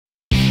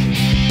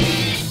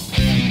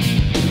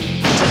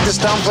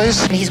this down,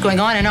 please? And he's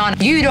going on and on.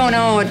 You don't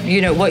know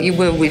what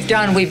we've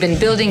done. We've been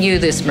building you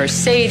this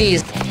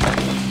Mercedes.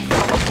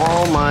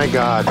 Oh my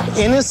God.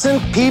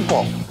 Innocent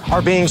people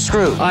are being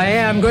screwed. I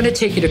am going to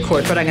take you to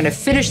court, but I'm going to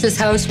finish this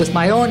house with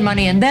my own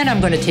money, and then I'm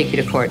going to take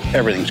you to court.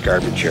 Everything's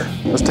garbage here.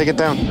 Let's take it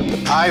down.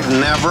 I've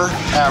never,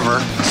 ever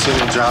seen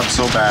a job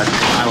so bad in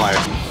my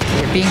life.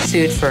 You're being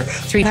sued for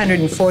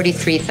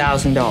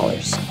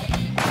 $343,000.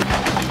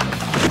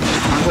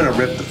 I'm gonna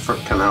rip the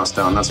frickin' house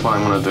down. That's what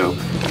I'm gonna do.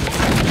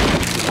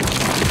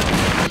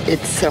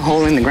 It's a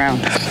hole in the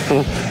ground.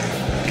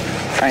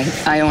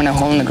 I own a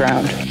hole in the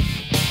ground.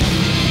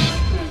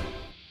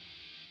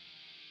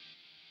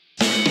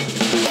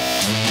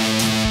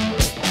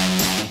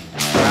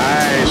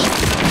 Nice.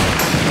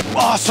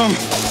 Awesome.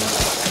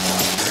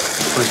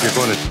 If you're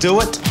gonna do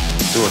it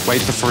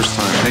right the first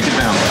time. Take it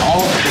down.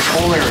 All of this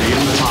whole area,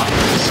 even the top.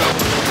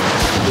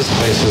 This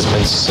place has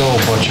been so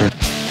butchered.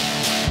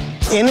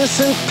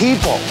 Innocent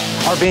people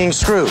are being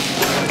screwed.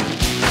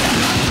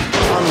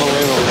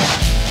 Unbelievable.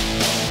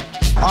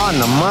 On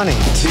the money.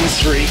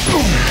 2-3.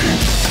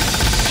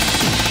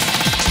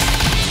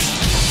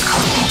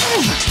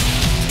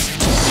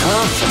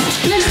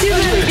 Perfect. Let's do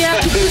that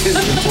again.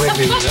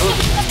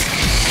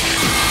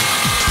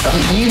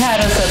 You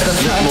had us at the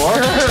front. More?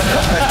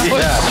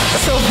 Yeah.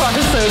 So far,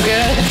 so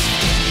good.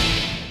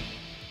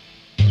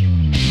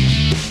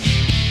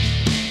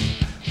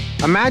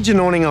 Imagine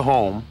owning a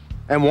home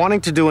and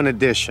wanting to do an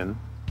addition,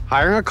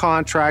 hiring a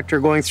contractor,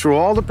 going through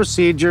all the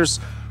procedures,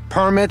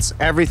 permits,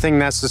 everything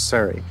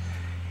necessary.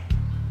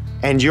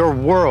 And your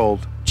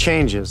world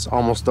changes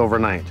almost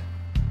overnight.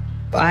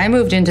 I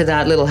moved into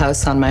that little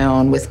house on my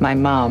own with my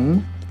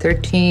mom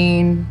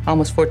 13,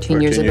 almost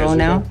 14 years ago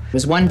now. It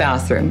was 1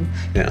 bathroom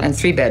and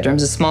 3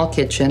 bedrooms, a small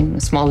kitchen, a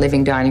small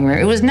living dining room.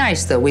 It was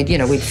nice though. We'd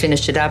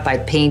finished it up.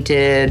 I'd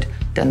painted,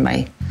 done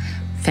my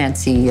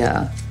fancy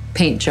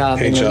paint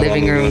job in the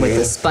living room with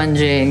the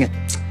sponging.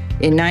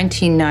 In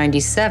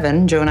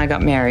 1997, Joe and I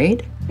got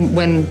married.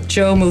 When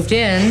Joe moved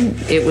in,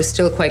 it was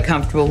still quite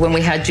comfortable. When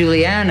we had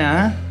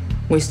Juliana,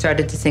 we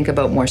started to think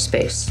about more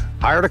space.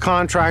 Hired a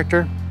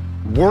contractor,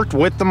 worked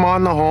with them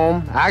on the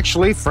home,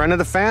 actually friend of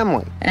the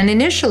family. And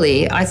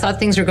initially, I thought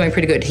things were going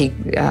pretty good. He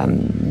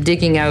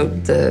digging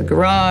out the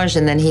garage,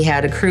 and then he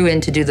had a crew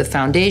in to do the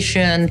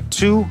foundation.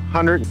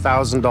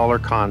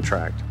 $200,000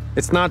 contract.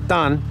 It's not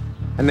done,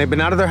 and they've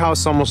been out of their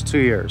house almost 2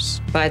 years.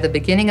 By the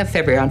beginning of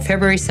February, on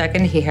February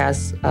 2nd, he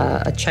has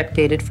a check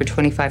dated for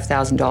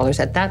 $25,000.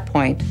 At that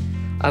point,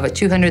 of a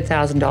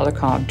 $200,000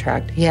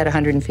 contract, he had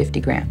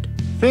 150 grand.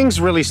 Things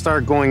really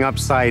start going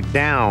upside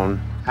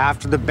down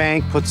after the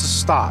bank puts a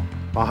stop.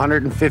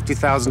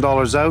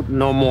 $150,000 out,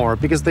 no more,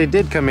 because they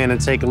did come in and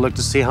take a look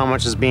to see how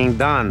much is being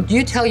done.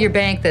 You tell your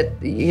bank that,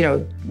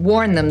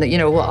 warn them that,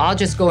 well, I'll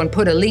just go and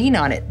put a lien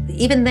on it,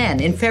 even then,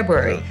 in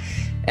February.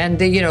 And,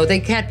 they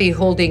can't be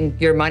holding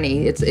your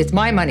money. It's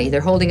my money. They're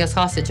holding us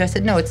hostage. I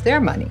said, no, it's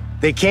their money.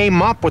 They came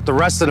up with the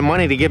rest of the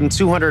money to give him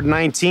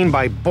 $219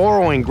 by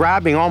borrowing,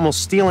 grabbing,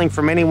 almost stealing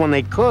from anyone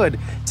they could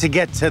to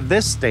get to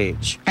this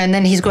stage. And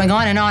then he's going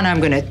on and on. I'm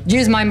going to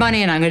use my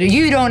money, and I'm going to,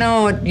 you don't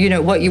know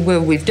what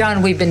we've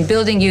done. We've been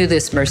building you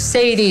this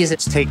Mercedes.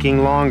 It's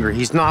taking longer.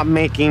 He's not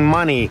making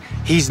money.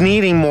 He's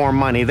needing more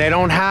money. They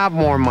don't have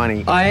more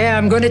money. I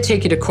am going to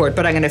take you to court,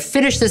 but I'm going to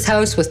finish this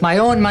house with my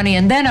own money,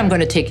 and then I'm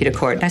going to take you to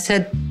court. And I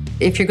said,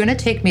 if you're going to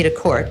take me to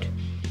court,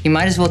 you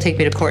might as well take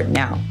me to court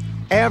now.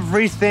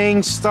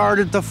 Everything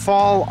started to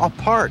fall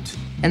apart.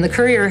 And the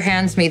courier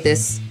hands me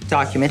this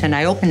document, and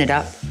I open it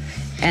up,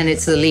 and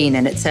it's the lien,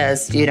 and it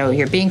says,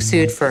 you're being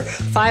sued for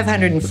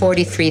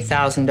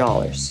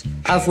 $543,000,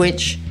 of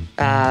which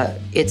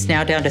it's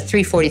now down to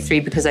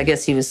 $343 because I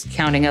guess he was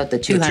counting out the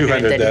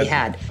 200 that he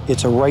had.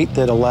 It's a right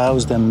that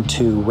allows them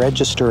to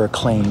register a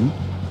claim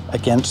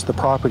against the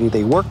property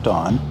they worked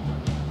on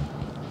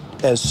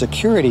as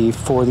security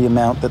for the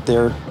amount that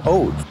they're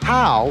owed.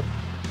 How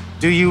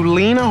do you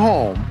lien a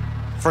home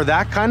for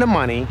that kind of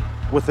money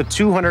with a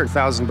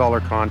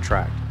 $200,000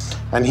 contract?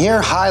 And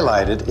here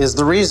highlighted is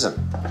the reason.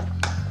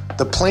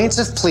 The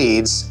plaintiff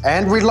pleads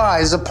and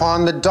relies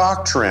upon the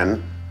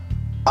doctrine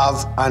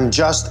of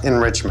unjust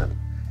enrichment.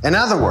 In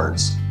other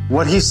words,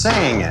 what he's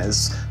saying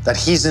is that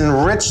he's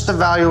enriched the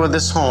value of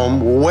this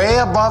home way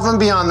above and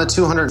beyond the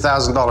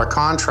 $200,000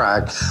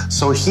 contract,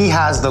 so he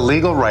has the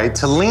legal right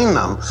to lien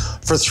them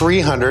for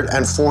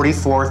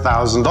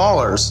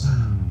 $344,000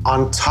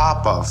 on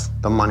top of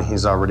the money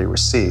he's already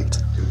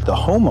received. The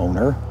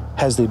homeowner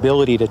has the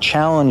ability to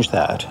challenge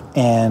that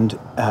and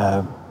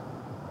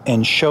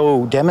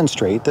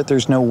demonstrate that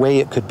there's no way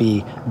it could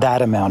be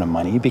that amount of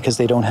money because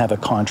they don't have a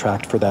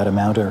contract for that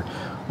amount, or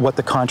what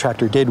the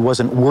contractor did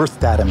wasn't worth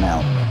that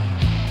amount.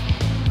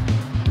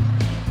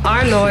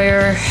 Our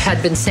lawyer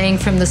had been saying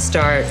from the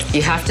start,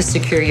 you have to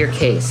secure your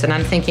case. And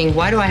I'm thinking,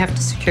 why do I have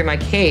to secure my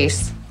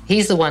case?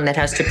 He's the one that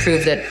has to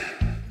prove that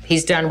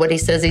he's done what he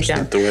says he's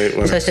done.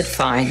 So I said,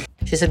 fine.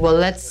 She said, well,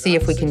 let's see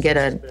if we can get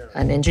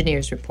an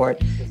engineer's report,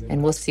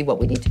 and we'll see what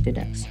we need to do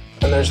next.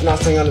 And there's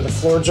nothing under the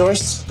floor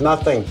joists?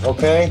 Nothing,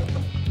 okay?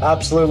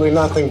 Absolutely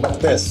nothing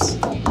but this.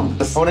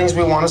 The footings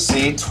we want to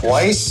see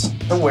twice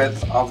the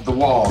width of the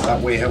wall. That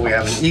way we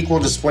have an equal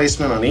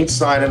displacement on each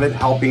side of it,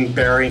 helping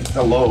bury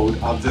the load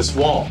of this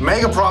wall.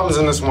 Mega problems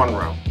in this one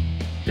room.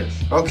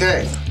 Yes.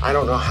 Okay, I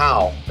don't know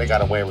how they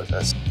got away with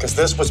this, because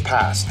this was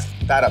passed.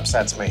 That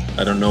upsets me.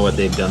 I don't know what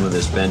they've done with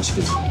this bench,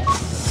 because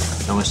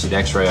I almost need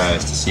x-ray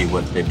eyes to see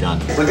what they've done.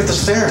 Look at the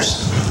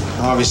stairs.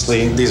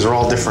 Obviously, these are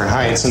all different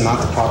heights and not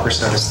the proper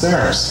set of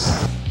stairs.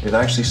 They've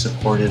actually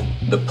supported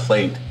the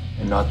plate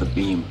and not the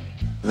beam.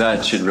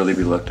 That should really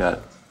be looked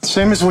at.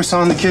 Same as we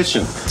saw in the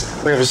kitchen.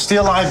 We have a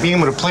steel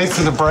I-beam with a plate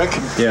for the brick.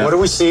 Yeah. What do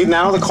we see?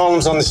 Now the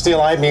column's on the steel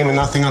I-beam and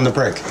nothing on the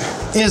brick.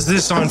 Is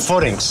this on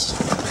footings?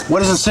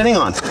 What is it sitting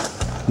on?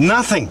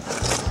 Nothing.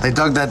 They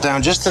dug that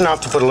down just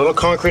enough to put a little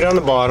concrete on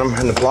the bottom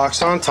and the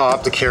blocks on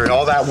top to carry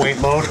all that weight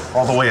load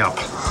all the way up.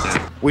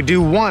 We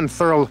do one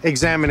thorough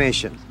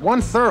examination. One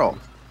thorough.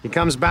 He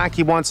comes back,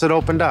 he wants it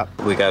opened up.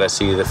 We gotta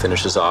see the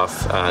finishes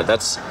off.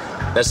 That's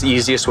the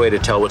easiest way to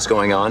tell what's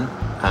going on,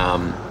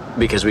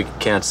 because we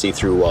can't see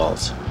through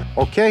walls.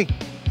 Okay,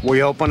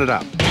 we open it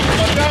up.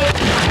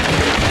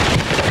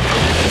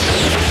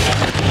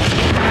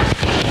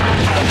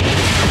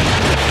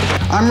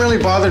 I'm really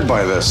bothered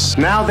by this.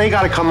 Now they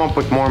gotta come up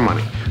with more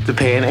money to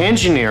pay an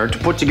engineer to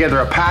put together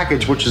a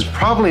package which is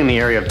probably in the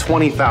area of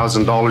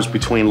 $20,000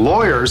 between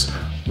lawyers,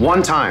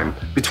 one time,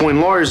 between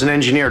lawyers and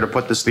engineer to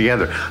put this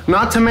together.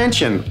 Not to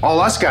mention all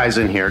us guys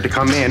in here to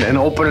come in and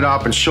open it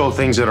up and show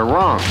things that are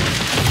wrong.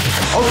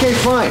 Okay,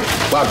 fine.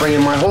 Well, I bring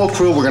in my whole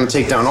crew. We're gonna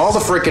take down all the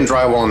frickin'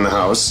 drywall in the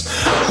house.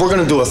 We're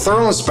gonna do a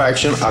thorough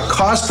inspection, a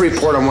cost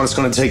report on what it's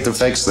gonna take to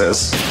fix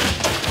this.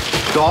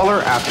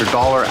 Dollar after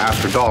dollar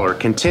after dollar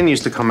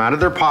continues to come out of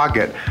their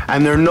pocket,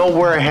 and they're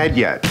nowhere ahead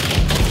yet.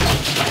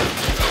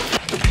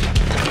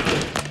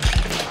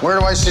 Where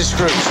do I see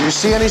screws? Do you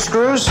see any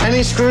screws?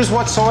 Any screws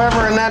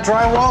whatsoever in that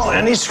drywall?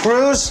 Any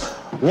screws?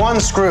 One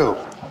screw.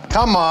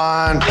 Come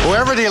on.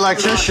 Whoever the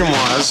electrician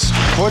was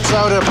puts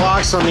out a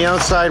box on the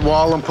outside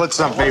wall and puts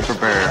up vapor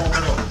barrier.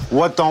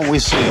 What don't we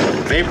see?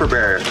 Vapor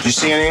barrier. Do you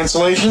see any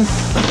insulation?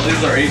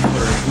 These are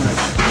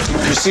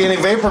 8-footers. Do you see any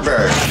vapor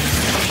barrier?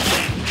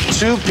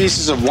 Two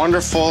pieces of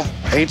wonderful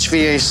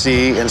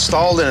HVAC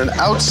installed in an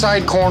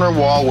outside corner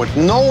wall with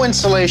no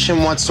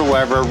insulation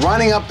whatsoever,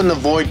 running up in the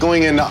void,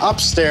 going into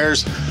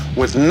upstairs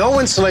with no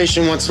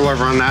insulation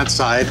whatsoever on that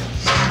side.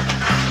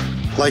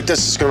 Like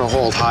this is gonna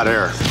hold hot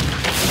air.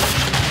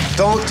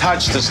 Don't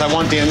touch this. I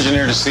want the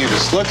engineer to see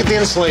this. Look at the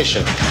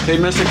insulation. They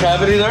missed a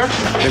cavity there?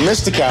 They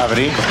missed the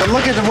cavity, but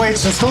look at the way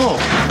it's installed.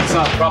 It's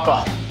not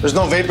proper. There's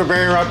no vapor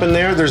barrier up in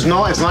there. It's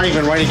not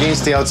even right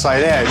against the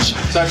outside edge.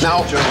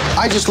 Now,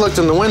 I just looked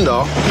in the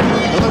window,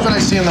 and look what I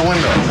see in the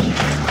window.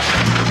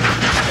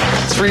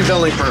 3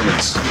 building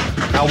permits.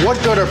 Now,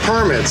 what good are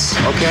permits,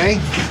 okay,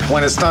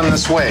 when it's done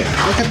this way?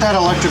 Look at that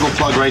electrical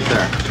plug right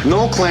there.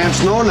 No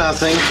clamps, no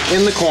nothing,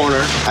 in the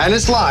corner, and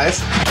it's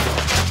live.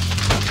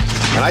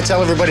 And I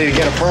tell everybody to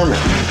get a permit.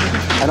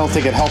 I don't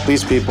think it helped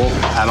these people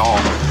at all.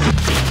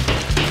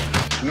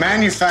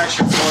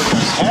 Manufactured floor,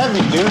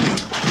 heavy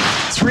duty.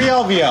 3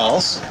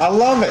 LVLs, I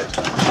love it.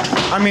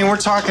 I mean, we're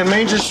talking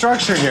major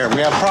structure here.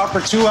 We have proper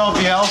 2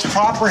 LVLs,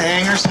 proper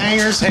hangers,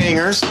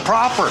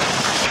 proper.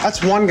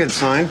 That's one good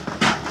sign.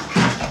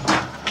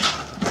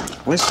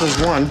 At least there's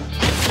one.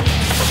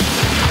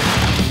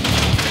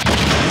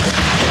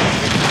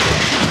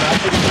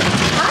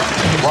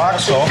 Rock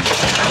salt.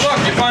 Look,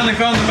 you finally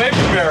found the vapor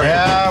barrier.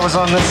 Yeah, I was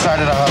on this side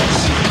of the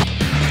house.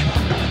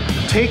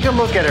 Take a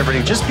look at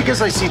everything. Just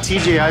because I see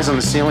TJIs on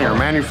the ceiling or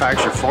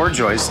manufactured floor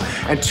joists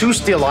and 2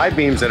 steel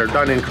I-beams that are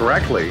done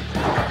incorrectly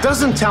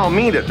doesn't tell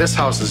me that this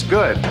house is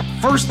good.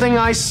 First thing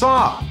I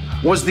saw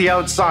was the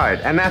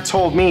outside, and that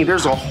told me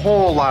there's a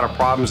whole lot of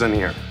problems in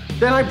here.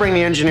 Then I bring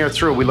the engineer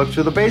through. We look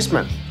through the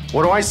basement.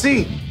 What do I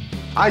see?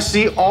 I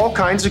see all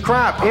kinds of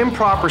crap.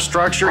 Improper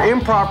structure,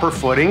 improper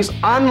footings,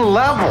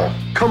 unlevel,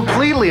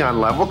 completely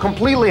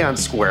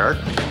unsquare.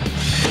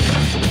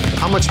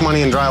 How much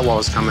money in drywall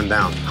is coming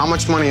down? How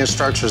much money in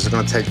structure is it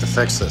going to take to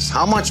fix this?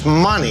 How much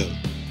money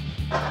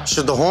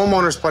should the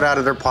homeowners put out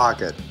of their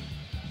pocket?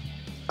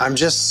 I'm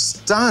just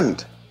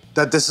stunned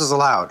that this is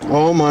allowed.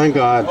 Oh my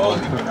God.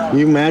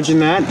 You imagine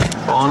that?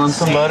 Falling on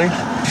somebody?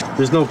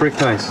 There's no brick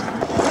ties.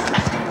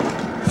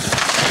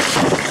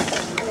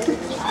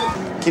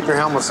 Keep your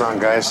helmets on,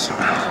 guys.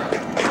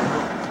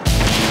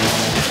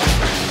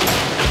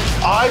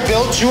 I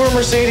built you a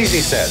Mercedes, he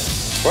said.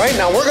 Right,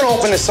 now we're gonna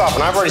open this up,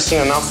 and I've already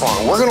seen enough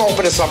wrong. We're gonna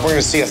open this up, we're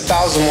gonna see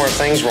 1,000 more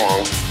things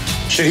wrong.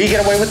 Should he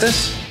get away with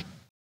this?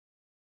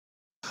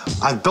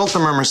 I've built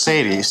him a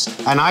Mercedes,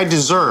 and I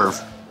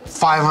deserve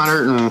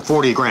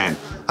 540 grand.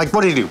 Like,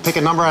 what did he do, pick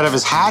a number out of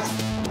his hat?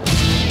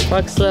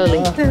 Walk slowly.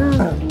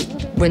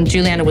 When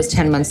Juliana was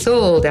 10 months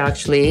old,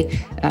 actually,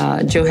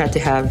 Joe had to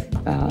have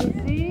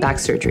back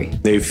surgery.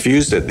 They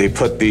fused it. They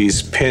put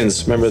these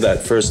pins. Remember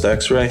that first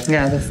X-ray?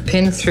 Yeah, the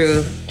pin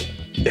through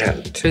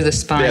the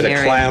spine area. They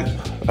had a clamp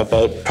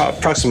about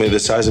approximately the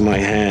size of my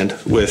hand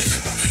with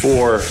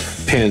 4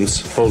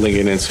 pins holding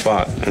it in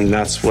spot, and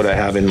that's what I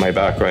have in my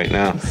back right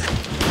now.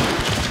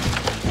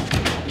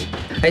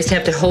 I used to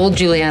have to hold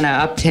Juliana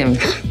up to him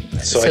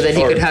so that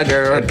he could hug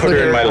her or put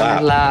her in my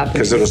lap.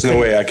 Because there was no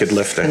way I could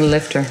lift her. And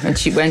lift her. And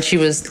when she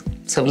was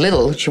so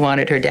little, she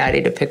wanted her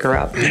daddy to pick her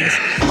up.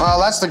 Well,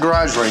 that's the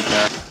garage right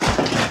there.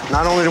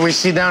 Not only do we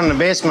see down in the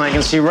basement, I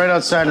can see right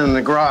outside in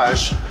the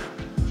garage.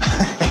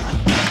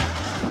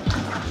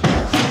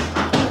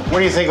 What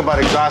do you think about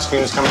exhaust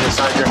fumes coming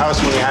inside your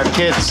house when you have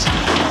kids?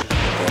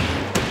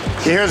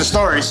 You hear the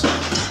stories.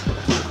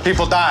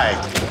 People die.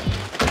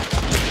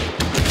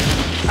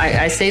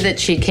 I say that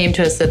she came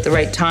to us at the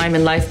right time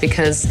in life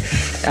because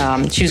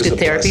she was good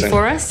therapy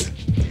for us.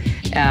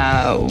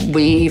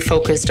 We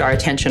focused our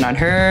attention on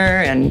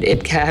her, and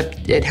it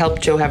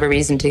helped Joe have a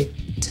reason to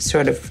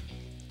sort of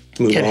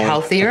get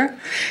healthier.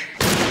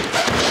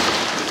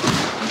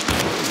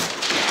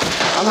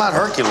 I'm not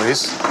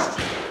Hercules.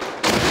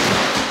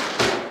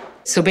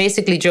 So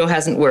basically, Joe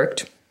hasn't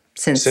worked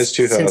since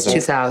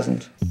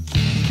 2000.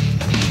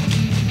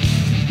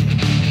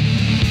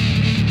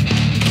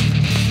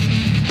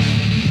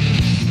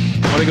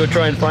 Want to go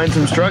try and find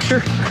some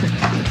structure?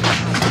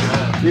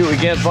 See, we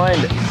can't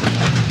find it.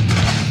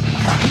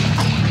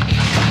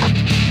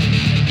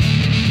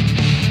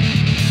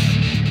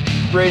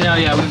 Right now,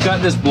 yeah, we've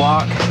got this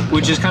block,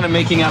 which is kind of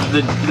making up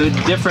the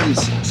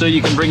difference so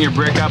you can bring your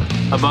brick up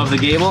above the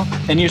gable,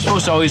 and you're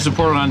supposed to always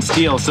support it on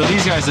steel. So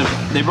these guys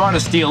they brought a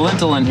steel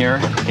lintel in here.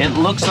 It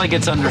looks like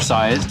it's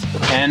undersized,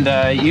 and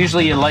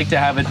usually you like to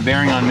have it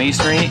bearing on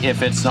masonry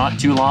if it's not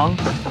too long,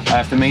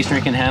 if the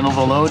masonry can handle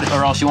the load,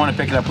 or else you want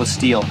to pick it up with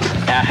steel.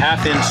 A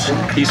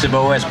 1/2-inch piece of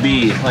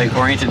OSB, like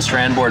oriented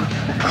strand board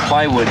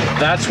plywood,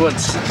 that's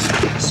what's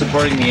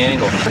supporting the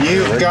angle.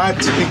 You've got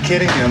to be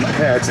kidding him.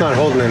 Yeah, it's not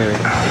holding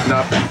anything.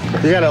 No.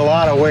 You got a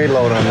lot of weight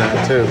load on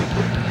that, too.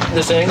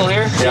 This angle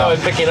here, see how I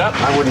pick it up?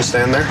 I wouldn't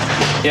stand there.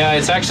 Yeah,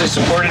 it's actually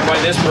supported by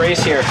this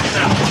brace here.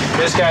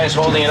 This guy is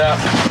holding it up.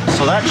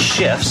 So that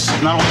shifts.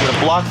 Not only would a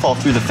block fall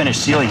through the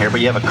finished ceiling here, but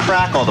you have a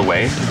crack all the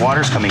way.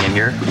 Water's coming in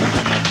here,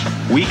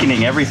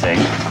 weakening everything.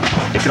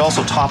 It could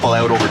also topple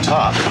out over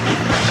top.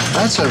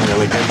 That's a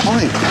really good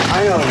point.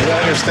 I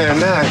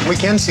understand that. We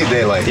can see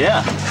daylight.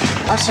 Yeah.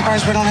 I'm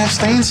surprised we don't have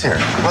stains here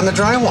on the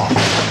drywall.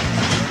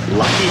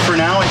 Lucky for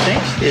now, I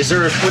think. Is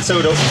there what's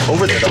out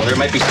over there though? There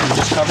might be something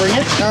just covering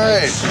it. All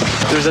right.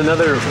 There's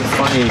another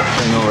funny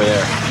thing over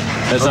there.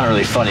 That's not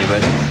really funny,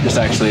 but just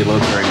actually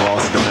load-bearing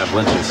walls that don't have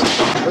lintels.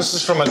 This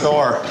is from a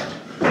door.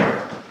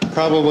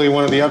 Probably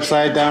one of the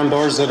upside-down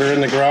doors that are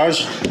in the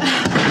garage.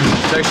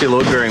 It's actually a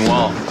load-bearing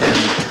wall.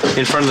 And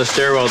in front of the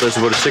stairwell, there's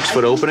about a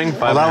 6-foot opening.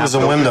 Well, that was a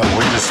window.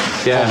 We just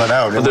pulled it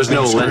out. But there's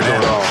no lintel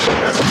at all.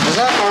 Is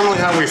that normally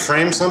how we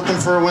frame something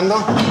for a window?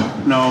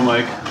 No,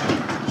 Mike.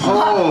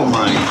 Oh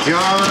my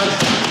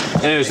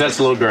God. Anyways, that's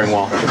the load-bearing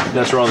wall.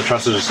 That's where all the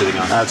trusses are sitting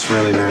on. That's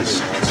really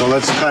nice. So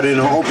let's cut in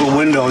an open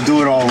window,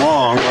 do it all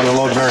wrong on a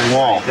load-bearing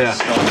wall. Yeah.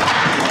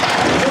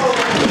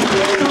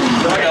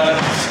 I got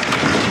it.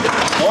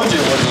 Told you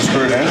it wasn't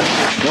screwed in.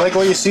 You like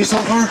what you see so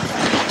far?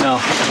 No.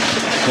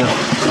 No.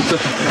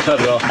 Not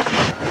at all.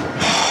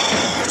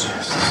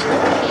 Jesus.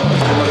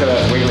 Look at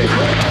that wiggly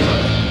brick.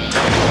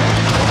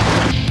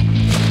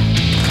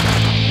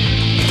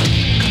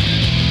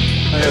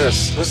 Look at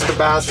this. This is the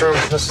bathroom.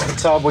 This is the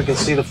tub. We can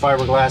see the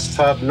fiberglass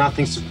tub.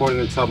 Nothing supporting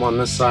the tub on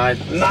this side.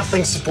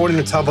 Nothing supporting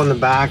the tub on the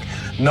back.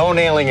 No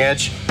nailing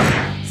edge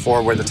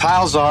for where the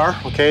tiles are.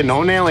 Okay,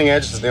 no nailing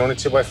edge. This is the only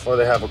 2x4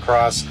 they have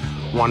across.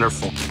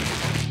 Wonderful.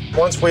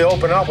 Once we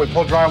open up, we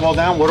pull drywall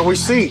down. What do we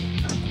see?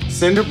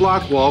 Cinder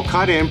block wall,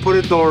 cut in, put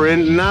a door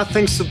in.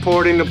 Nothing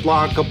supporting the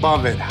block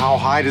above it. How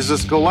high does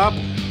this go up?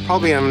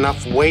 Probably have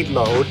enough weight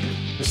load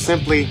to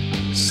simply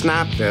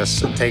snap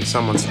this and take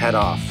someone's head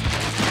off.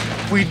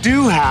 We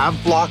do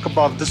have block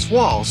above this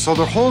wall, so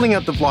they're holding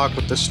up the block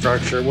with this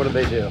structure. What do?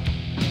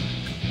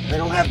 They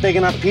don't have big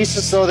enough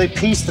pieces, so they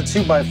piece the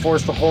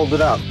 2x4s to hold it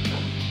up.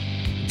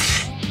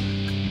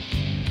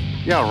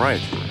 Yeah,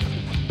 right.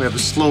 We have a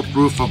sloped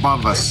roof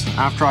above us.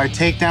 After I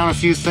take down a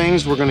few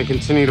things, we're gonna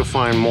continue to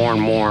find more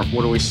and more.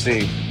 What do we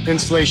see?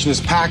 Insulation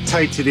is packed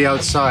tight to the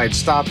outside,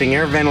 stopping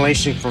air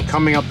ventilation from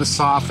coming up the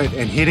soffit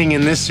and hitting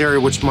in this area,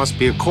 which must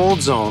be a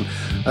cold zone.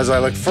 As I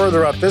look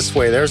further up this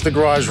way, there's the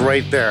garage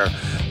right there.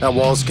 That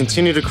wall's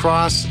continue to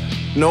cross,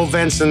 no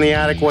vents in the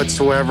attic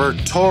whatsoever,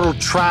 total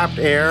trapped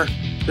air.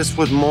 This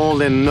would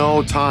mold in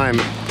no time.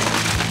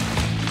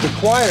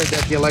 Required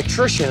that the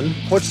electrician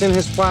puts in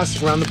his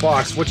plastic around the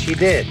box, which he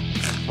did,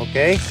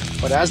 okay?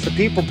 But as the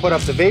people put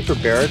up the vapor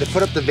barrier, they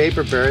put up the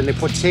vapor barrier and they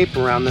put tape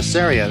around this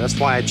area. That's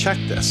why I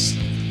checked this.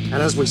 And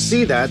as we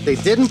see that, they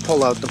didn't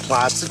pull out the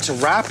plastic to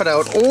wrap it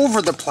out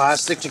over the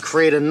plastic to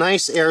create a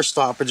nice air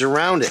stoppage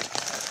around it.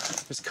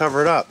 Just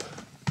cover it up.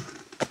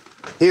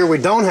 Here we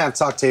don't have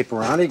tuck tape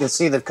around it. You can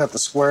see they've cut the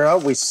square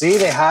out. We see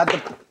they had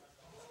the...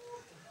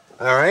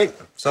 All right,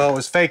 so it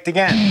was faked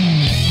again.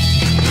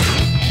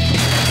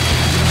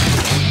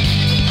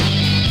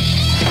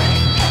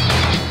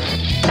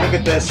 Look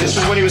at this. This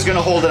is what he was going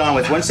to hold it on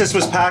with. Once this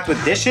was packed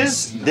with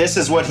dishes, this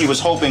is what he was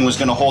hoping was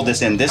going to hold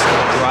this in. This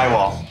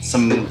drywall.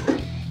 Some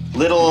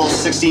little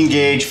 16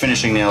 gauge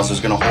finishing nails was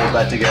going to hold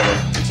that together.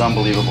 It's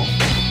unbelievable.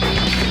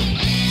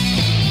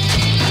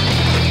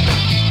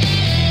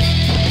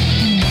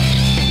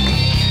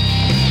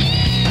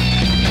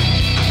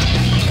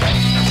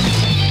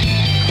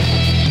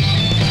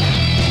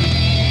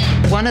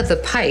 one of the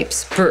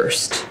pipes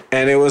burst.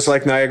 And it was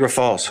like Niagara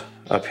Falls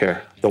up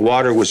here. The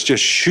water was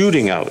just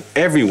shooting out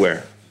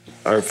everywhere.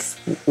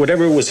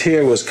 Whatever was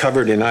here was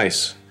covered in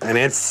ice. And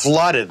it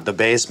flooded the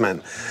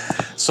basement.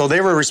 So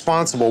they were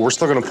responsible. We're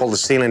still gonna pull the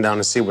ceiling down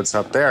to see what's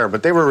up there,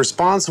 but they were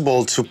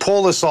responsible to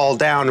pull this all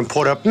down and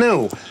put up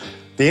new.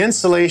 The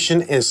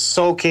insulation is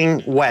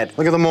soaking wet.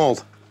 Look at the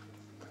mold.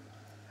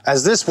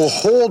 As this will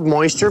hold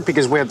moisture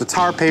because we have the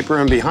tar paper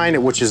in behind it,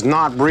 which is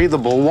not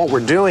breathable, what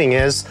we're doing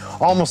is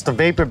almost a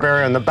vapor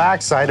barrier on the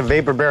backside, a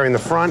vapor barrier in the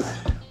front,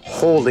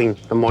 holding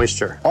the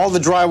moisture. All the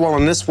drywall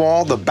on this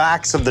wall, the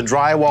backs of the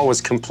drywall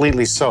was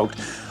completely soaked.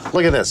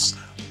 Look at this.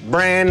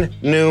 Brand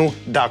new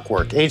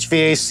ductwork,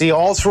 HVAC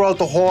all throughout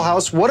the whole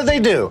house. What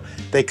do?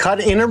 They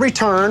cut in a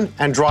return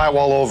and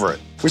drywall over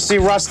it. We see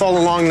rust all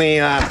along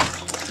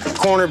the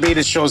corner bead.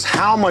 It shows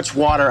how much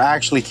water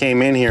actually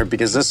came in here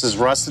because this is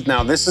rusted.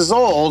 Now this is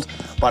old,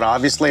 but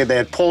obviously they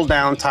had pulled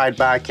down, tied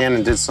back in,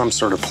 and did some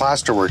sort of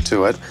plaster work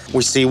to it.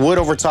 We see wood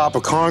over top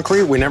of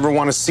concrete. We never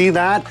want to see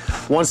that.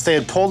 Once they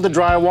had pulled the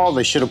drywall,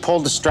 they should have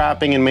pulled the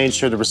strapping and made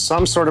sure there was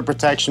some sort of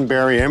protection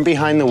barrier in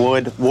behind the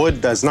wood.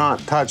 Wood does not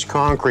touch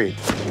concrete.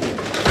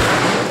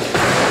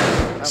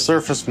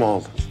 Surface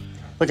mold.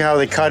 Look at how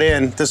they cut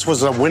in. This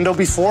was a window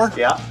before.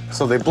 Yeah.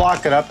 So they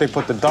blocked it up. They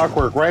put the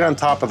ductwork right on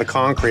top of the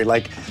concrete.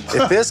 Like,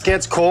 if this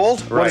gets cold,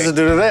 what does it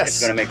do to this?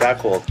 It's gonna make that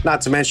cold. Not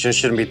to mention it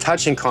shouldn't be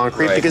touching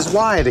concrete because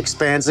why? It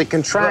expands, it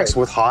contracts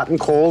with hot and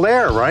cold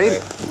air,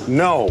 right?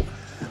 No.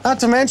 Not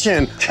to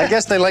mention, I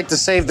guess they like to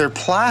save their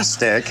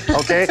plastic,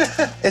 okay?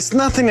 It's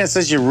nothing that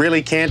says you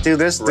really can't do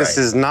this. This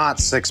is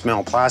not 6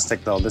 mil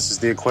plastic though. This is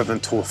the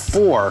equivalent to a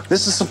 4.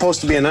 This is supposed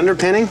to be an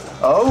underpinning.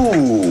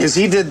 Oh. Because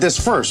he did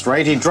this first,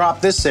 right? He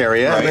dropped this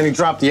area and then he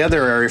dropped the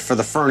other area for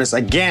the furnace.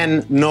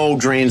 Again, no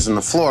drains in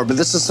the floor, but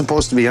this is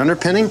supposed to be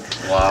underpinning.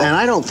 Wow. And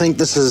I don't think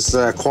this is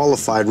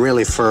qualified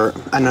really for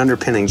an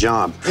underpinning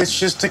job. It's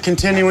just a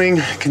continuing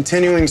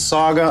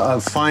saga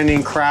of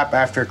finding crap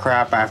after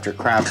crap after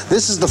crap.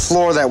 This is the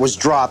floor that was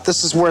dropped.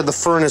 This is where the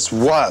furnace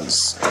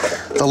was.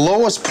 The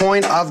lowest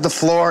point of the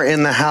floor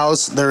in the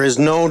house, there is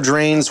no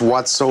drains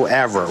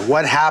whatsoever.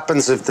 What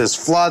happens if this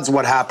floods?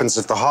 What happens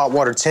if the hot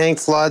water tank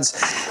floods?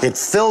 It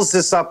fills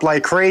this up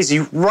like crazy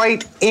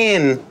right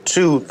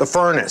into the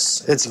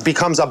furnace. It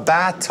becomes a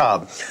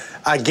bathtub.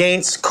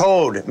 Against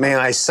code, may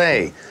I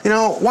say. You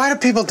know, why do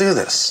people do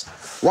this?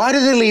 Why do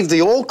they leave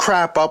the old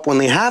crap up when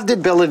they have the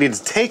ability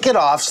to take it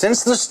off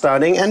since the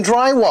studding and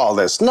drywall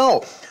this?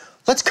 No.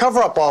 Let's cover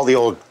up all the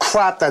old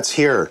crap that's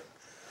here.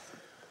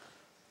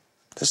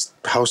 This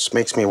house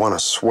makes me want to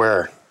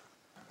swear.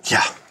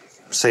 Yeah,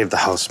 save the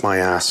house, my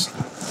ass.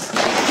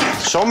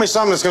 Show me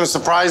something that's going to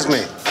surprise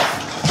me.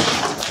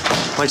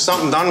 Like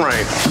something done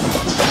right.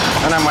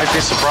 And I might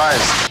be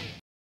surprised.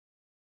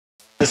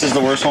 This is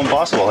the worst home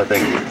possible, I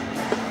think.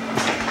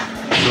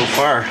 So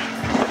far.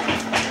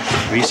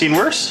 Have you seen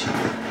worse?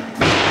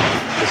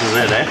 This is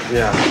it, eh?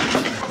 Yeah.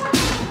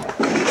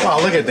 Wow,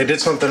 look at, they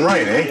did something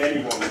right,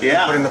 eh?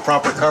 Yeah. Put in the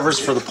proper covers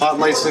for the pot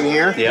lights in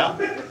here. Yeah.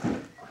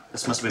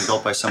 This must have been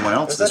built by someone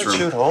else, Is that this room. a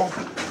chewed hole?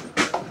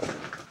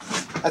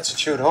 That's a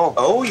chewed hole.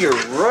 Oh, you're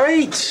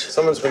right.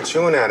 Someone's been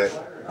chewing at it.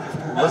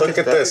 Look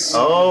at this.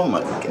 Oh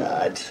my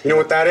God. You know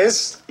what that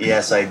is?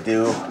 Yes, I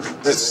do.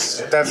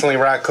 It's definitely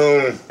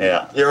raccoon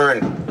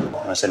urine.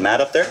 I said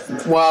Matt up there?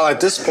 Well, at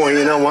this point,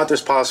 you know what?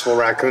 There's possible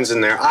raccoons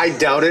in there. I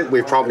doubt it.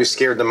 We've probably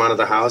scared them out of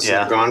the house and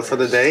they're gone for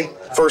the day.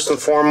 First and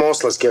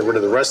foremost, let's get rid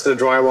of the rest of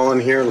the drywall in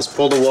here. Let's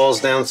pull the walls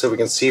down so we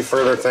can see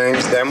further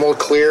things. Then we'll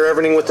clear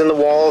everything within the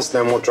walls.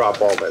 Then we'll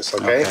drop all this,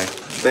 okay?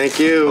 Thank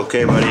you.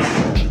 Okay, buddy.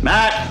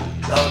 Matt!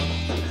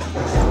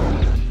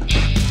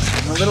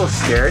 I'm a little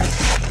scared.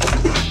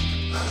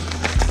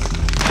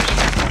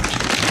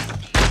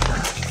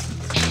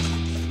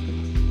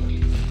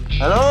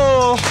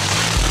 Hello?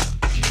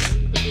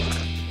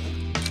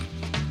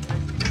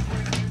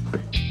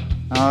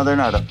 No, they're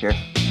not up here.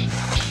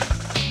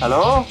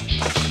 Hello?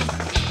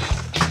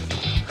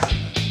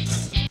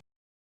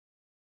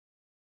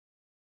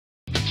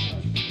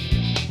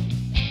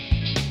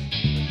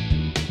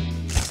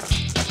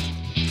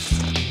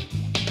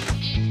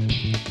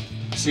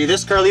 See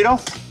this, Carlito?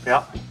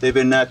 Yeah. They've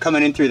been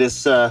coming in through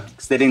this,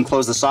 because they didn't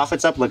close the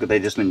soffits up. Look,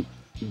 they've just been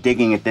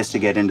digging at this to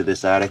get into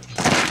this attic.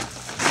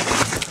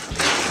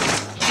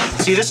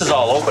 See, this is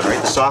all open, right?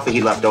 The soffit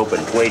he left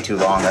open way too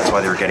long. That's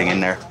why they were getting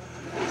in there.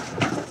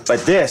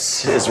 But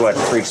this is what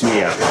freaks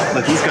me out.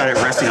 Look, he's got it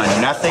resting on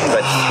nothing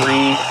but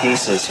 3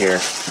 pieces here.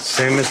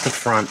 Same as the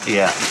front.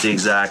 Yeah, it's the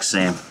exact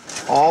same.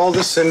 All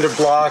the cinder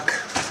block,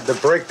 the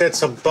brick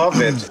that's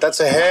above it, that's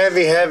a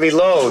heavy, heavy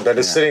load that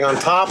is sitting on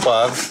top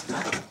of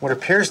what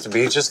appears to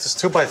be just this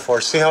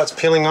 2x4. See how it's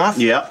peeling off?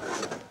 Yeah.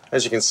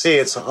 As you can see,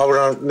 it's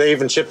they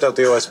even chipped out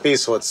the OSB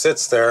so it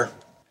sits there.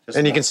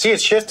 And you can see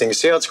it shifting. You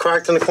see how it's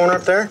cracked in the corner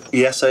up there?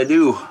 Yes, I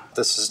do.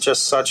 This is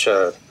just such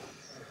a...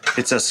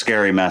 It's a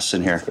scary mess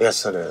in here.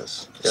 Yes, it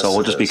is. Yes, so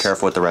we'll just be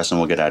careful with the rest and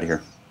we'll get out of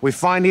here. We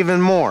find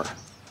even more,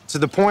 to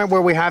the point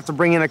where we have to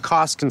bring in a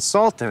cost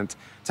consultant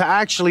to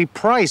actually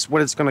price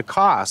what it's going to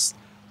cost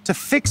to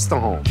fix the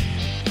home.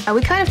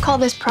 We kind of call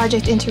this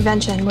project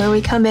intervention, where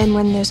we come in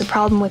when there's a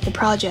problem with the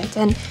project.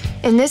 And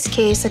in this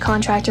case, the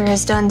contractor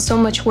has done so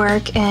much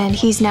work and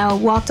he's now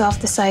walked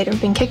off the site or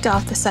been kicked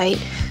off the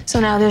site. So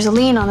now there's a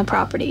lien on the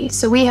property.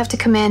 So we have to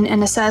come in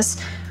and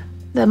assess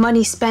the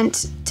money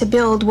spent to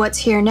build what's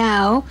here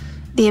now,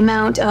 the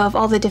amount of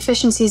all the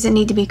deficiencies that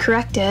need to be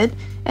corrected,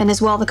 and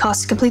as well the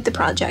cost to complete the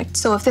project.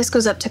 So if this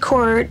goes up to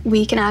court,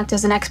 we can act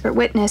as an expert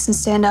witness and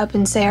stand up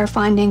and say our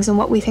findings and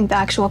what we think the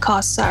actual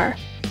costs are.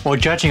 Well,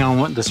 judging on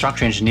what the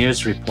structural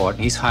engineer's report,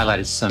 he's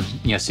highlighted some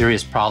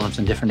serious problems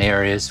in different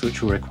areas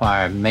which will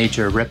require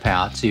major rip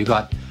out. So you've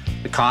got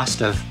the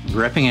cost of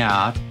ripping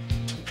out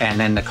and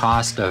then the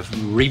cost of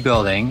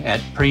rebuilding at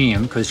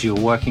premium because you're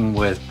working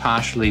with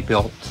partially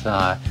built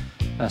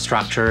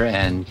structure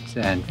and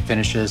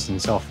finishes and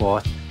so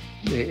forth.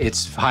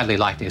 It's highly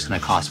likely it's going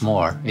to cost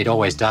more. It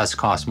always does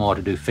cost more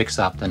to do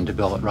fix-up than to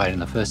build it right in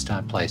the first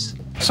place.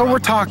 So we're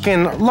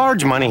talking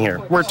large money here.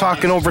 We're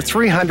talking over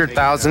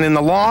 $300,000 in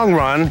the long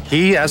run,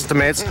 he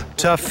estimates,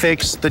 to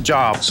fix the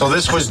job. So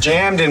this was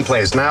jammed in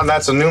place. Now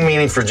that's a new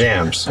meaning for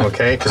jams,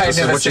 okay? Because this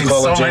is what you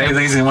call a jam. Many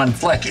things in one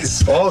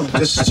place. Oh,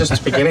 this is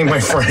just the beginning, my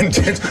friend.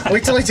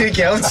 Wait till I take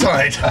you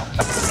outside.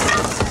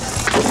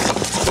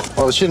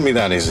 Well, it shouldn't be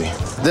that easy.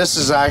 This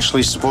is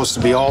actually supposed to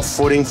be all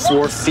footing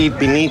 4 feet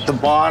beneath the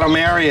bottom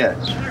area.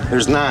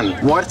 There's none.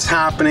 What's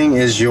happening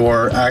is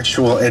your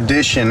actual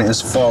addition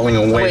is falling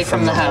away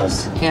from the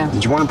house. Yeah.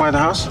 Did you want to buy the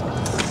house?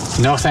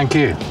 No, thank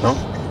you. No?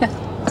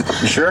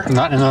 You sure?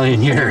 Not in a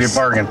million years.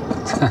 Your bargain.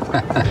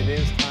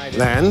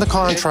 Then the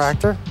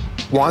contractor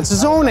wants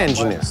his own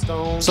engineer.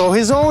 So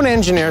his own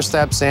engineer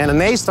steps in and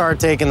they start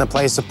taking the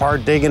place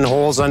apart, digging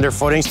holes under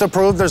footings to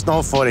prove there's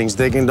no footings,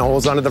 digging the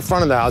holes under the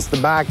front of the house,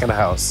 the back of the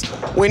house.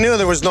 We knew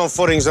there was no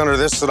footings under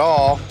this at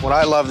all. What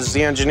I love is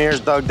the engineers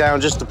dug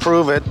down just to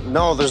prove it.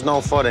 No, there's no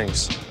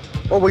footings.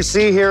 What we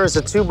see here is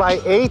a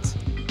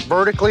 2x8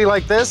 vertically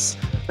like this.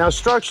 Now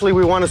structurally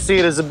we want to see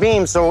it as a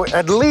beam, so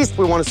at least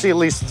we want to see at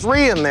least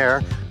 3 in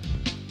there.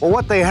 Well,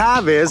 what they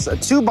have is a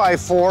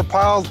 2x4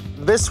 piled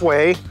this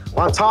way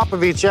on top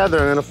of each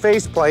other and a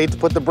faceplate to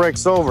put the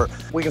bricks over.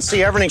 We can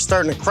see everything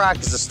starting to crack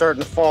as it's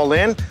starting to fall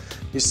in.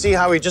 You see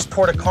how he just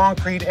poured a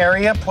concrete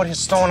area, put his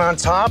stone on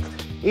top.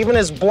 Even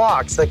his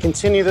blocks that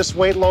continue this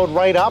weight load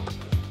right up,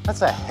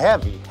 that's a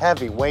heavy,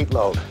 heavy weight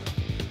load.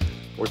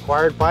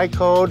 Required by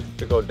code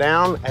to go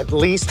down at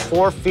least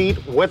 4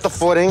 feet with a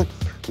footing.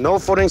 No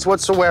footings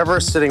whatsoever,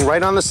 sitting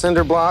right on the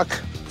cinder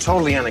block.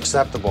 Totally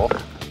unacceptable.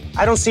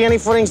 I don't see any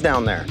footings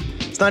down there.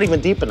 It's not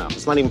even deep enough.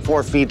 It's not even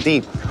 4 feet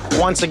deep.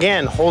 Once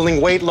again,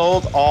 holding weight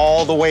load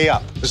all the way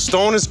up. The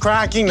stone is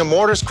cracking, the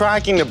mortar's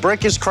cracking, the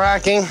brick is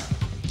cracking.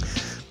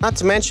 Not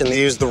to mention, they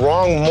used the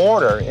wrong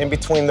mortar in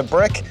between the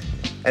brick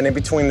and in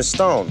between the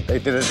stone. They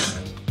did it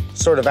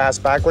sort of ass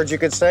backwards, you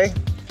could say.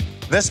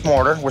 This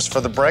mortar was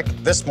for the brick,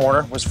 this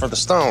mortar was for the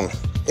stone.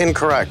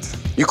 Incorrect.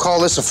 You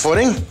call this a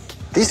footing?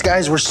 These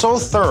guys were so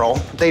thorough,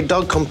 they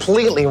dug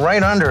completely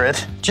right under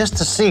it just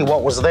to see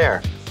what was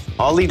there.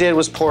 All he did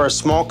was pour a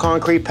small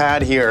concrete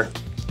pad here.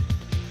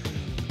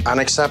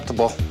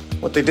 Unacceptable.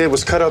 What they did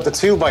was cut out the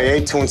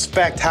 2x8 to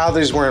inspect how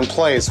these were in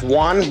place.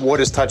 1, wood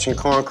is touching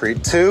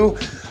concrete. 2,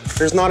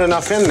 there's not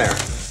enough in there,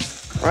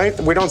 right?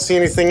 We don't see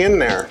anything in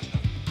there.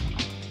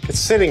 It's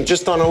sitting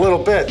just on a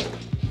little bit.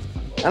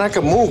 And I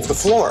could move the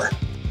floor.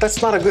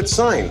 That's not a good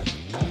sign.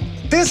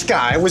 This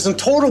guy was in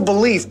total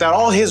belief that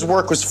all his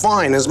work was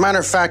fine. As a matter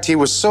of fact, he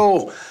was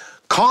so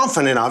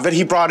confident of it,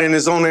 he brought in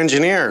his own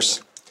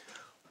engineers.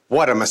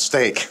 What a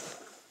mistake.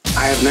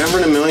 I have never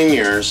in a million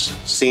years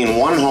seen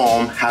one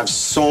home have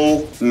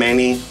so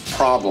many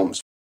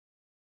problems.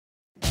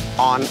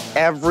 On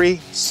every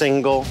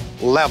single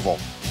level,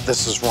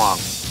 this is wrong.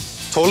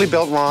 Totally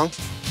built wrong.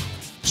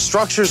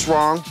 Structure's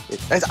wrong.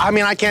 I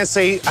mean, I can't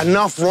say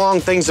enough wrong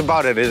things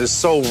about it. It is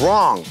so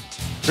wrong.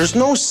 There's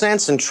no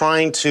sense in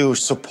trying to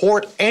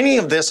support any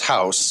of this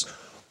house,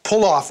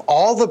 pull off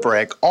all the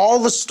brick, all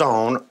the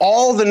stone,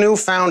 all the new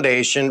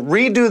foundation,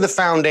 redo the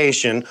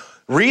foundation,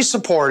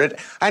 re-support it,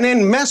 and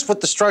then mess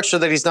with the structure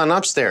that he's done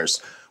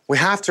upstairs. We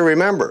have to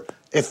remember,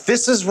 if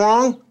this is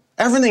wrong,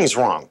 everything's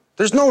wrong.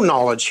 There's no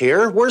knowledge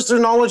here. Where's their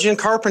knowledge in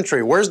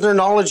carpentry? Where's their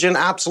knowledge in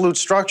absolute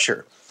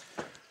structure?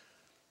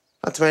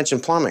 Not to mention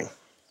plumbing.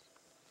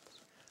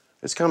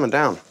 It's coming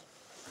down.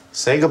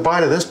 Say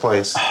goodbye to this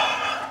place.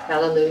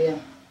 Hallelujah.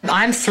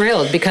 I'm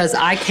thrilled because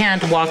I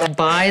can't walk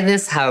by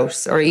this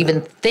house or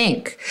even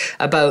think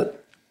about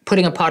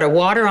putting a pot of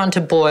water on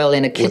to boil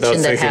in a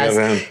kitchen that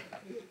has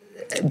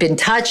been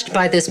touched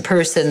by this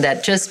person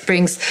that just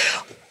brings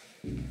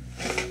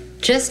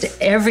just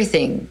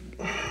everything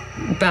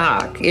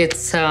back. It's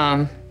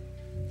say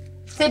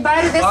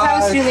bye to this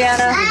house, Juliana.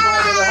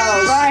 Bye to the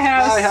house. Bye,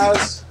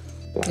 house.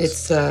 Bye,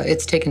 house.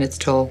 It's taken its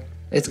toll.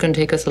 It's going to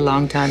take us a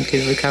long time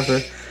to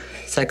recover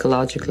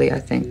psychologically, I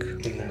think.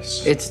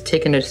 Yes. It's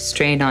taken a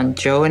strain on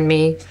Joe and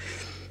me.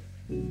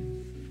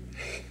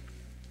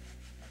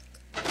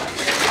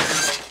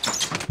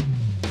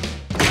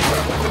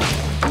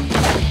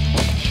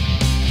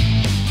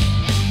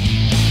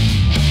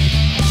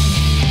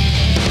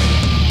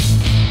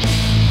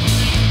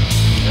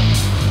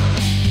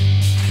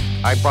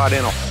 brought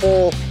in a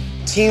whole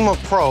team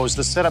of pros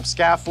to set up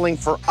scaffolding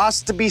for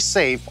us to be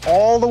safe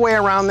all the way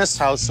around this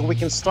house so we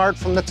can start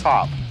from the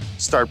top.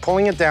 Start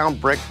pulling it down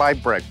brick by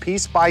brick,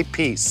 piece by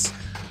piece.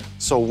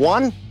 So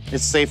one,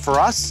 it's safe for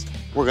us.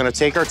 We're gonna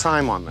take our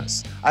time on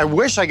this. I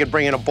wish I could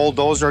bring in a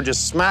bulldozer and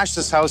just smash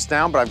this house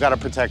down, but I've gotta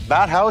protect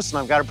that house and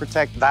I've gotta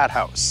protect that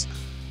house.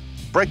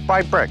 Brick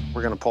by brick,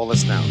 we're gonna pull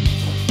this down.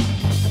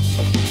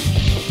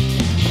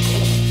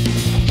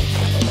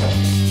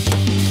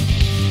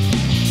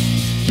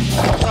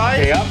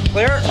 Okay, up,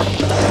 clear.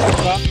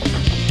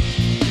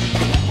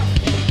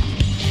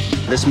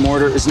 This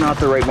mortar is not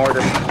the right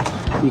mortar.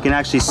 You can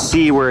actually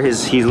see where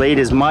he laid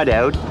his mud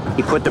out.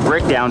 He put the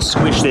brick down,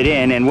 squished it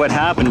in, and what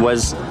happened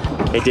was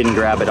it didn't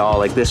grab at all.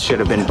 Like, this should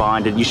have been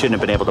bonded. You shouldn't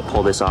have been able to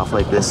pull this off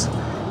like this.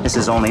 This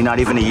is only not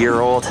even a year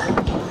old.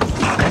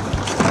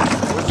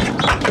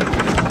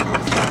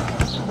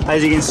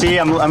 As you can see,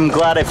 I'm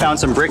glad I found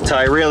some brick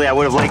tie. Really, I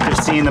would have liked to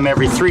have seen them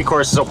every 3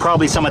 courses, so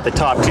probably some at the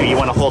top too. You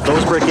want to hold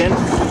those brick in,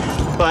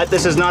 but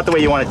this is not the way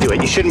you want to do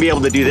it. You shouldn't be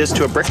able to do this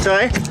to a brick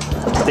tie.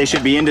 They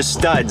should be into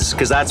studs,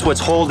 because that's what's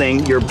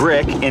holding your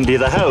brick into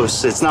the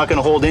house. It's not going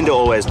to hold into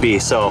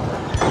OSB, so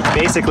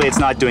basically it's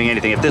not doing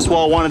anything. If this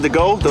wall wanted to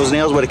go, those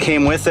nails would have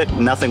came with it,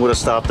 nothing would have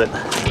stopped it.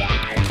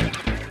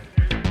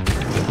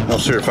 No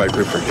certified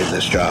roofer did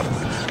this job.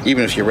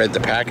 Even if you read the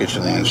package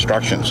and the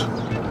instructions,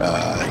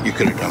 you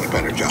could have done a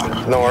better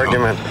job. No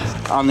argument.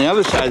 On the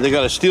other side, they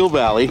got a steel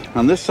valley.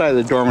 On this side of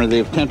the dormer,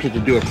 they've attempted to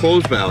do a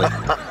closed valley.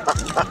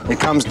 It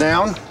comes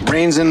down,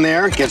 rains in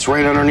there, gets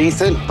right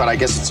underneath it, but I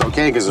guess it's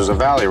okay because there's a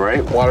valley,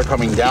 right? Water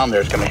coming down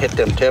there is going to hit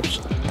them tips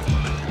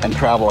and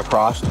travel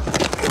across.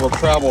 It will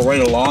travel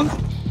right along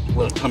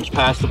when it comes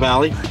past the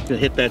valley. It'll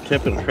hit that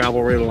tip and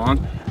travel right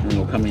along, and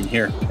it'll come in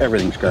here.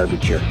 Everything's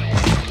garbage here.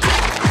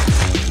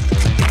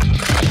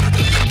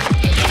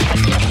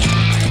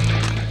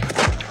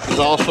 It's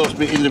all supposed to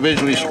be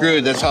individually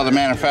screwed. That's how the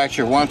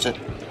manufacturer wants it.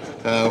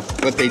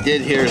 What they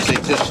did here is they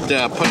just put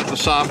up the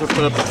soffit,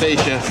 put up the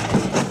fascia,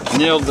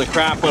 nailed the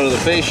crap out of the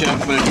fascia,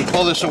 but if you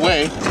pull this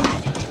away,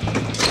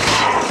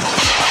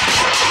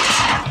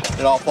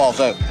 it all falls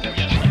out.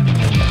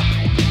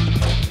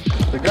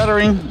 The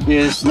guttering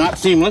is not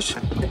seamless.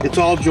 It's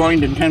all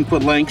joined in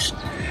 10-foot lengths,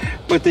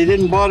 but they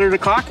didn't bother to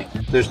caulk it.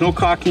 There's no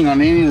caulking on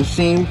any of the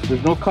seams.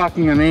 There's no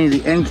caulking on any of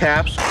the end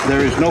caps.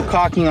 There is no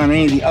caulking on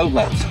any of the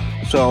outlets.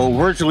 So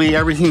virtually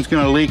everything's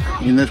going to leak.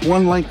 In this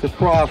one length of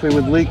trough, it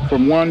would leak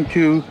from 1,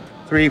 2,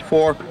 3,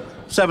 4,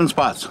 7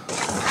 spots.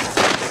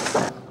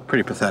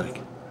 Pretty pathetic.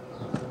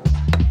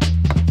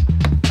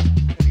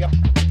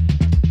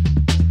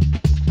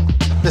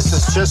 This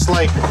is just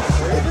like,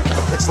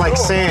 it's like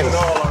sand.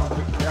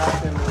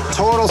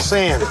 Total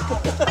sand.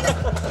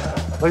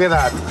 Look at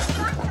that.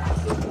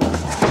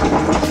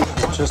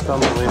 Just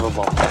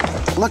unbelievable.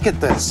 Look at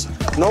this.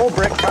 No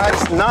brick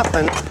ties,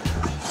 nothing.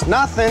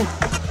 Nothing.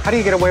 How do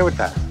you get away with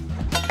that?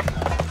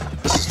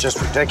 This is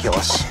just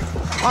ridiculous.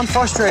 I'm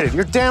frustrated.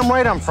 You're damn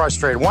right I'm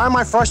frustrated. Why am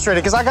I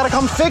frustrated? Because I gotta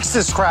come fix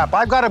this crap.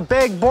 I've gotta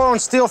beg, borrow,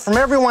 and steal from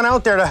everyone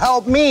out there to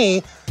help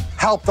me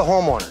help the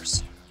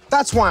homeowners.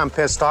 That's why I'm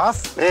pissed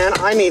off. Man,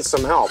 I need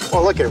some help.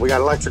 Oh, look at it. We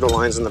got electrical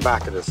lines in the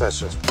back of this. That's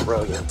just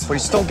brilliant. But he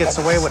still gets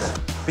away with it.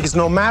 Because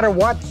no matter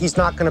what, he's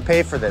not gonna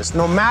pay for this.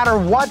 No matter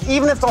what,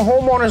 even if the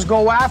homeowners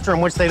go after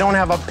him, which they don't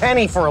have a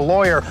penny for a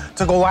lawyer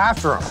to go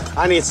after him.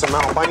 I need some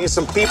help. I need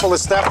some people to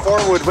step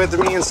forward with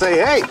me and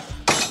say, hey,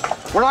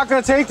 we're not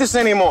gonna take this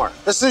anymore.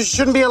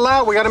 Shouldn't be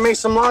allowed. We gotta make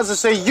some laws that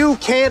say you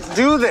can't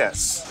do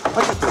this.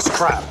 Look at this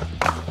crap.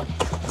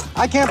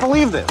 I can't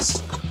believe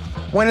this.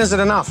 When is it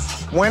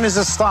enough? When does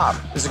it stop?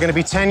 Is it gonna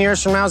be 10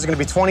 years from now? Is it gonna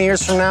be 20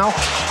 years from now?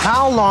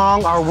 How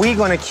long are we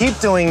gonna keep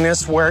doing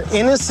this where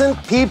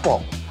innocent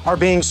people are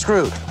being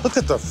screwed? Look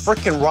at the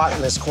frickin' rot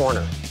in this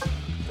corner.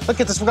 Look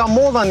at this, we got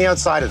mold on the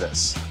outside of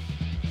this.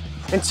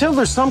 Until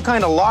there's some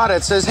kind of law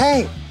that says,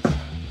 hey,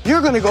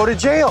 you're gonna go to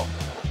jail.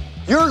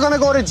 You're gonna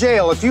go to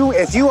jail. If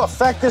you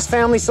affect this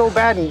family so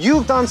bad and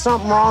you've done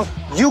something wrong,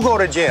 you go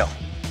to jail.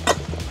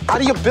 How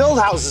do you build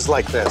houses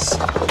like this?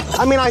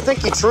 I mean, I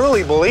think he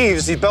truly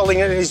believes he's building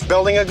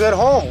a good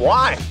home.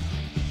 Why?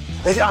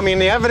 I mean,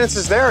 the evidence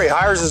is there. He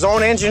hires his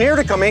own engineer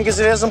to come in because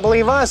he doesn't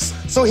believe us.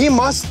 So he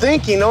must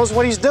think he knows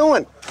what he's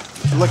doing.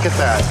 Look at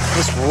that.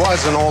 This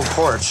was an old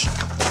porch.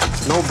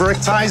 No brick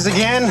ties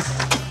again.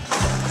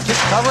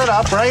 Just cover it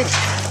up, right?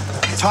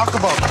 Talk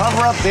about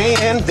cover up day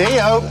in, day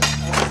out.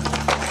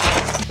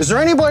 Is there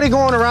anybody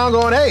going around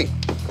going, hey,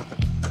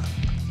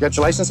 you got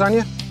your license on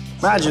you?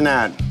 Imagine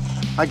that.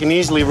 I can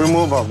easily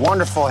remove a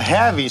wonderful,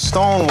 heavy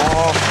stone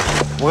wall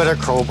with a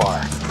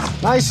crowbar.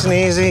 Nice and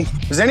easy.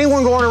 Is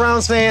anyone going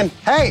around saying,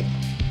 hey,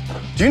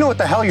 do you know what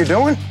the hell you're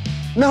doing?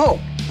 No.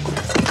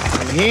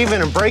 I'm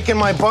heaving and breaking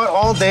my butt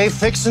all day,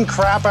 fixing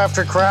crap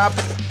after crap.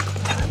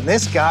 And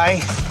this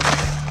guy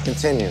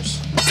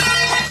continues.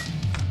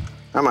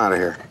 I'm out of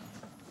here.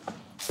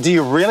 Do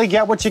you really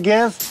get what you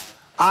give?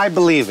 I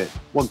believe it.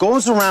 What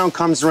goes around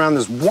comes around.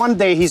 There's one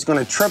day he's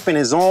gonna trip in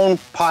his own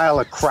pile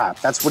of crap.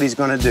 That's what he's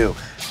gonna do.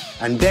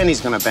 And then he's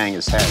gonna bang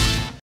his head.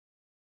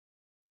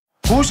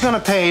 Who's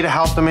gonna pay to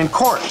help him in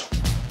court?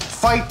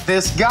 fight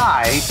this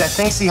guy that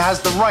thinks he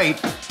has the right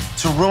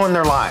to ruin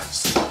their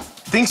lives.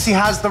 Thinks he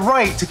has the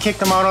right to kick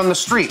them out on the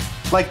street,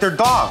 like they're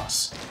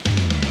dogs.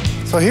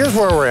 So here's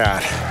where we're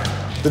at.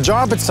 The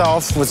job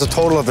itself was a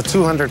total of a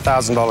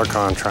 $200,000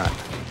 contract.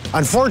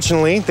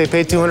 Unfortunately, they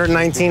paid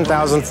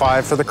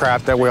 $219,500 for the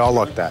crap that we all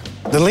looked at.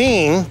 The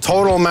lien,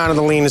 total amount of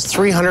the lien is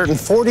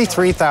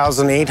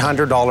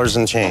 $343,800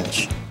 and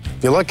change.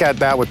 If you look at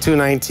that with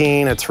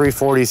 $219 at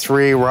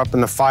 $343, we're up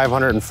in the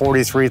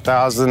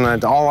 $543,000.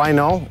 And all I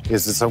know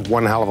is it's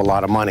one hell of a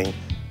lot of money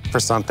for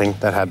something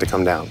that had to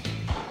come down.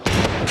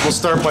 We'll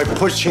start by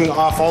pushing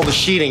off all the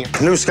sheeting.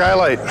 New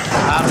skylight.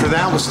 After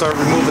that, we'll start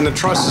removing the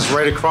trusses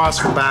right across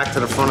from back to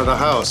the front of the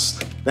house.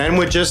 Then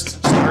we just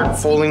start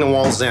folding the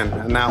walls in.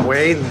 And that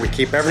way, we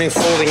keep everything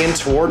folding in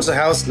towards the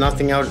house,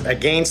 nothing out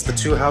against the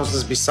two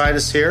houses beside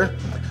us here.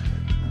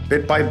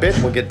 Bit by bit,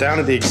 we'll get down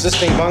to the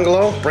existing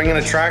bungalow, bring in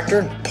a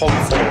tractor, pull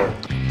it forward.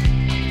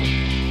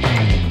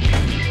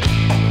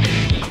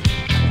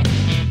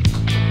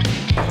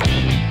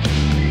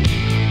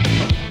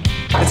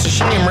 It's a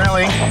shame,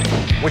 really.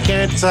 We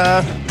can't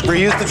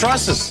reuse the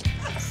trusses.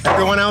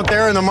 Everyone out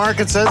there in the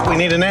market says we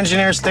need an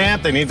engineer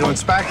stamp, they need to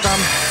inspect them.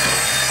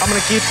 I'm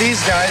gonna keep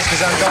these guys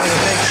because I'm building a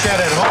big shed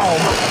at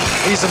home.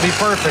 These will be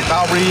perfect.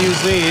 I'll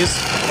reuse these.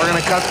 We're gonna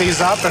cut these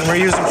up and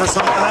reuse them for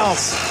something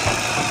else.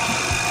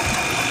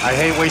 I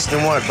hate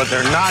wasting wood, but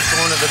they're not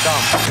going to the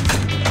dump.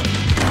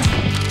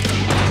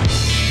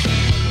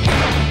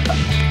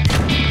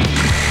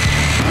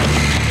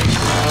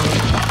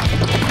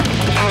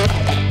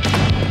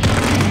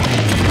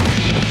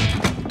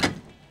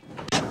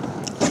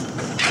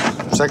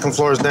 Second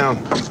floor is down.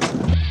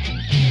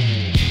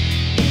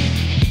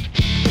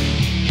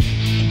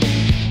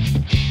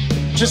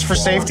 Just for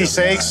safety's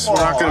sakes, we're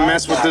not gonna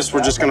mess with this.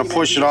 We're just gonna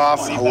push it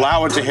off,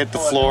 allow it to hit the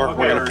floor.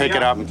 We're gonna pick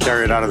it up and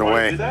carry it out of the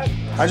way.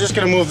 I'm just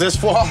gonna move this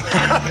wall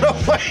out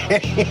of the way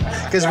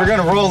because we're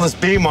gonna roll this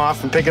beam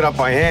off and pick it up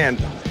by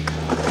hand.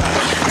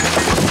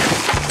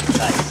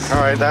 All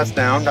right, that's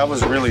down. That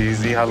was really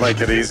easy. I like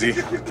it easy.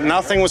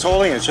 Nothing was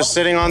holding it, just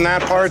sitting on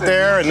that part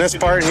there and this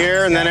part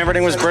here, and then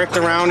everything was bricked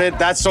around it.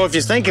 That's so if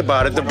you think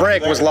about it, the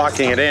brick was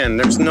locking it in.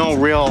 There's no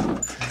real,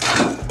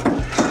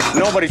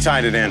 nobody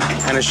tied it in,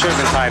 and it should have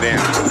been tied in.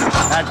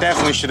 That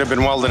definitely should have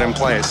been welded in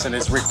place, and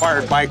it's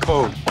required by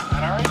code.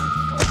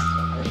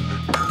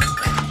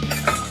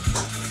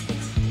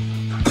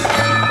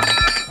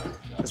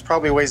 This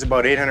probably weighs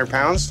about 800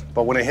 pounds,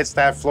 but when it hits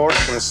that floor,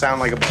 it's gonna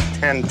sound like about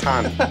 10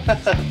 ton.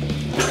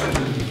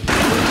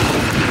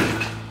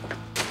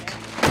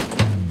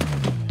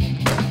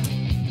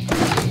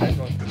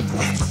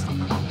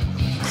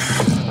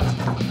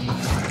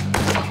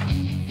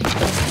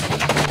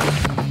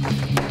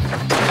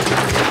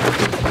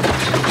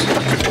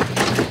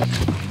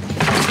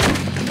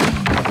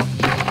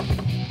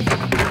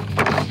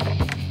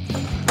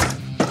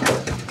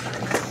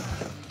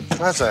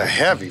 That's a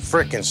heavy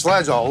frickin'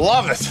 sledge. I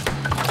love it.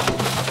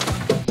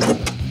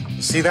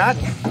 You see that?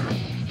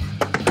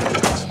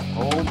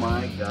 Oh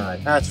my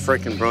God. That's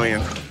frickin'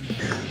 brilliant.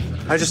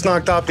 I just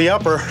knocked off the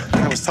upper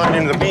and it was tied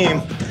into the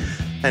beam.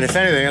 And if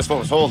anything, that's what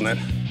was holding it.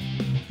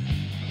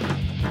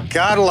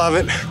 Gotta love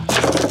it.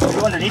 Are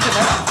you underneath it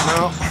now?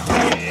 No.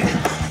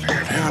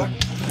 Figure it out.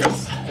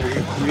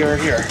 We are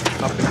here.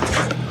 Up there.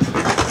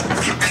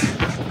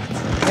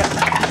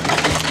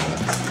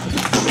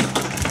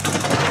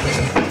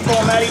 Come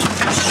on, Maddie.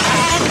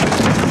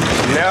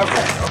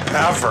 Never,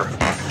 ever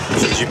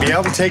should you be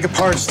able to take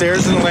apart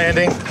stairs and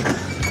landing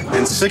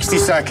in 60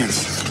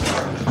 seconds.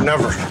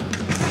 Never.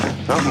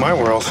 Not in my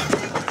world.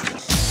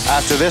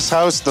 After this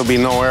house, there'll be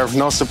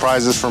no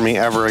surprises for me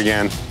ever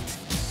again.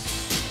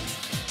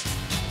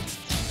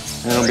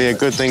 And it'll be a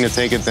good thing to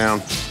take it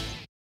down.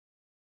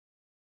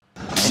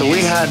 So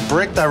we had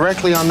brick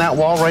directly on that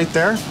wall right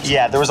there?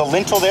 Yeah, there was a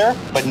lintel there,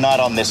 but not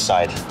on this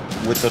side.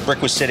 The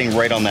brick was sitting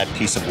right on that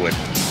piece of wood.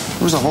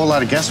 There was a whole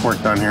lot of guesswork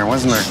done here,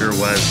 wasn't there? Sure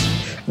was.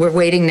 We're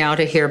waiting now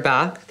to hear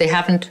back. They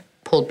haven't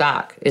pulled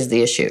back is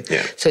the issue.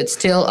 Yeah. So it's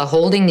still a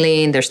holding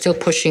lien. They're still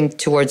pushing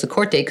towards the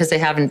court date because they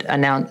haven't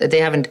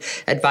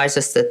advised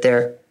us that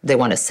they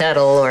want to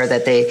settle or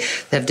that they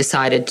have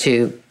decided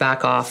to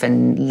back off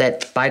and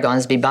let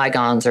bygones be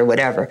bygones or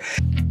whatever.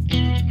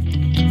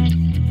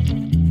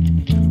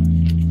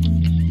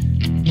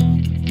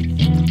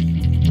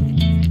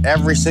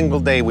 Every single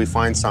day we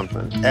find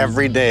something.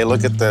 Every day,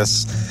 look at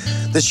this.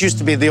 This used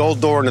to be the old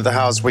door into the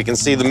house. We can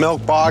see the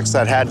milk box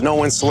that had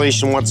no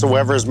insulation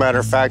whatsoever. As a matter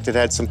of fact, it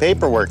had some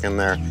paperwork in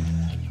there.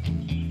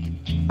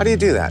 How do you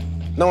do that?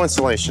 No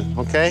insulation,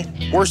 okay?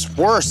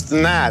 Worse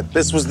than that,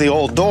 this was the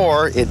old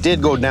door. It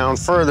did go down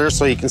further,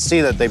 so you can see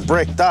that they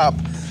bricked up.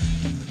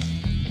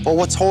 But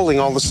what's holding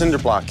all the cinder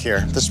block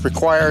here? This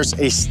requires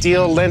a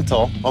steel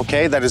lintel,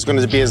 okay, that is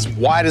going to be as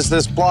wide as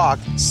this block,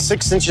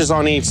 6 inches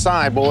on each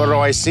side. But what do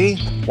I see?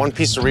 One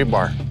piece of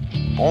rebar,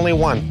 only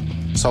one.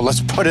 So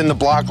let's put in the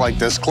block like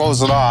this,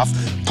 close it off,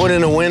 put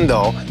in a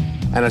window,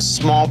 and a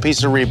small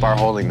piece of rebar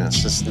holding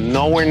this. It's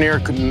nowhere near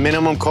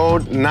minimum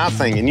code,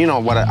 nothing. And you know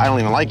what, I don't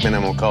even like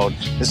minimum code.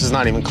 This is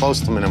not even close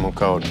to minimum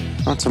code.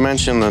 Not to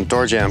mention the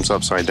door jam's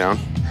upside down.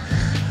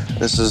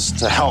 This is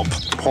to help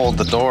hold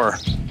the door.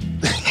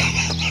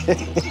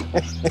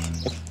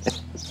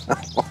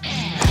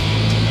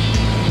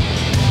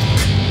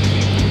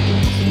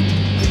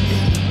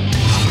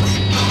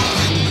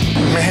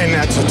 Man,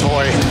 that's a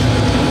toy.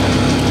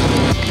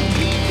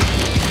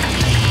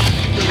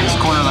 This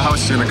corner of the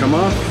house is gonna come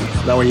off.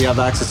 That way you have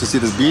access to see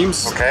these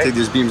beams. Okay. Take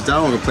these beams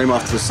down, we're gonna play them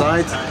off to the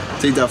side.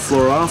 Take that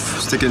floor off,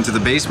 stick it into the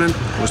basement.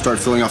 We'll start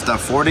filling off that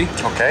 40.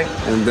 Okay.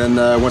 And then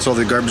once all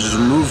the garbage is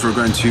removed, we're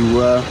going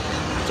to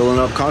fill it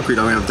up concrete.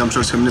 I'm gonna have dump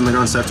trucks coming in the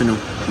ground this afternoon.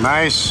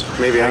 Nice.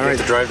 Maybe I get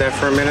to drive that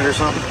for a minute or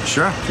something?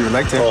 Sure, if you would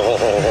like to.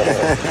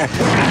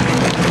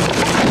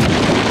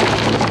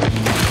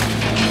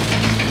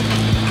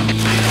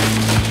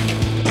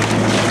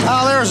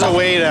 Oh, there's a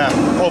way to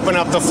open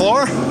up the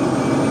floor.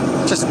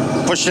 Just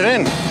push it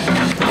in.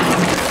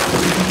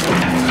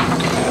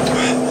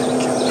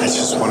 I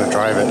just want to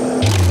drive it.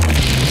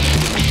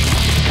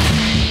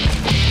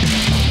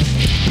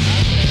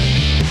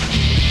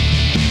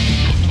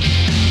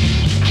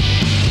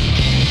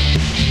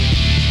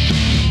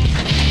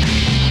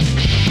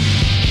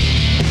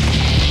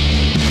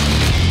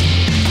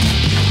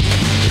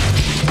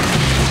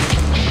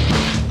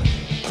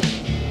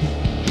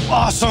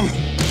 Awesome.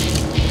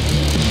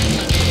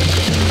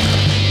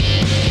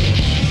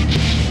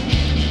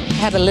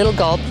 I had a little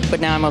gulp, but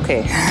now I'm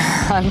okay.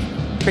 I'm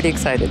pretty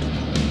excited.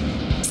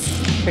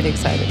 Pretty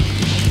excited.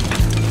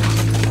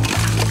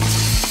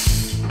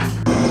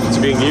 It's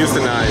being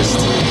euthanized.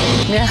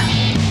 Yeah.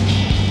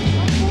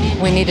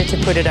 We needed to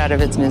put it out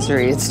of its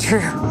misery, it's true.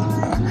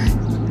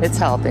 It's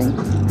helping.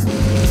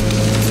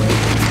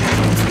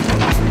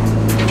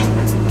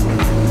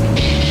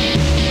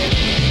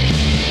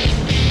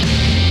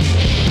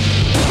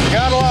 You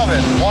gotta love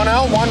it. One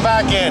out, one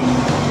back in.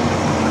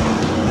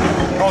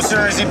 No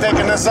sooner is he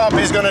picking this up,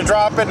 he's gonna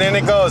drop it, and in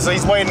it goes. So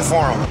he's waiting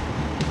for him.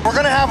 We're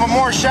gonna have a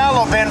more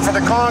shallow bin for the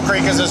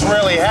concrete because it's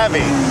really heavy.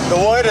 The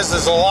wood is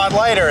a lot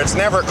lighter. It's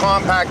never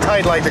compact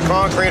tight like the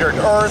concrete or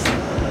earth.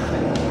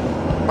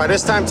 By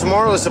this time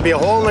tomorrow, this will be a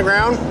hole in the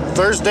ground.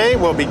 Thursday,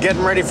 we'll be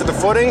getting ready for the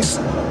footings.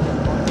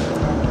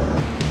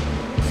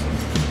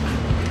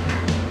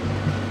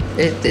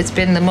 It's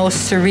been the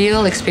most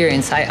surreal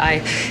experience.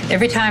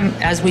 Every time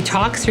as we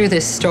talk through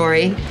this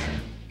story,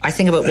 I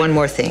think about one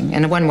more thing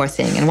and one more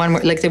thing and one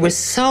more. Like there was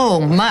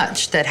so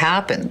much that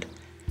happened,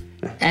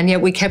 and yet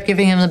we kept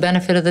giving him the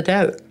benefit of the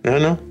doubt. I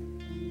know.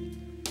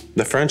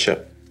 The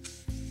friendship.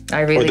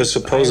 I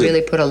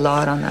really put a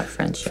lot on that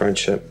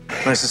friendship.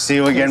 Nice to see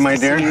you again, my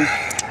dear.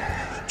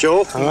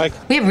 Joe?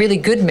 We have really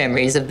good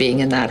memories of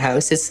being in that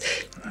house. It's,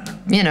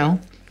 you know,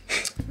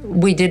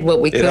 we did what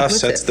we could with it. It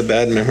offsets the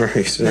bad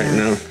memories right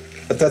now.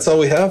 But that's all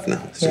we have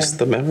now. It's just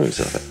the memories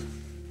of it.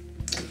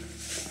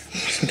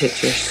 Some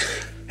pictures.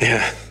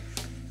 Yeah.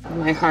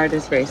 My heart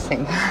is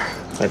racing.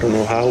 I don't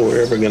know how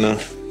we're ever gonna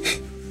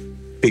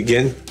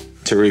begin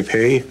to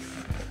repay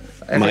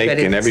Mike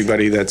and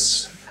everybody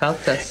that's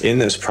helped us in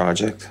this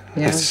project.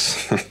 Yeah.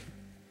 It's,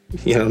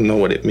 you don't know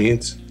what it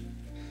means.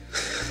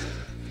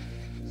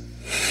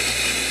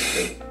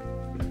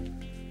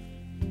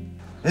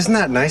 Isn't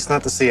that nice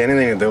not to see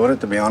anything to do with it,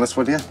 to be honest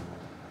with you?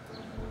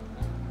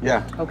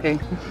 Yeah. Okay.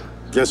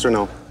 Yes or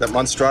no? That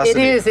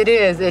monstrosity. It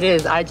is.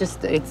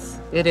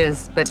 It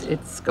is, but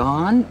it's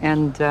gone,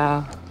 and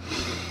a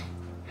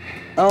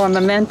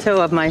memento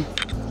of my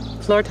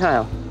floor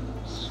tile.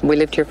 We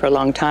lived here for a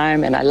long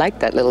time, and I liked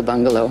that little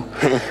bungalow.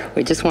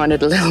 We just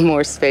wanted a little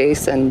more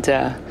space, and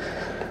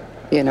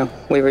you know,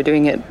 we were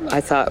doing it,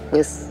 I thought,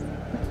 with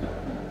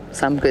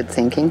some good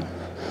thinking.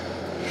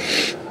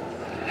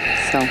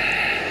 So.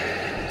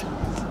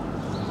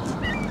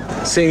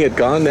 Seeing it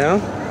gone now?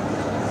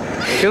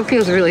 Joe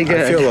feels really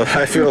good.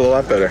 I feel a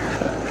lot better.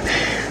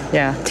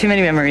 Yeah, too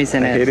many memories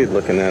in it. I hated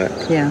looking at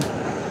it. Yeah.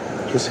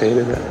 Just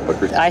hated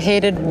it. I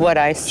hated what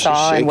I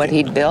saw and what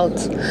he'd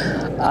built.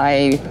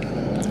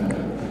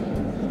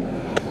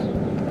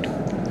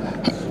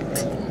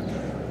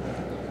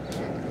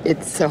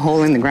 It's a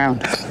hole in the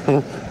ground.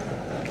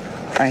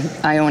 Right?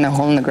 I own a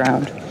hole in the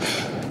ground.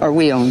 Or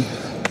we own.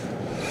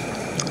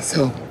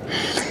 So,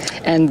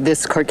 and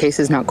this court case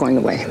is not going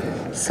away.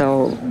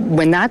 So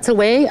when that's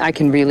away, I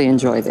can really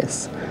enjoy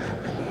this.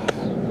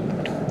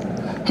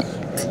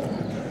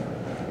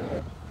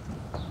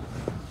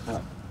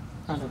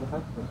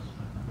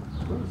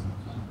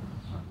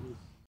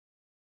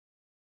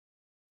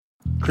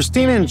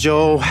 Christina and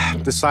Joe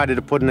decided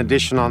to put an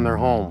addition on their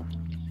home.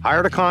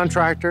 Hired a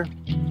contractor,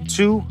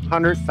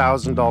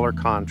 $200,000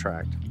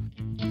 contract.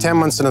 10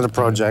 months into the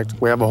project,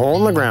 we have a hole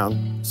in the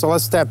ground, so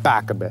let's step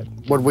back a bit.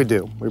 What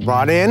do? We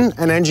brought in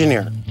an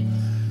engineer.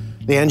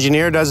 The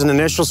engineer does an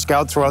initial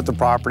scout throughout the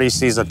property,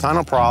 sees a ton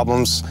of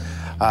problems,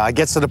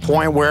 gets to the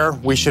point where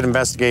we should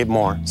investigate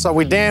more. So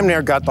we damn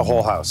near got the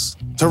whole house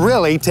to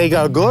really take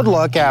a good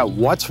look at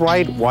what's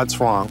right,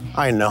 what's wrong.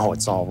 I know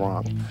it's all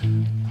wrong.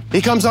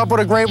 He comes up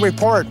with a great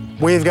report.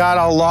 We've got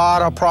a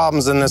lot of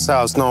problems in this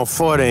house. No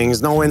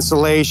footings, no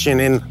insulation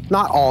in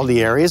not all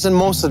the areas, in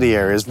most of the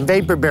areas.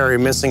 Vapor barrier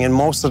missing in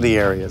most of the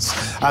areas.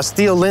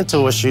 Steel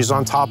lintel issues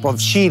on top of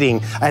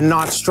sheeting and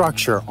not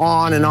structure,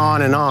 on and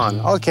on and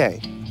on.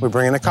 Okay, we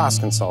bring in a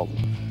cost consultant.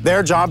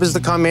 Their job is to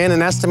come in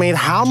and estimate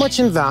how much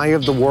in value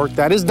of the work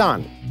that is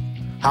done.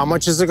 How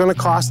much is it gonna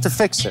cost to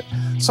fix it?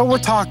 So we're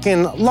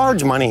talking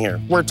large money here.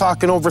 We're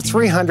talking over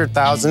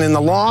 $300,000 in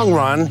the long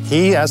run,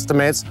 he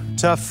estimates,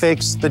 to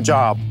fix the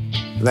job.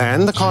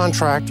 Then the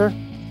contractor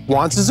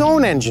wants his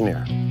own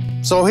engineer.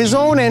 So his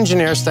own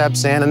engineer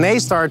steps in and they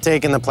start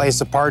taking the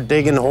place apart,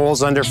 digging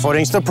holes under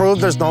footings to prove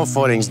there's no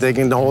footings,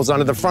 digging the holes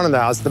under the front of the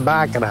house, the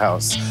back of the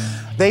house.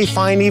 They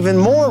find even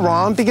more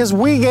wrong because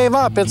we gave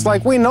up. It's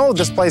like, we know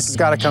this place has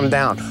got to come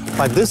down.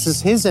 But this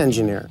is his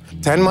engineer.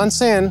 10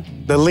 months in,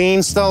 the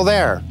lien's still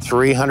there.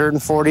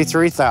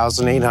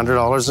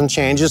 $343,800 and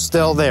change is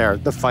still there.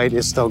 The fight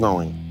is still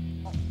going.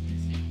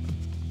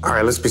 All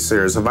right, let's be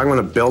serious. If I'm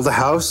going to build a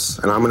house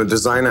and I'm going to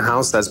design a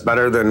house that's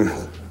better than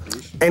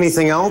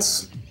anything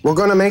else, we're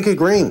going to make it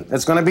green.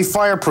 It's going to be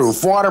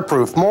fireproof,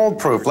 waterproof,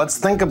 mold-proof. Let's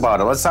think about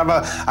it. Let's have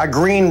a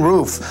green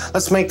roof.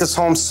 Let's make this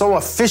home so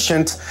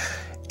efficient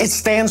it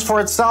stands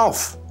for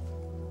itself.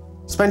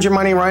 Spend your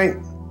money right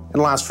and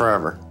last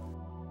forever.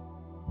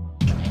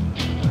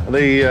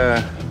 They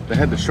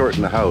had to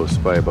shorten the house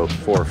by about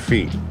 4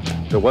 feet.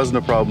 There wasn't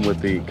a problem with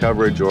the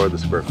coverage or the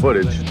square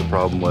footage. The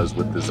problem was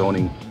with the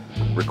zoning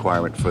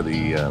requirement for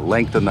the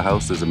length in the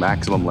house. There's a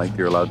maximum length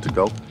you're allowed to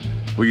go.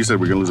 Well, you said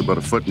we're gonna lose about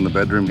a foot in the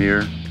bedroom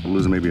here. We're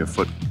losing maybe a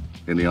foot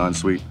in the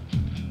ensuite.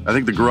 I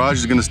think the garage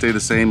is gonna stay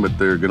the same, but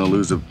they're gonna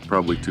lose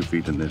probably 2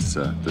 feet in this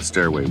the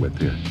stairway width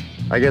here.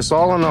 I guess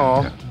all in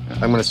all,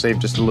 I'm gonna save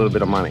just a little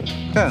bit of money.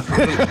 Yeah,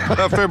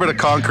 a fair bit of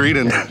concrete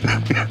and...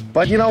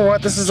 But you know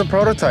what, this is a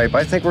prototype.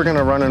 I think we're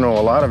gonna run into a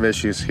lot of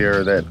issues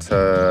here that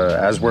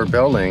as we're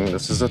building,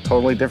 this is a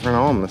totally different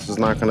home. This is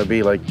not gonna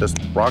be like just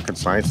rocket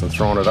science and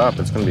throwing it up.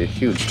 It's gonna be a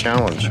huge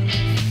challenge.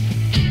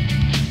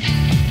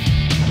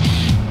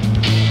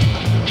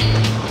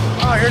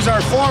 Oh, here's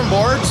our form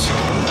boards.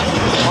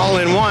 All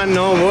in one,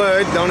 no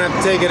wood, don't have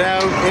to take it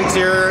out.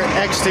 Interior,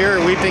 exterior,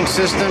 weeping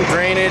system,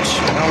 drainage.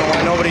 I don't know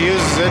why nobody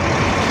uses it.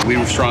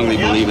 We strongly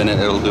believe in it.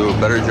 It'll do a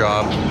better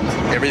job.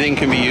 Everything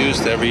can be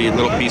used. Every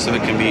little piece of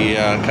it can be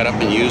cut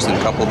up and used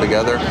and coupled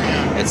together.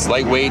 It's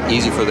lightweight,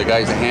 easy for the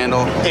guys to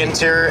handle.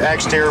 Interior,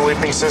 exterior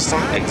weeping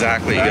system?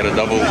 Exactly. You get a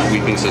double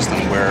weeping system.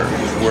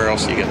 Where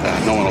else do you get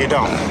that? No one will. You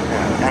don't.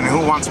 Yeah. And who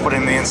wants to put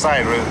in the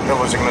inside?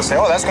 Builders are going to say,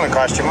 oh, that's going to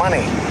cost you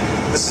money.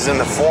 This is in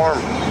the form.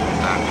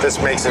 This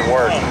makes it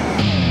work.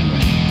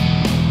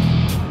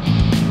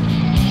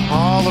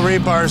 All the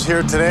rebars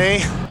here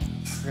today.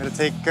 We're gonna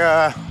take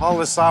all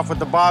this off with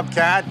the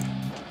Bobcat.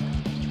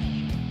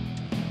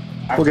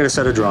 We'll get a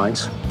set of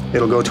drawings.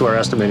 It'll go to our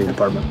estimating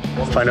department.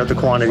 Find out the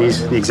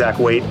quantities, the exact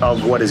weight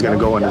of what is gonna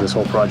go into this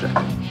whole project.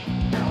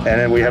 And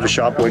then we have a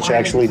shop which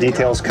actually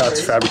details, cuts,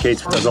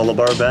 fabricates, does all the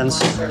bar bends,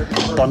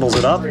 bundles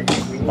it up,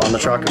 on the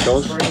truck it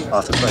goes,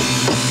 off the site.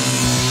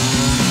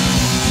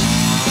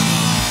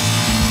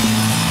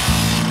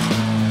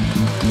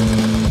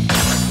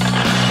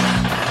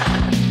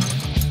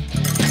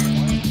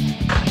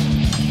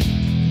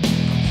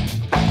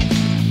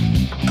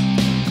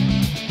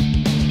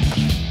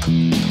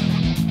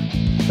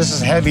 This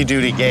is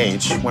heavy-duty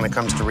gauge when it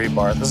comes to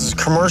rebar. This is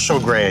commercial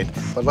grade.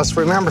 But let's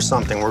remember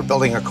something. We're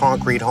building a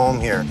concrete home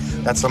here.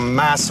 That's a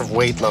massive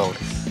weight load.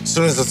 As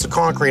soon as it's a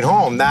concrete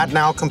home, that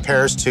now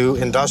compares to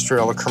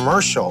industrial or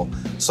commercial.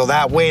 So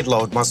that weight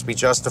load must be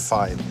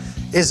justified.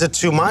 Is it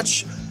too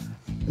much?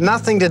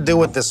 Nothing to do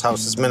with this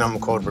house's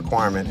minimum code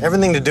requirement.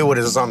 Everything to do with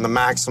it is on the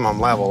maximum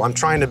level. I'm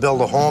trying to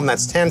build a home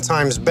that's 10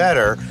 times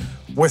better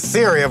with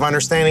theory of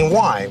understanding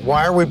why.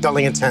 Why are we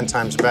building it 10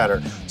 times better?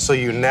 So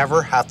you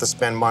never have to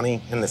spend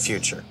money in the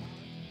future.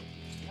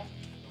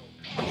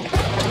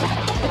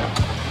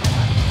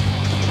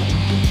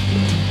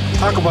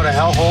 Talk about a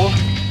hellhole.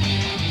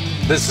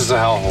 This is a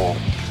hellhole.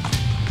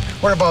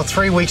 We're about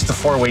 3 weeks to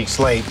 4 weeks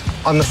late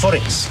on the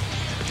footings.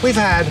 We've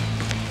had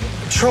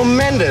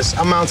tremendous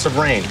amounts of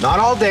rain. Not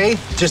all day,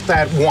 just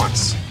that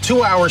once.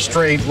 2 hours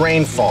straight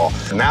rainfall.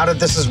 Now that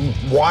this is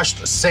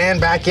washed sand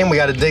back in, we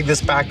got to dig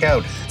this back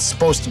out. It's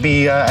supposed to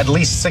be at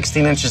least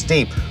 16 inches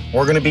deep.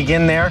 We're going to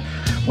begin there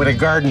with a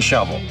garden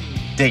shovel,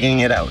 digging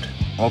it out,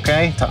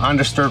 okay? To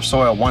undisturbed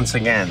soil once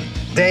again.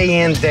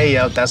 Day in, day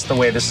out, that's the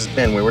way this has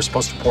been. We were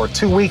supposed to pour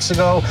 2 weeks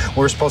ago.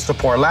 We were supposed to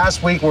pour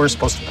last week. We were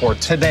supposed to pour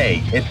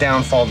today. It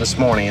downfall this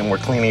morning, and we're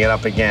cleaning it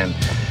up again.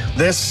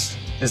 This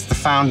is the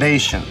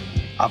foundation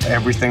of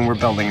everything we're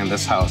building in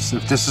this house.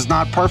 If this is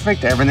not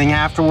perfect, everything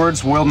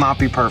afterwards will not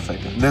be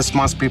perfect. This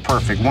must be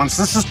perfect. Once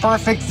this is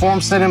perfect,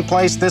 forms sit in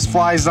place, this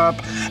flies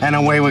up, and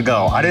away we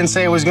go. I didn't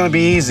say it was gonna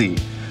be easy,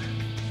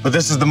 but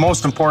this is the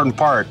most important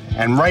part.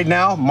 And right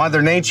now,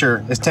 Mother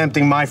Nature is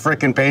tempting my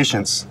frickin'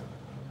 patience.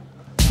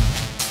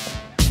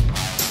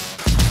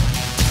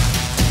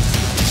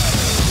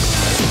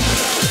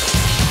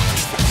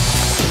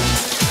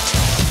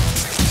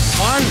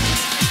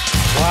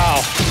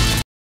 Wow.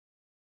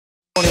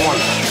 21.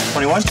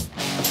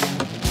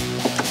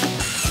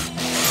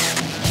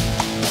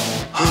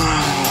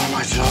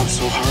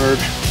 hard.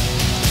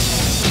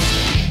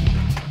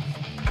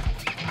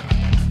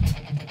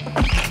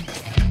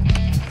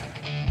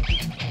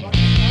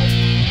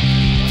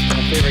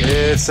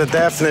 It's a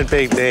definite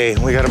big day.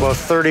 We got about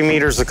 30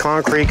 meters of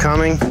concrete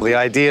coming. The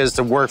idea is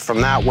to work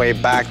from that way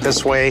back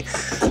this way.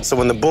 So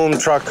when the boom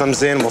truck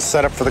comes in, we'll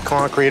set up for the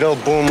concrete. It'll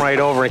boom right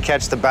over and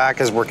catch the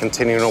back as we're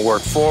continuing to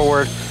work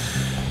forward.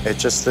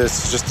 It's just a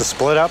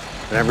split up,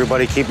 and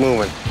everybody keep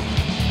moving.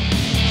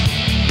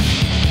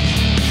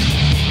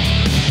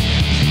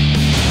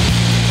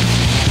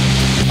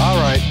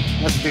 All right,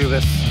 let's do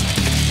this.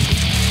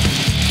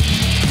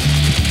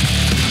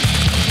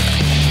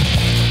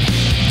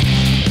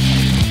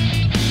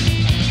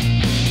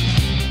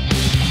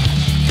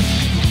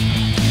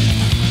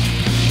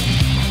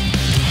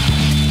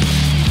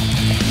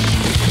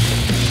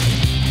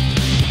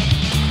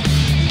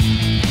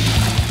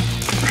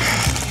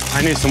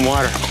 I need some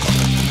water.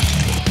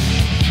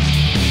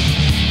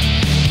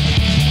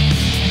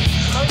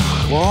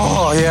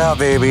 Whoa, yeah,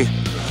 baby.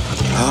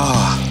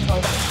 Oh.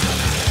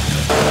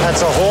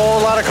 That's a whole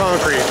lot of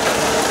concrete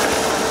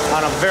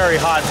on a very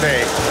hot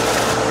day.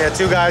 We got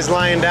two guys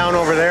lying down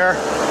over there.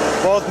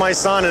 Both my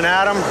son and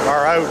Adam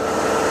are out.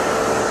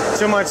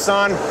 Too much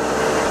sun.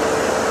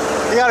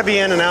 You gotta be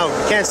in and out.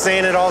 You can't stay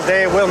in it all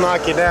day. It will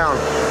knock you down.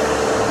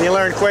 And you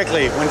learn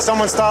quickly. When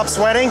someone stops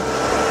sweating,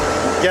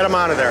 get them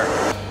out of there.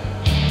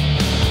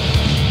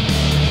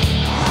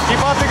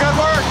 Keep up the good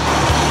work.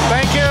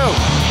 Thank you.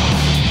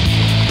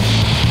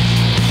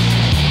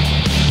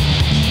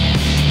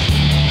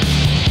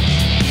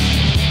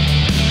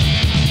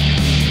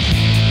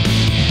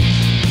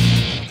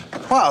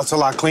 Well, it's a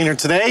lot cleaner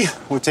today.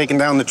 We've taken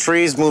down the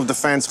trees, moved the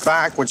fence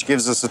back, which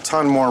gives us a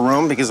ton more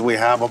room because we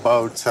have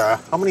about,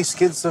 how many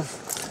skids of?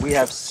 We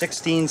have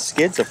 16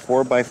 skids of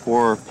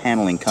 4x4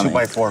 paneling coming.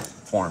 2x4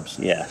 forms.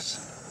 Yes.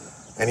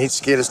 And each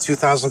skid is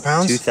 2,000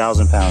 pounds?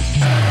 2,000 pounds.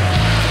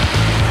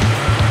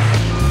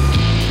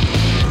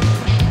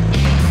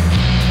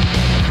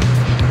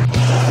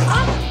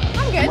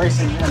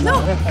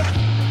 No.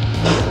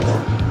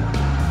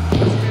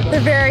 They're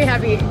very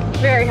heavy,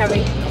 very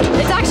heavy.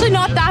 It's actually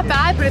not that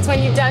bad, but it's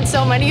when you've done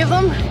so many of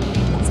them,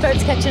 it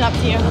starts catching up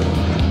to you.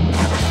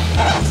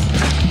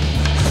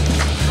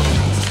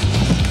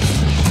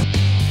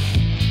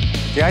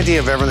 The idea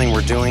of everything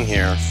we're doing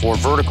here for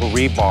vertical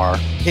rebar,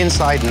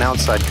 inside and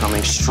outside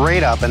coming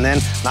straight up, and then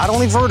not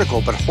only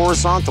vertical, but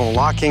horizontal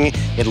locking.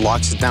 It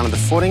locks it down to the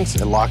footings,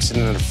 it locks it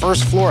into the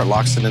first floor, it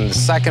locks it into the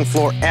second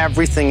floor.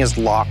 Everything is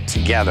locked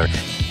together.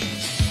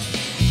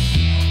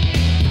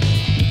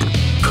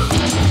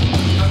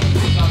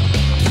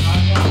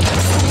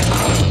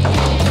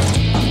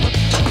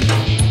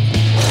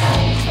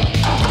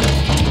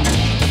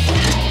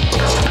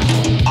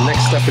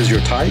 Next step is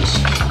your ties.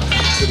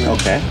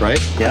 Okay.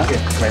 Right? Yeah.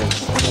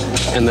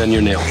 And then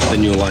your nail.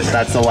 Then you align it.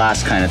 That's the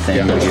last kind of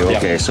thing we do. Yeah.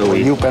 Okay, so Well,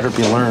 you better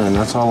be learning.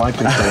 That's all I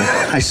can say.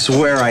 I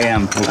swear I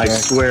am. Okay. I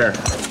swear.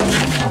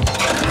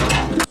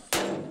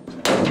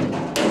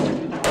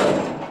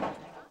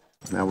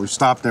 Now, we've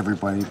stopped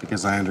everybody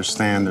because I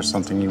understand there's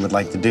something you would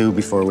like to do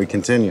before we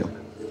continue.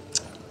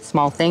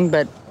 Small thing,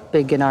 but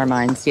big in our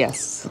minds,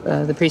 yes.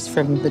 The priest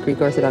from the Greek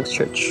Orthodox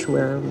Church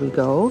where we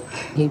go,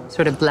 he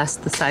sort of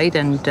blessed the site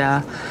and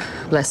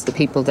blessed the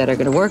people that are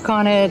going to work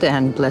on it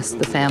and blessed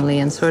the family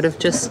and sort of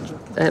just,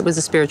 it was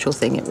a spiritual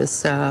thing. It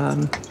was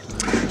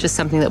just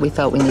something that we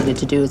felt we needed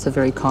to do. It's a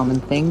very common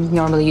thing.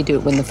 Normally you do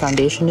it when the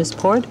foundation is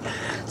poured.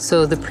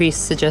 So the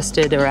priest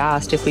suggested or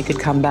asked if we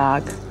could come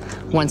back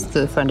once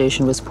the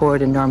foundation was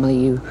poured, and normally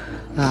you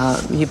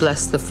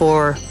bless the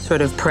four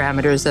sort of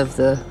parameters of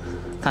the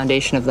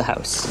foundation of the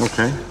house.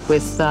 Okay.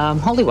 With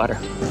holy water.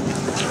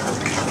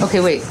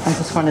 Okay, wait, I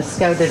just want to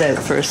scout it out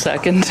for a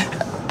second.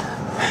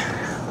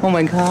 Oh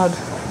my God.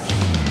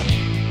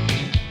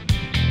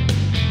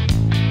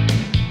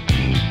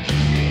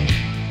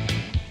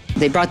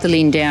 They brought the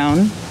lien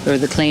down, or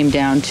the claim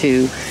down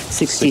to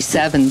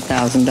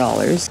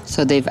 $67,000.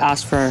 So they've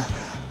asked for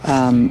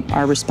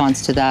our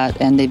response to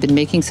that, and they've been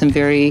making some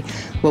very,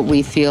 what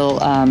we feel,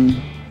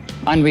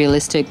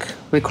 unrealistic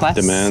requests.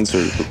 Demands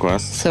or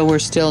requests. So we're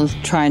still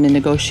trying to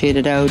negotiate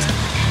it out.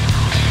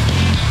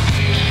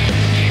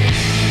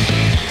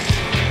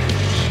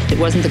 It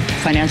wasn't the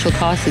financial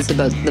cost, it's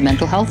about the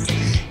mental health.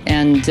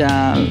 And,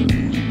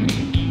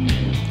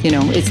 you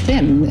know, it's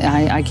thin.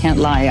 I can't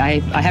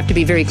lie. I have to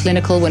be very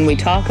clinical when we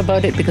talk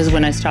about it, because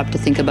when I stop to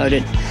think about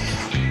it,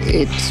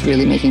 it's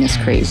really making us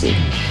crazy.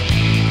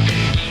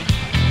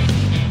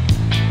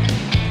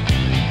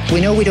 We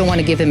know we don't want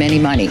to give him any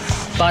money,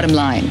 bottom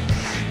line.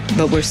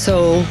 But we're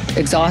so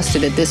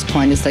exhausted at this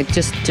point. It's like,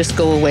 just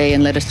go away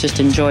and let us just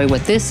enjoy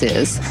what this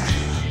is.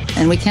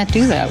 And we can't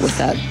do that with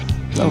that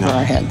over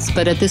our heads.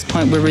 But at this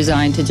point, we're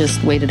resigned to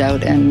just wait it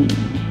out and,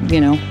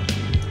 you know.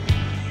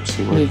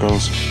 See where it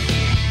goes.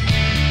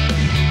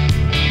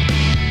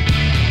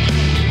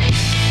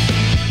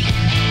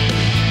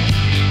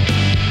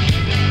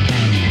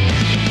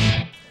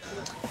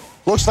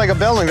 Looks like a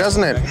building,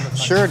 doesn't it?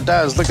 Sure it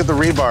does. Look at the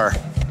rebar.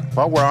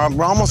 Well, we're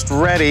almost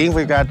ready.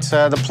 We've got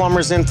the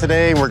plumbers in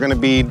today. We're gonna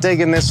be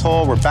digging this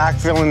hole. We're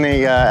backfilling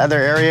the other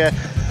area.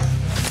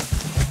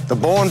 The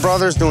Bowen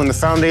brothers doing the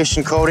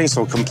foundation coating,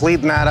 so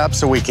completing that up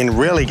so we can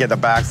really get the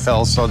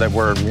backfill so that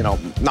we're, you know,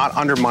 not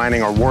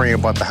undermining or worrying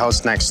about the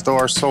house next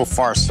door. So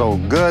far, so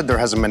good. There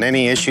hasn't been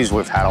any issues.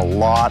 We've had a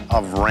lot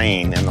of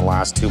rain in the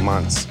last 2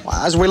 months.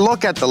 As we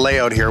look at the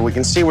layout here, we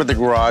can see where the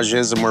garage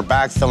is, and we're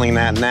backfilling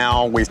that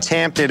now. We've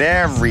tamped it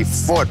every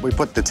foot. We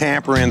put the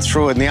tamper in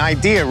through it, and the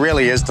idea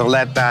really is to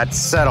let that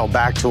settle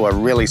back to a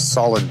really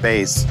solid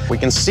base. We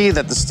can see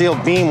that the steel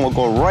beam will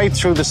go right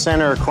through the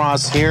center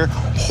across here,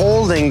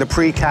 holding the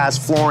precast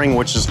flooring,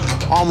 which is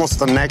almost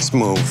the next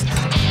move.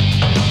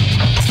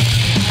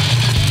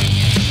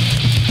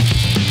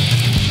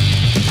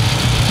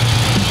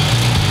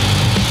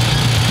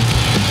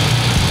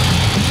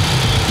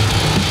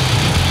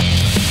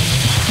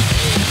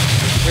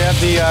 We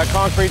have the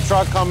concrete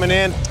truck coming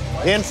in.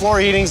 In-floor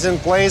heating's in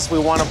place. We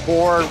want to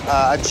pour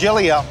a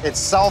Gilia. It's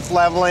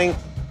self-leveling,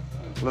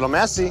 a little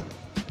messy,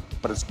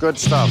 but it's good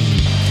stuff.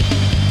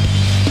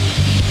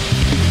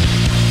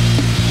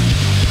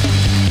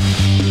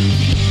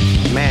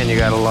 Man, you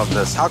gotta love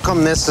this. How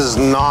come this is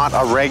not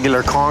a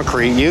regular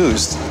concrete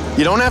used?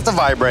 You don't have to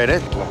vibrate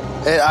it.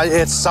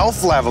 It's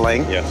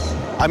self-leveling. Yes.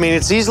 I mean,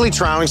 it's easily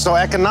troweling, so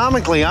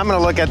economically, I'm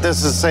gonna look at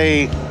this and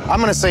say,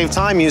 I'm gonna save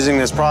time using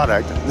this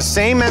product. The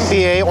same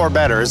MPA or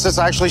better. Is this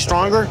actually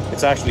stronger?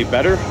 It's actually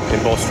better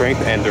in both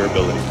strength and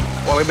durability.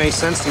 Well, it makes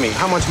sense to me.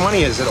 How much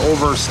money is it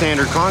over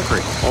standard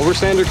concrete? Over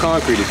standard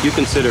concrete, if you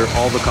consider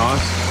all the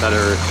costs that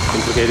are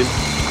implicated,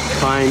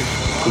 time,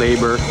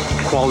 labor,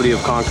 quality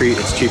of concrete,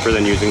 it's cheaper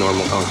than using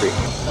normal concrete.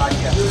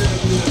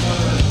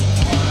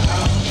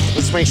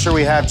 Let's make sure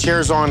we have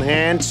chairs on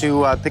hand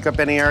to pick up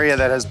any area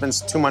that has been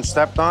too much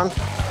stepped on.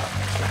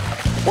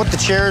 What the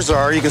chairs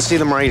are, you can see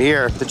them right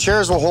here. The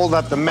chairs will hold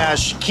up the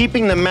mesh,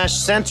 keeping the mesh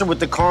center with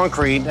the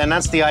concrete, and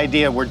that's the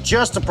idea. We're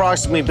just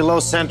approximately below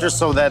center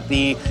so that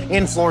the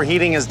in-floor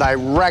heating is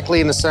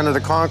directly in the center of the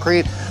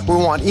concrete. We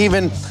want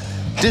even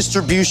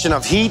distribution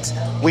of heat.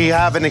 We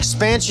have an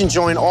expansion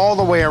joint all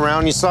the way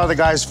around. You saw the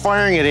guys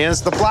firing it in.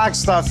 It's the black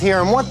stuff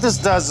here, and what this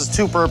does is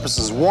two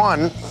purposes.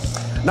 One,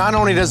 not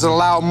only does it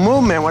allow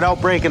movement without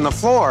breaking the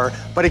floor,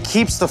 but it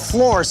keeps the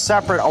floor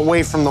separate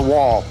away from the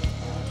wall.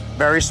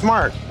 Very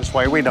smart. That's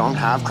why we don't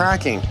have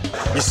cracking.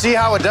 You see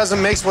how it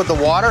doesn't mix with the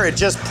water? It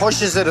just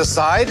pushes it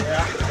aside?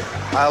 Yeah.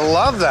 I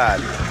love that.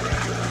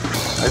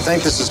 I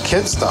think this is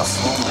kid stuff.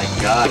 Oh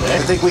my God. I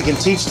think we can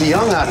teach the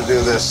young how to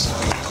do this.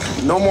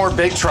 No more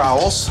big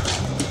trowels.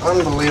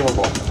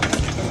 Unbelievable.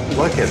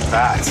 Look at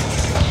that.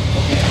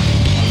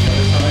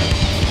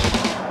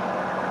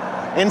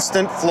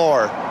 Instant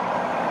floor.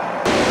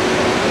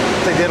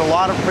 They did a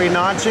lot of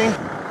pre-notching.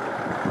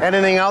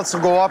 Anything else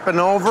will go up and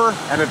over,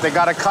 and if they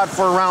got to cut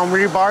for a round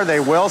rebar, they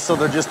will, so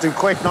they'll just do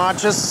quick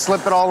notches,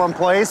 slip it all in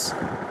place.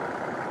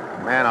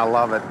 Man, I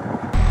love it.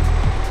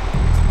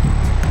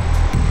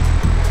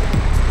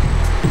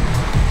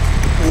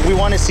 We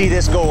want to see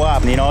this go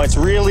up. You know, it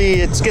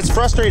gets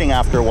frustrating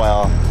after a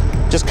while.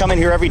 Just come in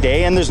here every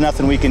day and there's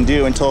nothing we can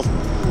do until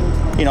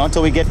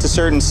we get to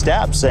certain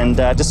steps. And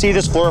to see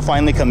this floor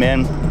finally come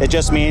in, it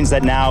just means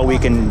that now we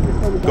can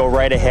go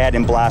right ahead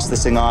and blast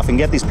this thing off and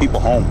get these people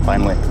home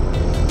finally.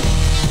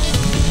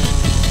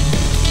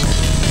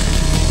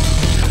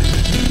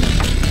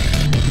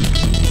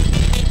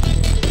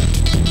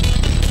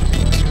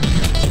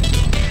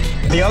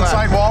 The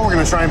outside wall, we're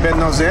going to try and bend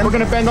those in. We're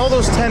going to bend all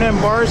those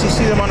 10M bars. You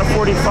see them on a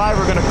 45.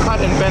 We're going to cut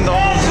and bend all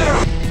those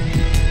in.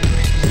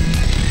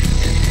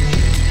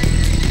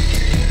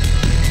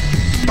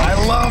 I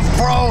love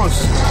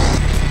pros.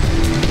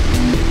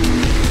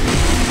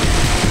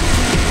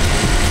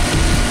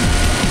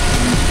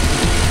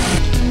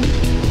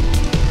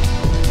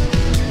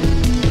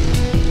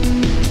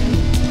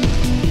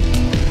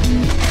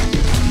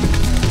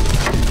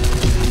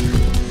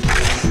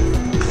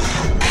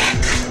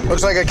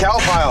 Looks like a cow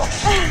pile.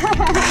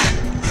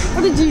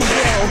 What did you do?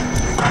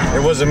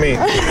 It wasn't me.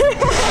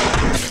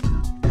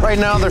 Right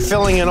now they're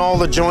filling in all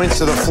the joints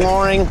of the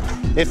flooring.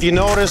 If you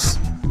notice,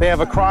 they have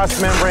a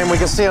cross membrane. We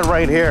can see it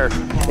right here.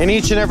 In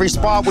each and every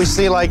spot we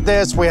see like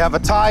this, we have a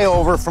tie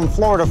over from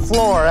floor to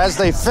floor. As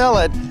they fill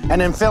it and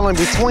then fill in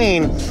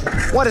between,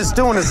 what it's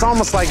doing is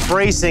almost like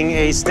bracing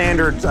a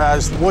standard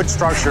wood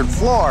structured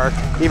floor,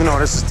 even though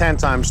this is 10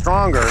 times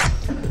stronger.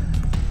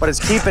 But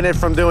it's keeping it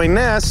from doing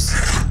this,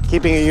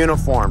 keeping it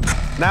uniform.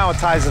 Now it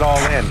ties it all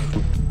in.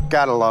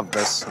 Gotta love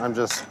this. I'm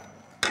just...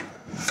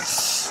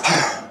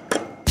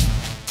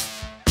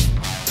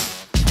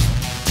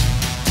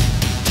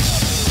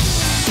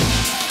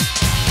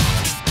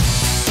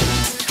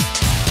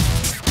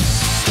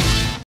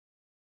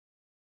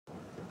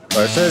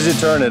 As soon as you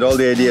turn it, all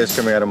the ideas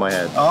coming out of my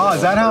head. Oh,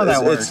 is that how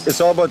that works?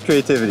 It's all about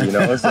creativity, you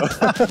know? So.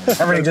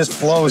 Everything just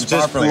flows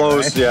properly,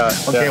 flows, right? yeah.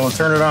 Okay, yeah. we'll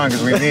turn it on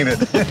because we need it.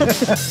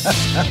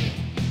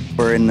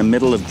 We're in the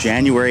middle of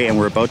January and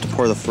we're about to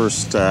pour the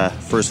first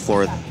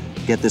floor.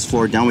 Get this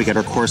floor done, we got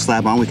our core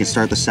slab on, we can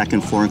start the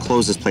second floor and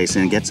close this place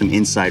in and get some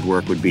inside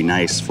work would be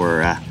nice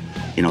for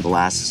you know, the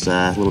last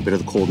little bit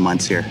of the cold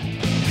months here.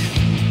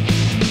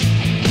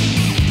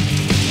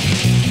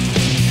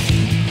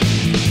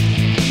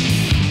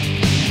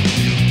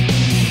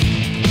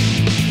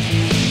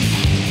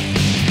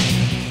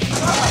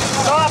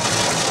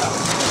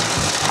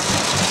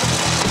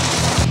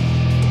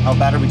 How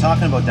bad are we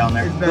talking about down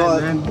there?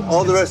 No,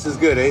 all the rest is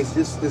good, eh? It's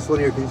just this one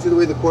here. Can you see the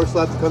way the core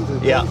slab comes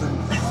in? Yeah.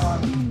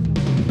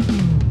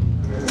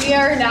 We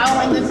are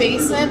now in the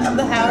basement of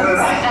the house,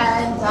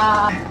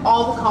 and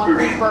all the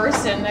concrete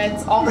burst, and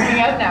it's all coming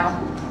out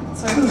now.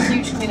 So it's a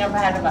huge cleanup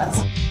ahead of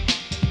us.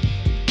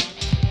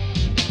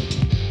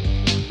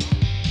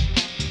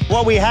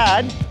 What we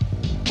had,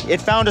 it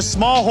found a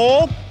small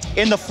hole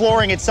in the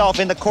flooring itself,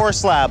 in the core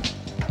slab.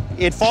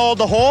 It followed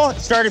the hole, it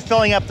started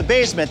filling up the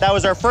basement. That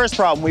was our first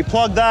problem. We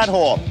plugged that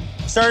hole,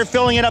 started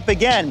filling it up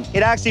again.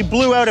 It actually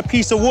blew out a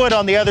piece of wood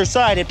on the other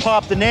side. It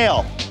popped the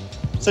nail.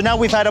 So now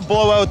we've had a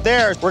blowout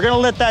there. We're gonna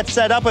let that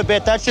set up a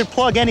bit. That should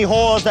plug any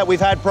holes that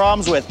we've had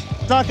problems with.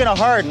 It's not gonna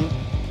harden.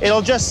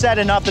 It'll just set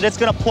enough that it's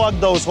gonna plug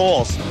those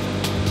holes.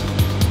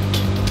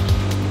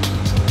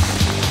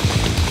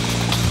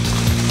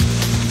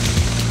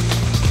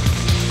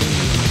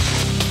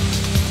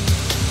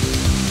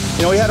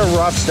 You know, we had a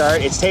rough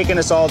start. It's taken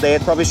us all day.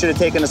 It probably should have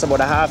taken us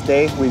about a half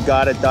day. We've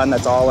got it done.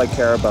 That's all I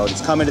care about.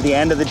 It's coming to the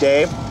end of the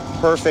day.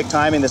 Perfect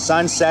timing. The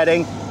sun's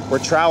setting. We're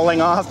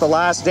troweling off the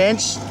last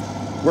inch.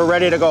 We're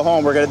ready to go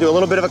home. We're gonna do a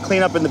little bit of a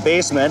cleanup in the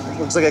basement.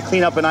 Looks like a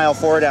cleanup in aisle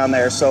 4 down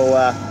there. So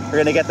we're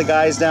gonna get the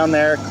guys down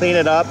there, clean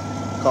it up,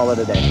 call it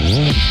a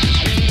day.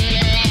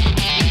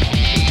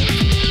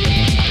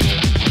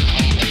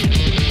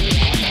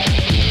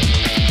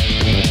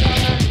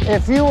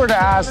 If you were to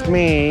ask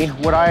me,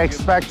 would I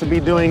expect to be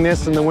doing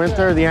this in the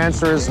winter? The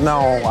answer is no.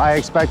 I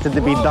expect it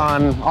to be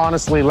done,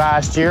 honestly,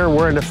 last year.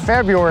 We're into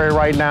February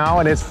right now,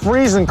 and it's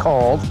freezing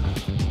cold.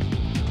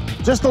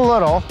 Just a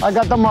little. I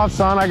got the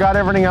muffs on, I got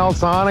everything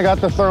else on, I got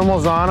the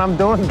thermals on, I'm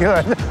doing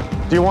good.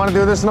 Do you want to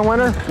do this in the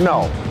winter?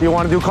 No. Do you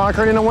want to do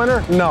concrete in the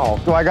winter? No.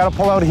 Do I got to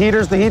pull out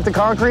heaters to heat the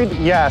concrete?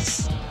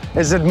 Yes.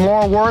 Is it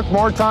more work,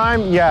 more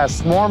time?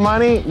 Yes. More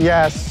money?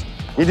 Yes.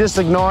 You just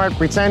ignore it,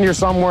 pretend you're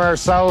somewhere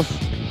south,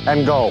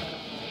 and go.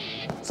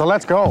 So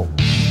let's go.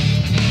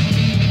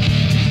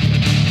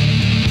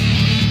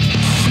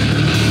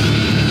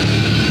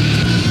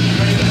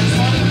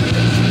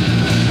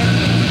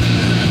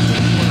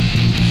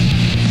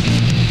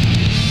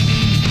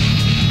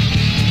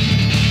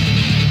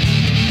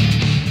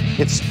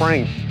 It's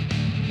spring.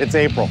 It's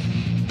April.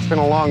 It's been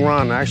a long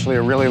run, actually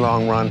a really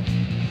long run.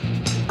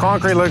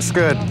 Concrete looks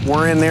good.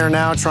 We're in there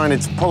now trying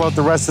to pull out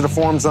the rest of the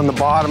forms on the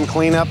bottom,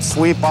 clean up,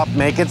 sweep up,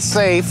 make it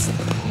safe.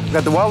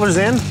 Got the welders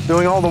in,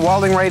 doing all the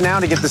welding right now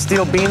to get the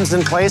steel beams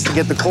in place, to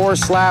get the core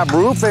slab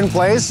roof in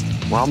place.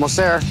 We're almost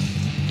there.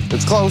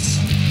 It's close.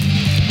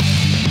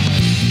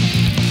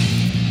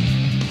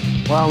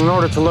 Well, in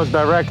order to look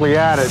directly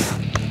at it,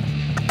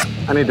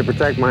 I need to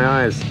protect my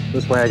eyes.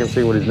 This way I can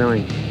see what he's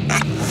doing.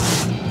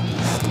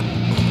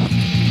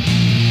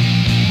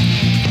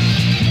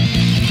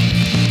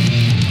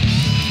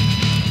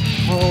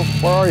 Oh,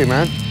 where are you,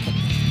 man?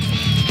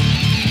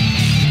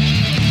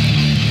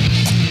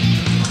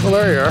 Well,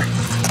 there you are.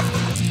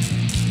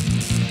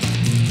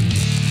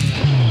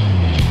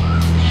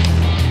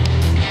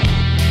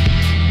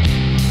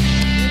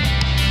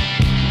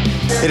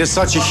 It is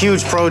such a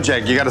huge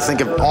project. You got to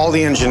think of all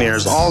the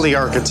engineers, all the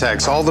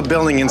architects, all the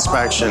building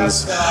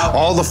inspections,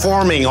 all the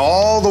forming,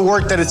 all the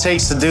work that it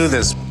takes to do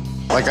this.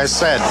 Like I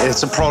said,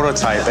 it's a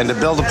prototype, and to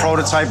build a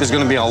prototype is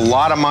going to be a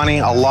lot of money,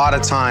 a lot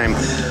of time.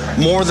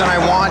 More than I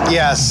want,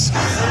 yes.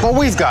 But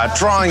we've got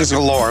drawings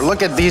galore.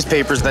 Look at these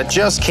papers that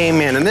just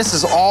came in, and this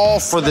is all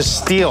for the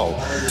steel.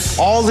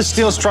 All the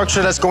steel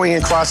structure that's going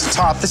across the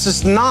top. This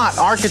is not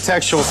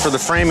architectural for the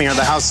framing or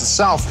the house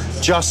itself,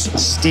 just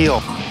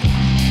steel.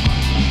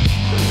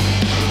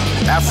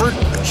 Effort,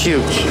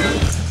 huge.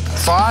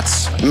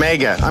 Thoughts,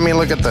 mega. I mean,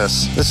 look at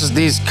this. This is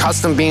these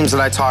custom beams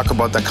that I talk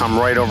about that come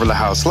right over the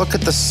house. Look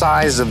at the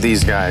size of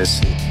these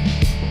guys.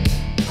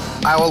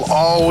 I will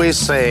always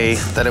say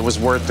that it was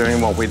worth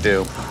doing what we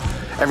do.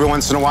 Every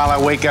once in a while I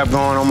wake up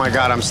going, oh my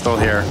God, I'm still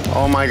here.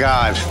 Oh my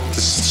God,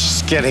 this is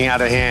just getting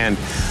out of hand.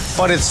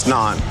 But it's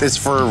not, it's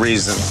for a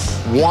reason.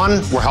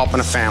 1, we're helping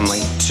a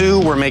family. 2,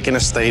 we're making a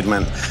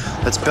statement.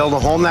 Let's build a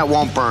home that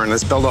won't burn.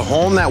 Let's build a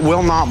home that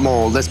will not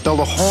mold. Let's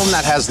build a home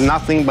that has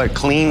nothing but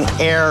clean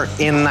air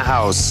in the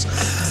house.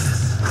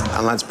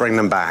 And let's bring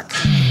them back.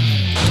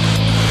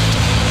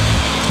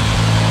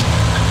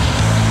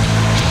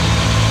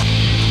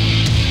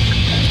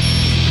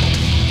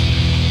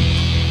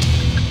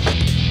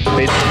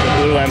 Basically, the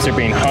blue lamps are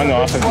being hung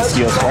off of the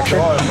steel structure,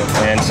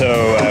 and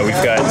so we've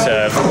got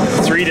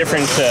 3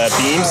 different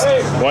beams.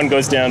 One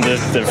goes down to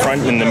the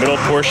front in the middle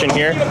portion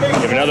here. We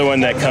have another one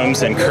that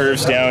comes and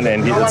curves down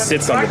and it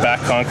sits on the back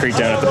concrete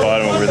down at the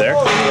bottom over there.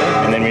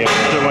 And then we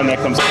have another one that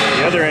comes from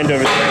the other end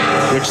over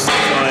there, which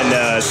sits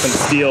on some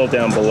steel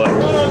down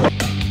below.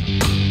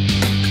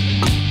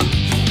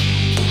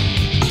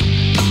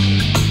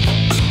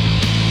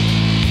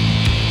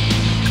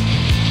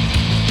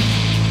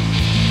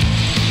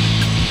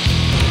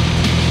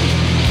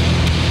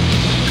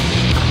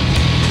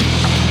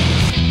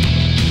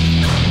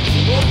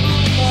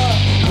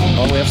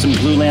 some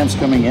glue lamps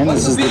coming in.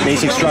 This is the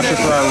basic structure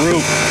for our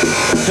roof.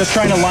 Just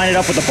trying to line it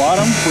up with the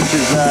bottom, which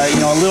is a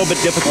little bit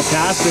difficult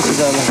task. This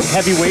is a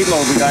heavy weight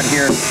load we got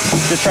here.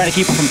 Just trying to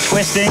keep it from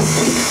twisting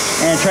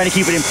and trying to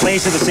keep it in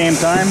place at the same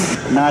time.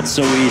 Not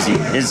so easy.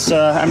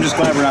 I'm just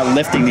glad we're not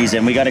lifting these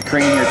in. We got a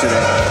crane here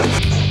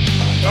today.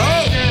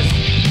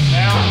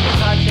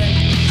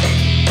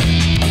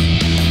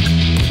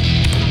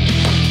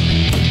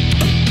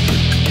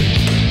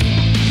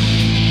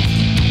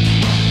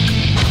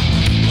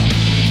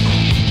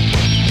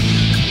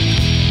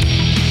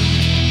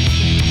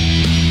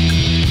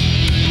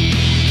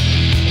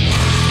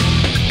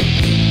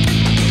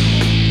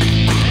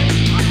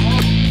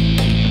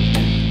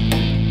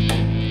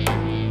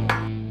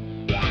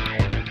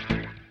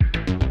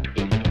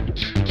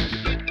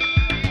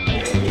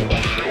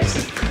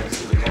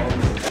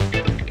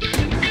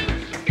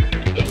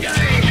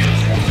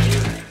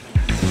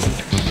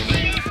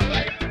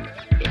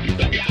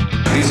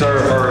 These are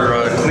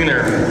our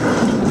cleaner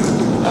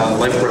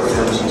life breath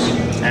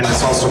furnaces. And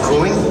it's also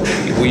cooling?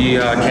 We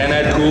can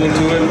add cooling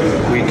to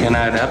it. We can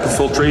add HEPA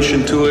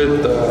filtration to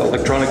it,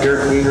 electronic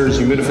air cleaners,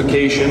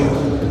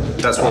 humidification.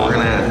 That's what we're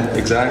gonna add?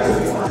 Exactly.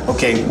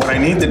 Okay, what I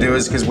need to do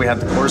is, because we had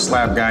the core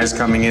slab guys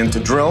coming in to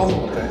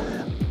drill,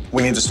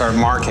 we need to start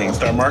marking.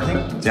 Start marking?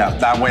 Yeah,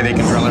 that way they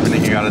can drill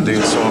everything you gotta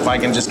do. So if I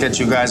can just get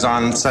you guys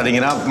on setting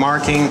it up,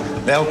 marking,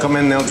 they'll come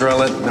in, they'll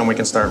drill it, and then we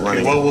can start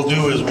running. Okay, what we'll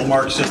do is we'll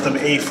mark system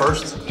A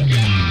first.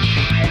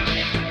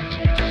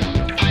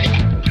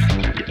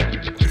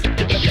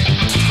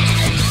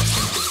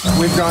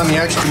 We've gone the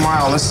extra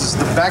mile. This is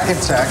the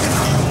Beckett Tech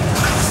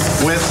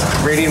with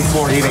radiant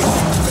floor heating.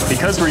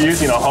 Because we're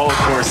using a hollow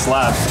core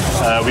slab,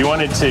 we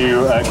wanted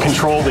to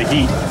control the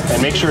heat and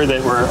make sure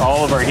that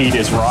all of our heat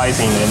is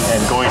rising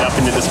and going up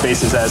into the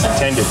spaces as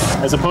intended,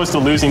 as opposed to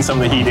losing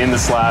some of the heat in the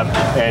slab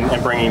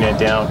and bringing it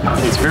down.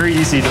 It's very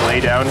easy to lay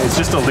down. It's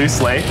just a loose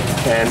lay,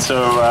 and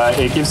so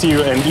it gives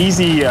you an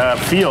easy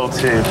feel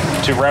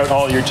to route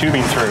all your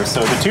tubing through.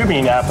 So the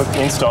tubing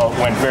install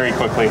went very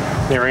quickly.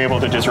 They were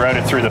able to just route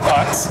it through the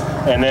pucks,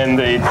 and then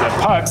the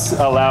pucks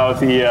allow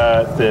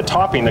the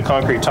topping, the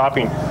concrete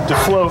topping, to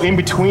flow in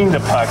between the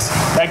pucks.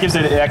 That gives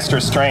it extra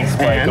strength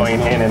by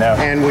going in and out.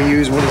 And we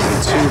use, what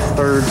is it,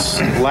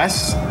 2/3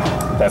 less?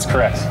 That's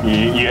correct.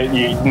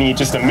 You need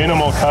just a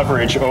minimal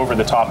coverage over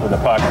the top of the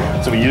puck.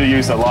 So you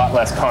use a lot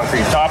less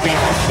concrete topping.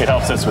 It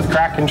helps us with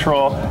crack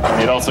control,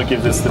 and it also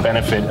gives us the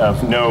benefit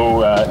of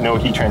no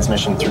heat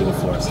transmission through the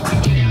floors.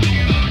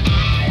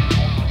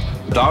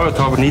 The Dowel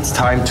top needs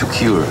time to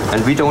cure,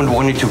 and we don't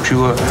want it to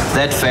cure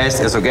that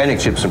fast as organic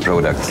gypsum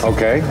products.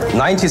 Okay.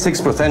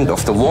 96%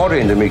 of the water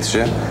in the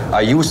mixture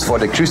are used for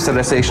the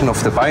crystallization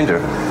of the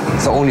binder.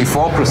 So only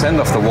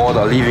 4% of the water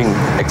are leaving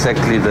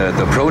exactly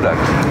the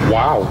product.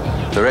 Wow.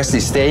 The rest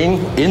is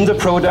staying in the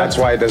product. That's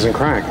why it doesn't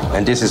crack.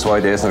 And this is why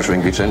there's no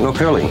shrinkage and no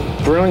curling.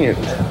 Brilliant.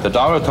 The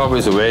Dowel top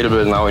is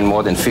available now in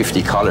more than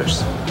 50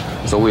 colors.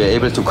 So we are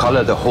able to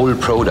color the whole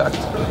product.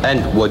 And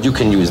what you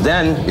can use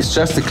then is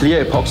just a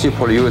clear epoxy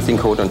polyurethane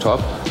coat on top.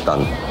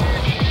 Done.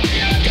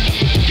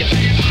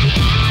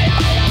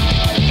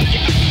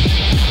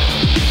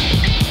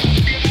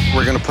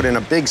 We're gonna put in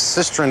a big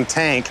cistern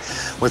tank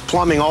with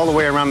plumbing all the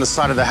way around the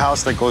side of the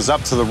house that goes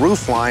up to the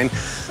roof line.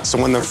 So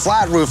when the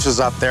flat roof is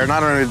up there,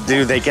 not only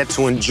do they get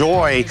to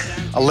enjoy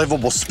a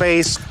livable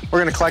space, we're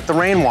gonna collect the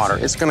rainwater.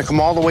 It's gonna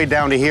come all the way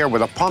down to here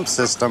with a pump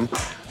system.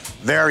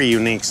 Very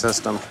unique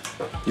system.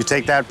 You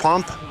take that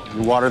pump,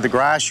 you water the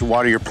grass, you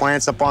water your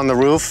plants up on the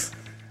roof.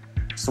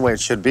 It's the way it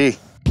should be.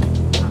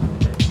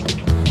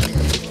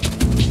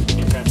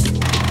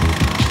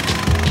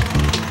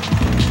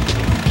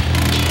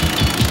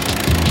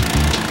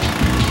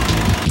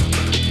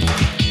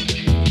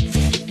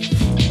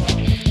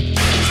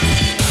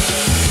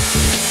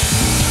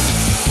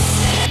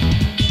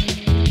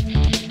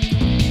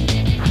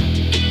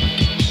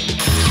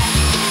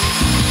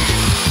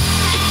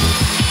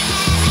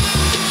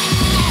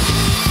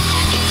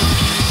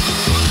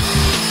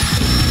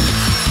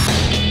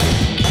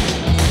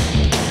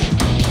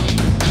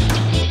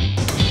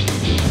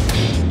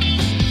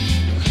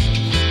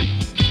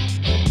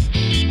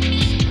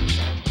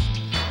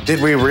 Did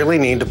we really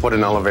need to put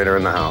an elevator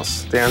in the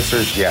house? The answer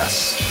is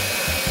yes.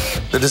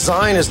 The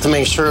design is to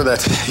make sure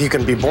that you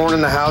can be born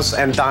in the house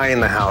and die in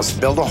the house.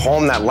 Build a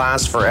home that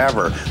lasts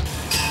forever.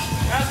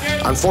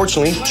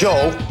 Unfortunately,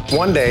 Joe,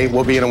 one day,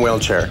 will be in a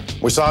wheelchair.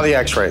 We saw the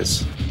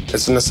x-rays.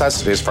 It's a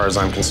necessity as far as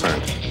I'm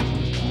concerned.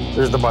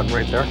 There's the button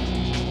right there.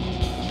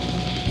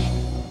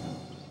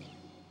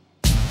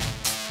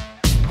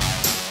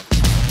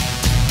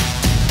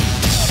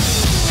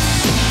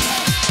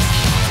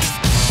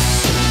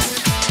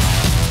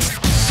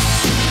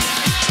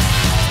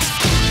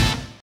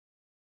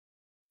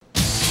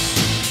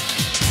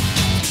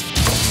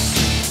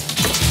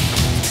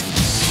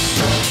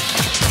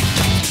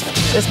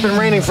 It's been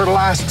raining for the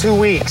last 2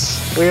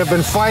 weeks. We have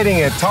been fighting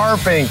it,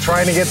 tarping,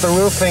 trying to get the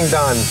roofing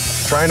done,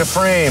 trying to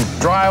frame,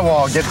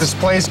 drywall, get this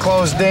place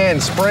closed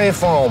in, spray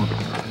foam.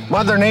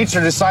 Mother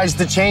Nature decides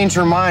to change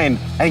her mind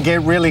and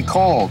get really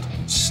cold.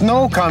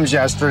 Snow comes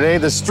yesterday.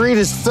 The street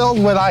is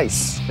filled with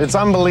ice. It's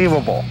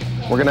unbelievable.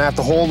 We're gonna have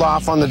to hold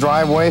off on the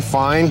driveway.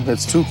 Fine,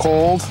 it's too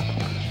cold.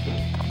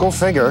 Go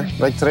figure,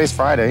 like today's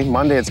Friday.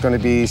 Monday it's gonna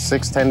be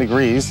 10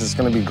 degrees. It's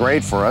gonna be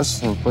great for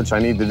us, which I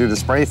need to do the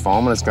spray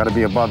foam, and it's gotta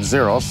be above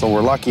 0, so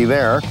we're lucky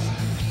there.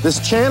 This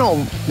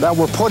channel that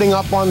we're putting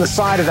up on the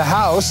side of the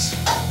house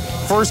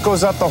first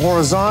goes up the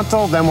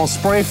horizontal, then we'll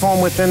spray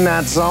foam within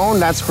that zone.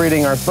 That's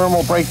creating our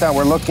thermal break that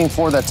we're looking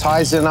for that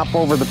ties in up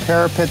over the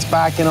parapets,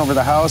 back in over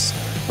the house.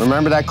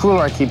 Remember that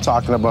cooler I keep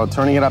talking about,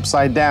 turning it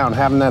upside down,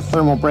 having that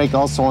thermal break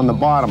also on the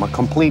bottom, a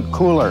complete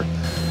cooler.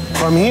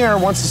 From here,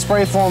 once the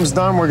spray foam's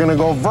done, we're gonna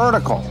go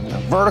vertical.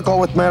 Vertical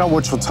with metal,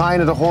 which will tie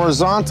into the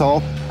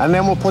horizontal, and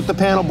then we'll put the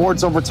panel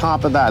boards over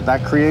top of that.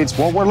 That creates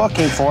what we're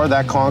looking for,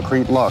 that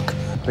concrete look.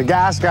 The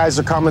gas guys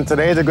are coming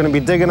today. They're gonna be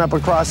digging up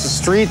across the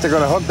street. They're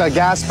gonna hook that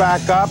gas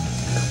back up.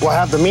 We'll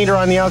have the meter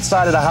on the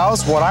outside of the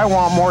house. What I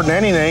want more than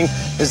anything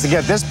is to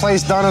get this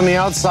place done on the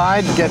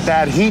outside, get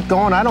that heat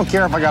going. I don't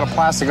care if I gotta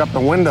plastic up the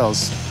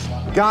windows.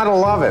 Gotta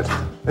love it.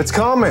 It's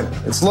coming.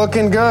 It's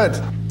looking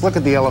good. Look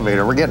at the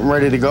elevator. We're getting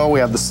ready to go. We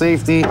have the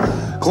safety,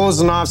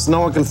 closing off so no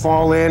one can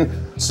fall in.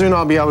 Soon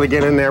I'll be able to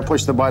get in there,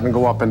 push the button, and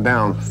go up and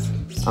down.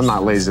 I'm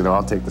not lazy though,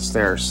 I'll take the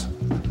stairs.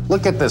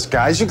 Look at this,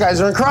 guys. You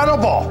guys are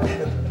incredible.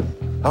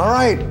 All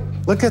right,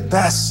 look at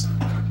this.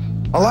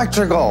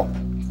 Electrical,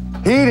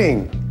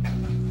 heating.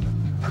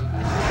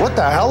 What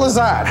the hell is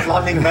that?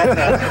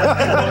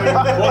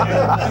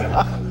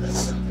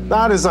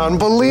 That is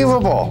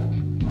unbelievable.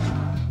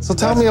 So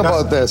tell me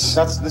about this.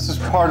 This is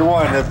part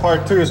 1. The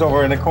part 2 is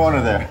over in the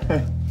corner there.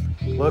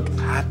 Look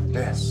at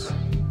this.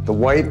 The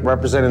white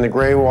representing the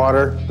gray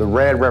water, the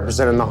red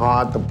representing the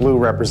hot, the blue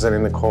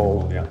representing the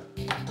cold. Yeah.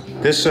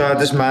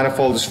 This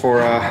manifold is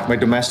for my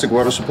domestic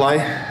water supply.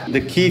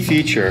 The key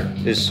feature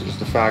is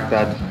the fact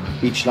that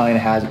each line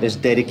is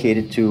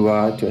dedicated to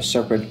a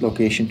separate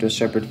location, to a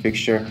separate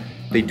fixture.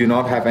 They do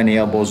not have any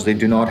elbows, they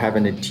do not have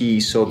any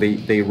T's, so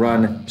they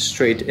run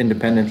straight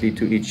independently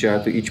to each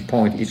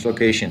point, each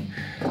location.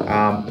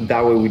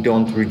 That way we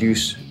don't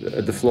reduce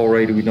the flow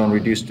rate, we don't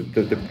reduce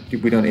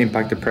we don't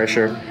impact the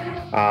pressure,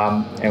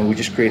 and we're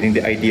just creating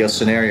the ideal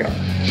scenario.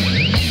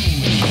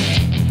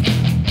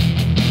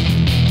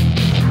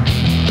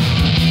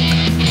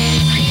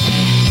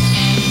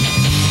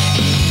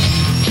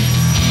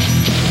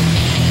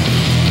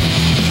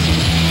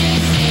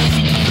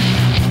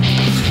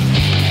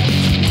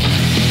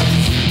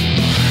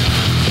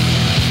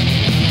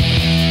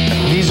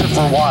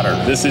 For water.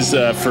 This is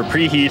for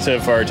preheat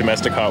of our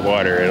domestic hot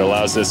water. It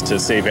allows us to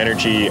save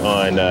energy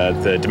on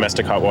the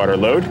domestic hot water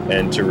load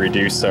and to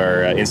reduce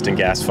our instant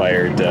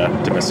gas-fired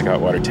domestic hot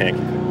water tank.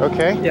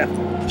 Okay. Yeah,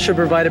 should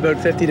provide about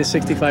 50 to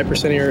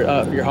 65%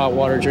 of your hot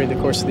water during the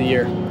course of the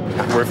year.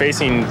 We're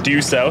facing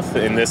due south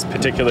in this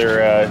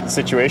particular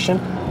situation.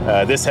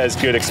 This has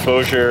good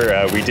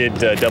exposure. We did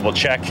double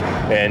check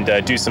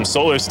and do some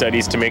solar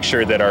studies to make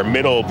sure that our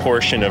middle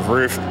portion of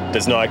roof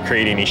does not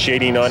create any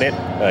shading on it.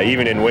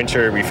 Even in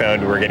winter, we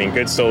found we're getting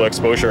good solar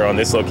exposure on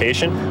this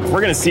location.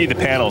 We're going to see the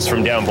panels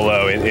from down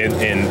below,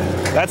 and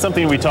that's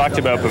something we talked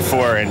about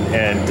before.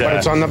 But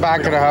it's on the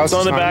back of the house. It's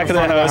on the back of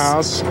the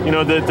house. You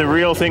know, the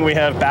real thing we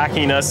have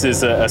backing us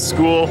is a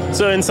school.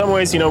 So in some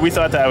ways, you know, we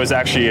thought that was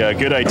actually a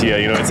good idea.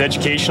 You know, it's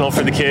educational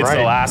for the kids. Right.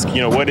 They'll ask, you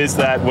know, what is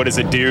that? What does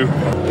it do?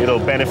 It'll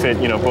benefit,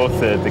 you know, both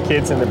the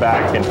kids in the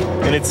back,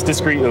 and it's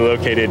discreetly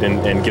located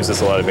and gives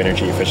us a lot of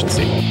energy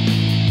efficiency.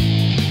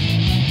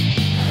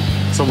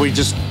 So we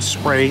just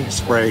spray.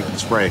 Spray.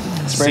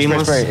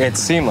 It's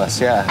seamless,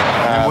 yeah.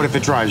 And what if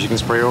it dries? You can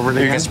spray over it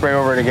again? You can spray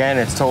over it again.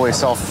 It's totally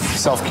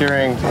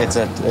self-curing. It's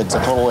a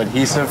total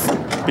adhesive.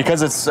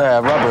 Because it's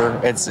rubber,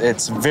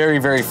 it's very,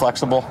 very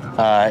flexible.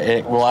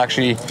 It will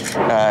actually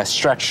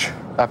stretch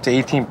up to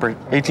 1,800%.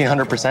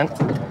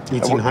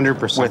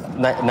 1,800%. With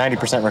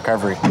 90%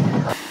 recovery.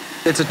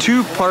 It's a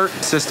two-part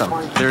system.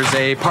 There's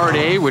a part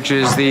A, which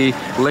is the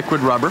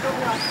liquid rubber,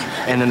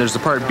 and then there's the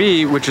part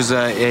B, which is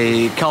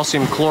a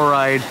calcium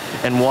chloride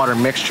and water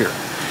mixture.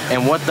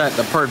 And what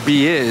the part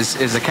B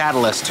is a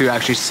catalyst to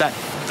actually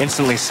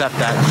instantly set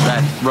that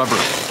rubber.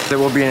 There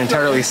will be an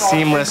entirely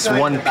seamless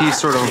one-piece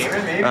sort of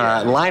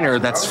liner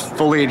that's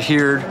fully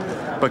adhered,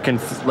 but can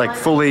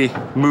fully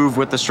move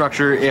with the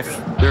structure if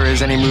there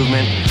is any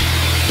movement.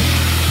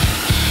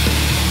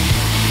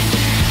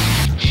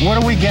 What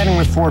are we getting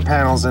with 4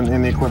 panels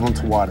in the equivalent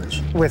to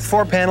wattage? With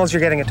 4 panels, you're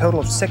getting a total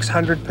of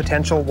 600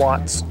 potential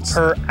watts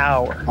per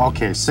hour.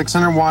 Okay,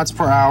 600 watts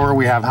per hour.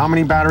 We have how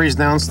many batteries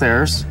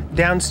downstairs?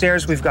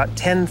 Downstairs, we've got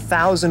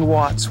 10,000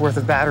 watts worth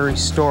of battery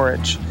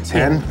storage.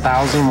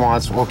 10,000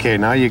 watts. Okay,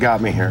 now you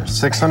got me here.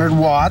 600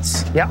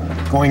 watts. Yeah.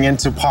 Going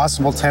into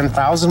possible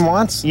 10,000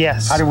 watts?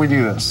 Yes. How do we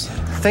do this?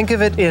 Think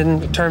of it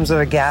in terms of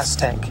a gas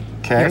tank.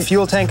 Okay. Your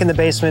fuel tank in the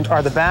basement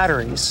are the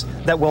batteries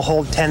that will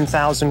hold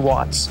 10,000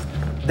 watts.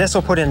 This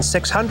will put in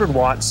 600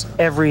 watts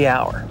every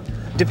hour.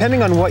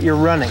 Depending on what you're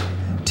running,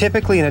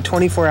 typically in a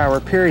 24-hour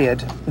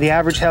period, the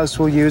average house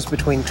will use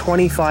between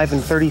 25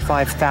 and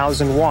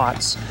 35,000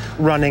 watts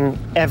running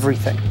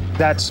everything.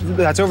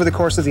 That's over the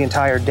course of the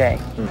entire day.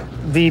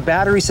 The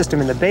battery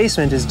system in the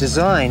basement is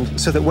designed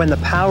so that when the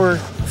power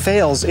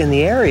fails in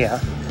the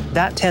area,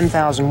 that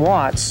 10,000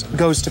 watts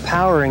goes to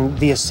powering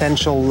the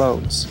essential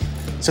loads.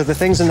 So the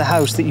things in the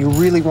house that you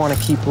really want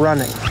to keep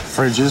running.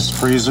 Fridges,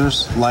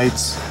 freezers,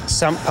 lights.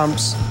 Sump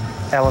pumps,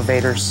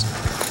 elevators.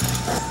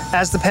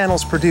 As the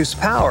panels produce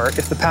power,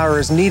 if the power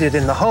is needed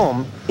in the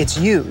home, it's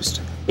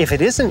used. If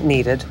it isn't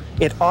needed,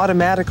 it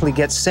automatically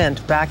gets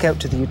sent back out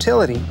to the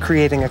utility,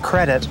 creating a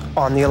credit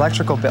on the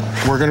electrical bill.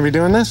 We're going to be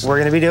doing this? We're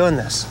going to be doing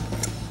this.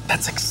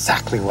 That's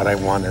exactly what I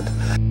wanted.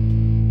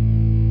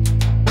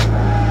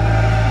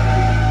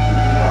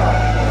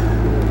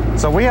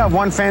 So we have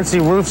one fancy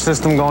roof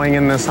system going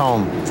in this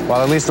home.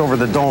 Well, at least over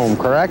the dome,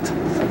 correct?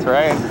 That's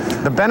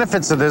right. The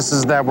benefits of this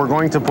is that we're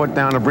going to put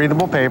down a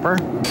breathable paper.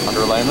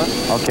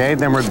 Underlayment. Okay,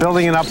 then we're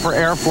building it up for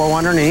airflow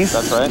underneath.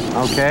 That's right.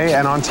 Okay,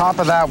 and on top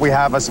of that, we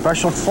have a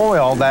special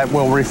foil that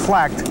will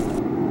reflect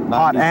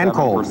hot and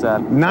cold.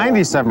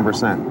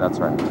 97%. That's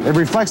right. It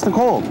reflects the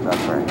cold.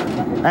 That's right.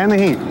 And the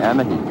heat. And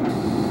the heat.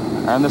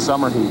 And the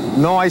summer heat.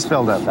 No ice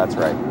buildup. That's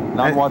right.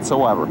 None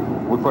whatsoever.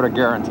 We put a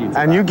guarantee to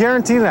that. And you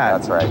guarantee that?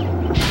 That's right.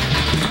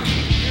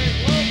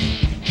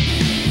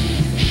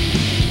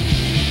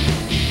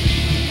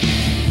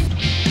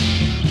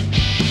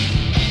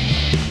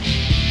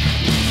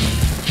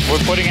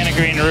 We're putting in a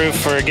green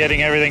roof. We're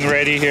getting everything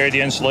ready here. The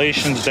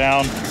insulation's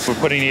down. We're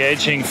putting the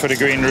edging for the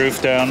green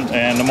roof down,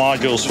 and the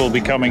modules will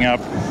be coming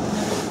up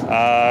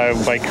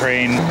by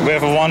crane. We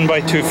have a 1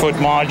 by 2 foot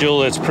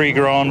module that's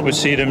pre-grown with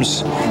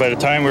sedums. By the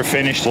time we're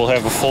finished, we'll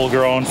have a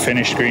full-grown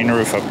finished green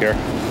roof up here.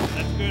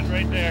 That's good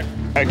right there.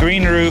 A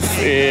green roof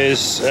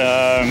is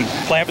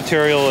plant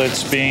material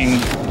that's being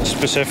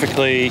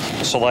specifically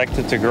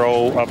selected to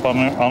grow up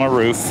on a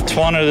roof. It's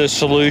one of the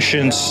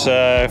solutions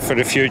for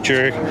the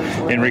future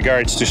in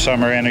regards to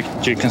summer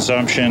energy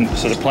consumption.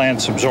 So the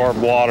plants absorb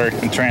water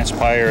and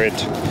transpire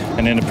it,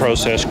 and in the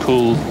process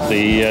cool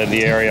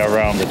the area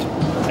around it.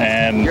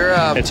 And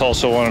it's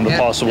also one of the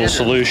possible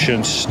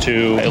solutions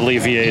to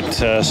alleviate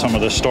some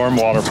of the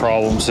stormwater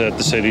problems that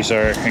the cities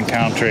are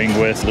encountering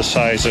with the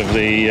size of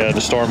the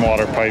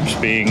stormwater pipes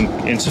being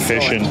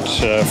insufficient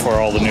for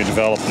all the new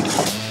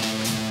development.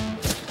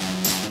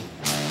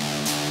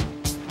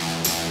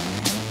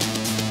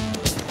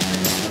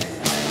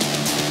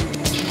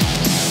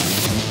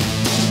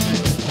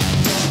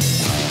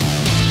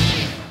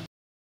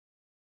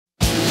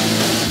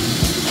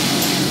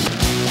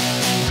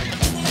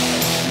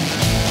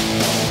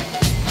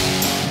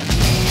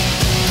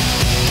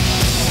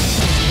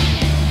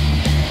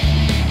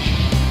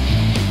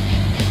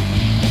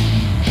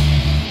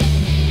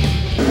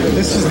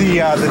 This is the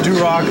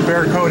Duroc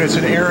Bear Coat. It's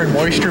an air and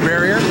moisture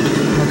barrier.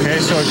 Okay,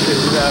 so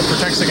it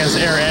protects against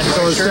air and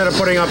moisture. So instead of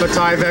putting up a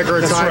Tyvek or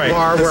a That's right.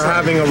 Typar, we're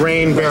having a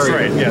rain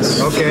barrier. That's right,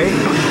 yes. Okay,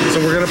 so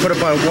we're going to put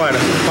about, what,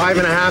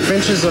 5.5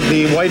 inches of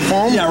the white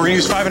foam? Yeah, we're going to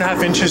use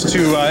 5.5 inches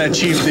to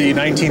achieve the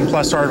 19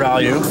 plus R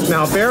value.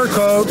 Now, Bear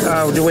Coat,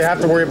 do we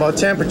have to worry about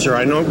temperature?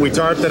 I know we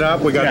tarped it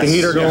up, we got the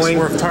heater going.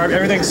 We're tarped,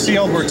 everything's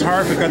sealed, we're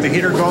tarped, we've got the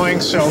heater going,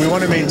 so we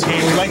want to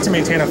maintain, we like to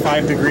maintain a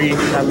 5 degree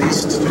at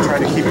least to try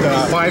to keep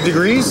the... 5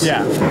 degrees?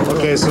 Yeah.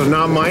 Okay, so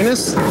not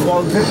minus?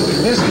 Well,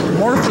 this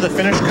more for the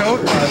finish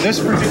coat. This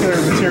particular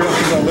material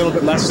can go a little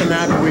bit less than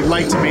that, but we'd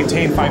like to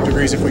maintain 5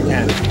 degrees if we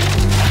can.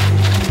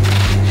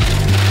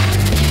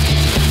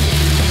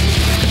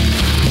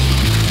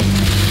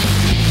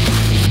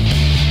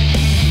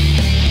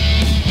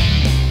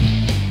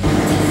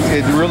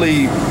 It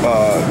really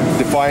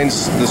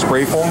defines the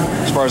spray foam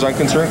as far as I'm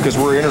concerned, because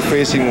we're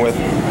interfacing with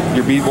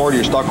your beadboard,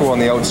 your stucco on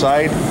the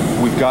outside.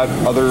 We've got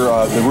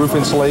the roof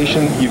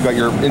insulation. You've got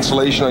your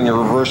insulation on your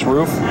reverse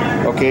roof.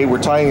 Okay,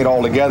 we're tying it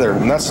all together,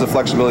 and that's the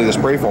flexibility of the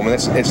spray foam. And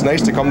it's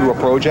nice to come to a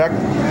project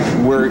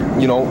where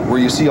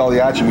you see all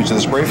the attributes of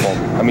the spray foam.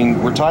 I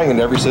mean, we're tying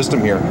into every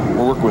system here.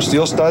 We're working with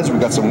steel studs. We've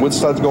got some wood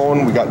studs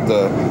going. We got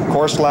the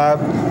core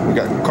slab. We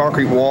got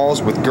concrete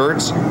walls with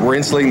girts. We're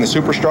insulating the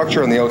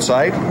superstructure on the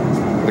outside,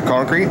 the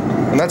concrete,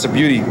 and that's a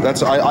beauty.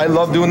 I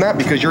love doing that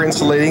because you're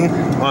insulating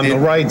on the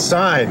right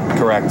side.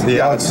 Correct. The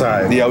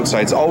outside. The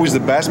outside. It's always the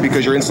best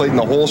because you're insulating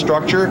the whole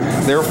structure.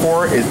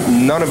 Therefore,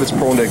 none of it's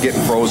prone to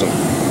getting frozen.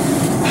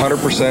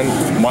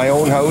 100% my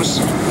own house,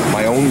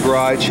 my own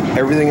garage.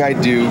 Everything I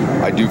do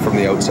from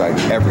the outside.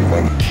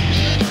 Everything.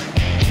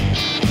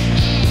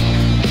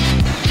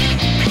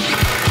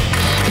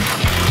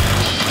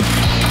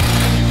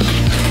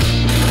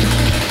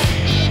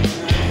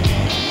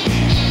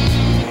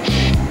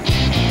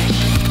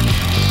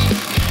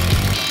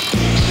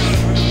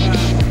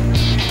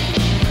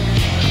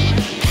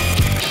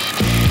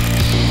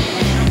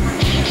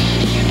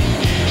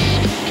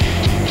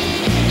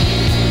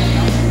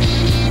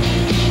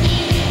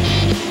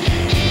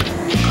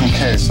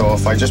 So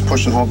if I just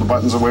push and hold the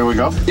buttons, away we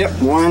go? Yep,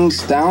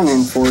 1's down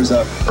and 4's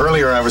up.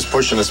 Earlier I was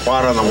pushing a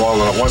spot on the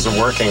wall and it wasn't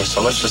working,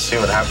 so let's just see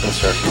what happens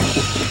here.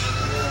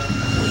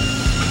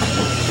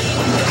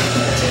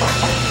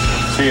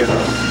 See ya.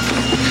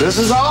 This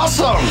is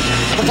awesome.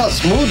 Look how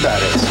smooth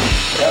that is.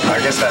 Yep. I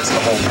guess that's the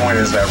whole point,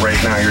 is that right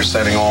now you're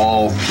setting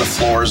all the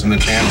floors and the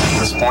jambs at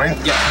this point?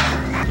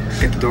 Yeah.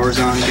 Get the doors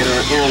on, get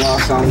our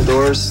interlocks on the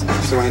doors,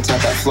 so when it's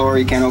at that floor,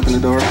 you can't open the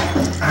door.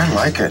 I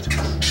like it.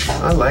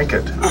 I like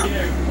it.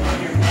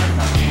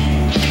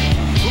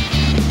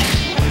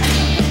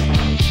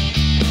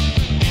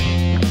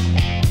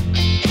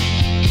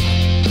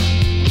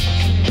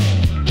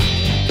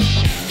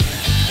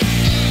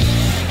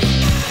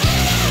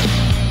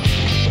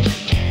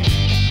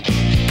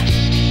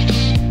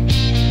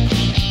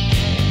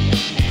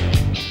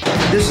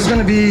 This is going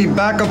to be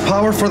backup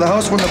power for the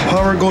house when the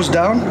power goes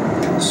down.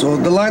 So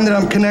the line that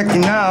I'm connecting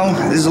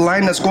now is a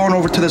line that's going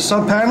over to the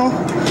sub panel.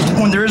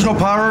 When there is no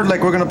power,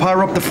 like we're going to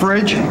power up the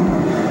fridge,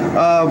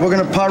 we're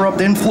going to power up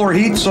the in-floor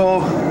heat.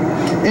 So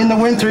in the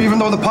winter, even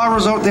though the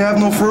power's out, they have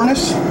no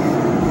furnace,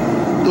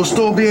 they'll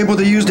still be able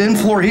to use the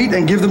in-floor heat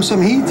and give them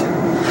some heat.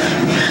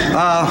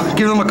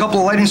 Give them a couple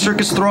of lighting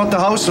circuits throughout the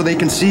house so they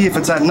can see if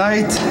it's at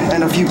night,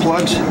 and a few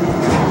plugs.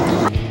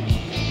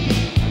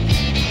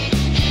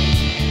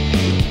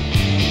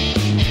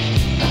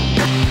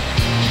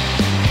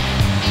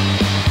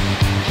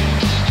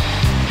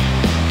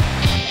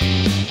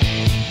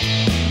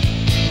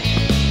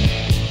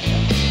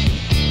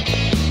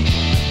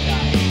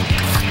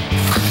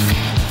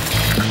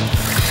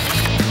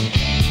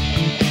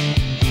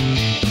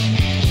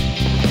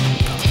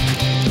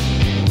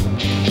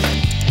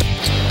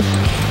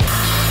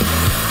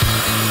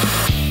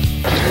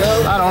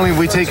 Not only have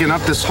we taken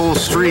up this whole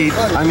street,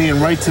 I mean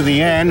right to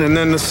the end, and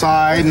then the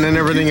side, and then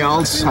everything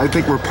else. I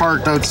think we're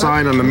parked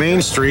outside on the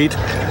main street,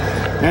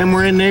 and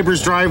we're in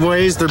neighbors'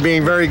 driveways. They're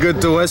being very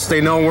good to us.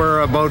 They know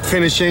we're about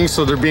finishing,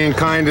 so they're being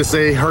kind to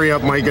say, hurry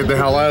up, Mike, get the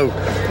hell out.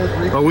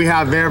 But we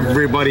have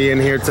everybody in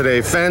here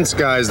today. Fence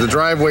guys, the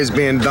driveway's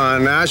being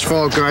done.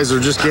 Asphalt guys are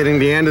just getting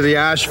the end of the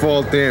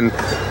asphalt in.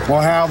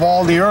 We'll have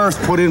all the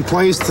earth put in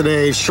place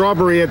today.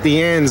 Shrubbery at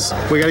the ends.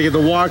 We gotta get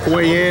the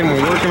walkway in.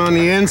 We're working on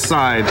the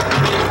inside.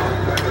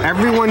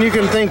 Everyone you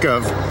can think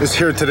of is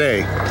here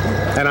today.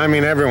 And I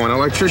mean everyone.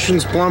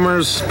 Electricians,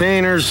 plumbers,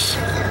 painters,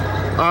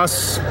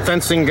 us,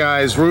 fencing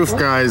guys, roof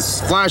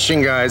guys,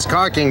 flashing guys,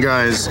 caulking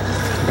guys,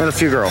 and a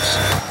few girls.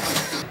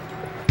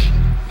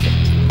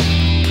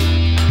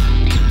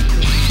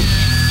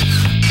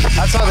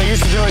 That's how they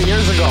used to do it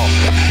years ago.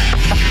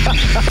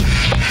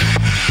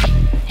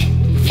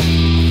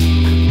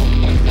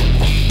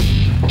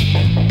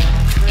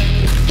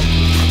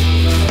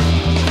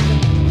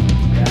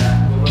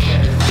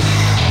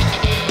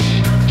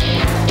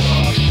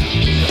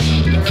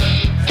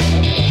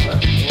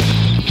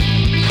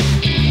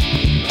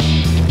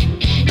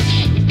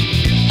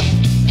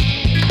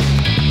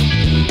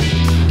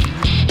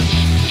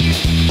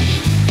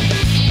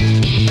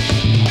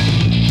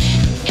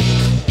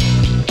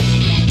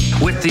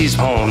 These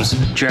homes,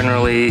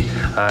 generally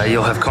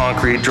you'll have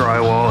concrete,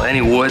 drywall,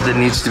 any wood that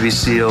needs to be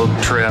sealed,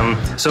 trim.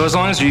 So as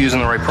long as you're using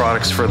the right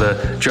products for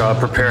the job,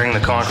 preparing the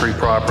concrete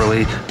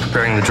properly,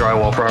 preparing the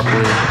drywall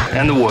properly,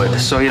 and the wood.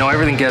 So, you know,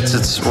 everything gets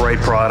its right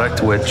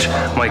product, which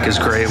Mike is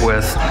great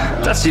with.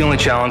 That's the only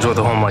challenge with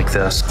a home like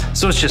this.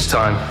 So it's just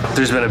time.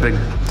 There's been a big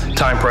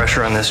time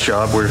pressure on this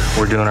job.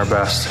 We're doing our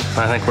best.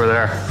 I think we're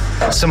there.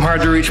 Some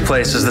hard to reach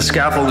places. The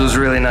scaffold was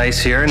really nice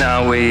here.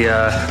 Now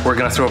we're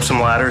gonna throw up some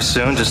ladders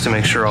soon just to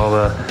make sure all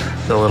the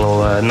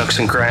little nooks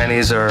and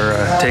crannies are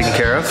taken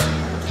care of.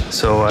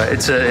 So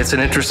it's an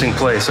interesting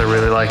place. I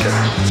really like it.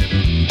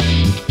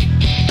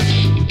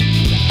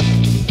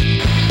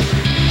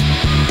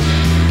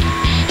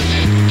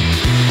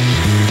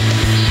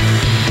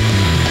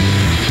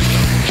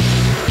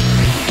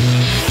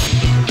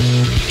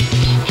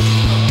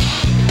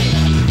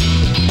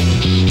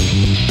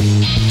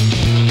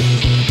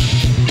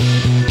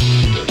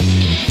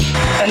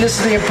 And this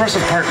is the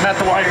impressive part, not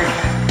the wiring.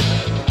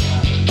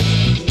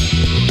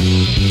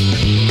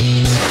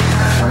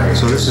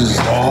 So this is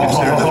the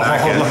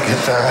back end. Look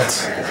at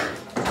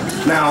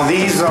that. Now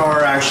these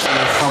are actually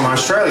from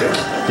Australia.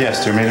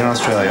 Yes, they're made in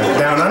Australia.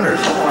 Down under.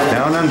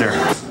 Down under.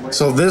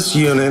 So this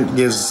unit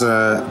gives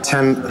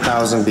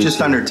 10,000 BTUs.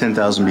 Just under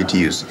 10,000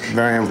 BTUs.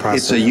 Very impressive.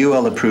 It's a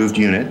UL approved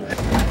unit.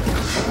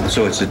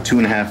 So it's a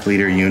 2.5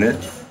 liter unit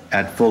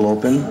at full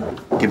open,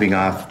 giving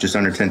off just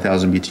under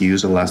 10,000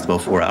 BTUs. It'll last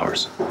about 4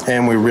 hours.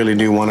 And we really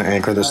do want to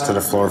anchor this to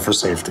the floor for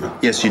safety.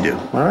 Yes, you do.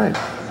 All right.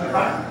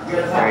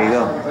 There you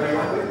go.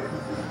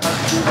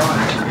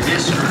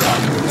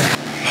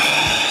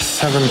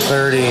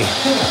 7:30,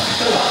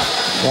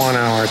 1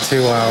 hour,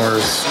 2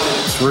 hours,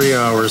 3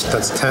 hours,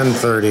 that's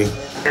 10:30.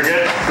 You're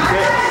good?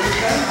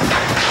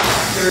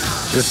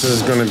 This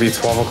is gonna be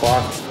 12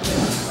 o'clock.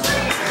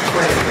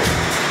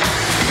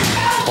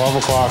 12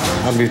 o'clock,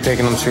 I'll be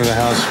taking them through the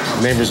house.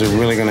 Neighbors are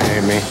really gonna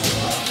hate me.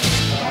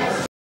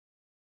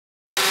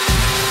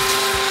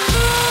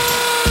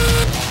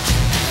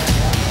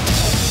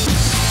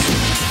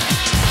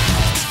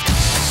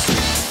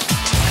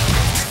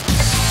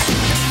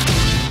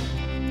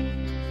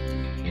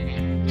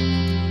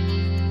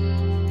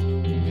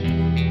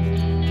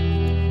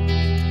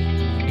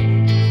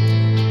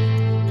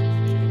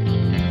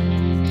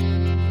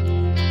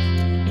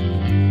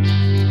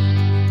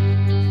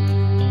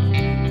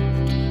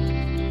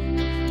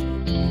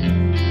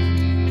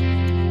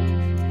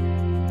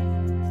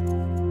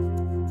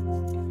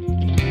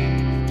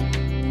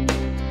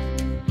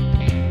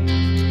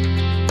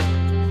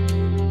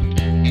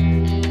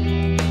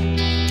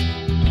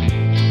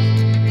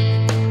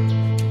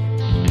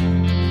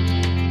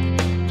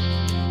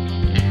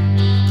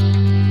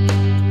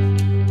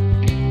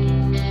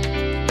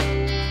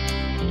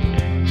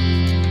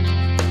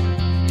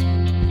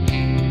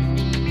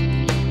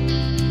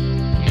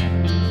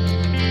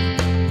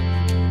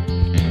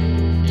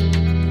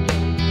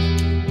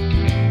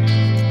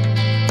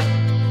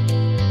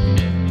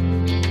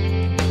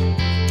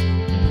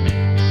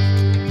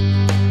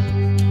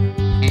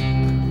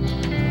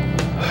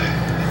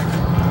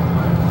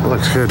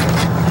 good.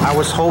 I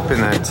was hoping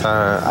that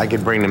I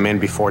could bring them in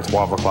before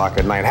 12 o'clock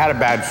at night. Had a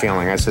bad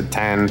feeling. I said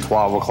 10,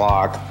 12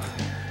 o'clock,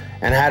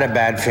 and had a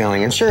bad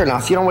feeling. And sure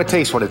enough, you know, it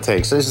takes what it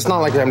takes. It's not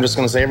like I'm just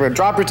gonna say, everybody,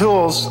 drop your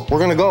tools, we're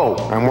gonna go.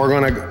 And we're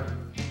gonna,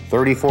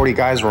 30, 40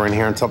 guys were in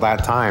here until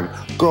that time.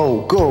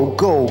 Go, go,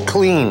 go,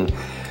 clean.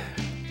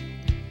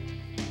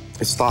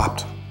 It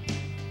stopped.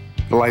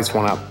 The lights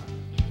went up.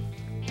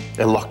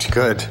 It looked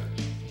good.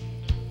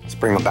 Let's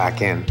bring them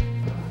back in.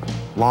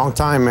 Long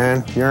time,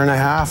 man, year and a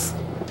half.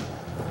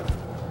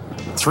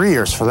 3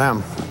 years for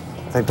them.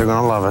 I think they're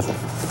gonna love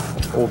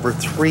it. Over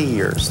 3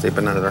 years they've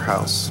been out of their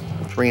house.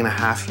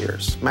 3.5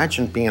 years.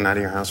 Imagine being out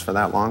of your house for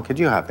that long. Could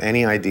you have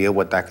any idea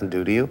what that can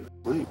do to you?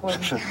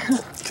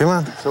 Come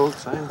on. So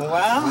exciting.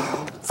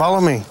 Wow. Follow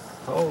me.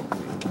 Oh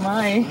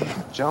my.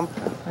 Jump.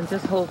 And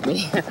just hold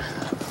me.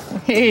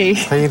 Hey.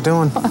 How you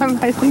doing?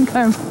 I think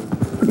I'm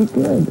pretty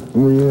good.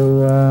 Were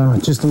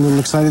you just a little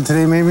excited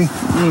today, maybe?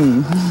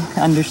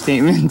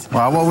 Understatement.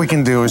 Well, what we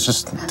can do is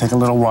just take a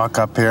little walk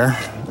up here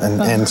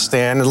and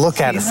stand and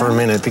look at it for a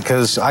minute,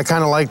 because I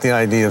kind of like the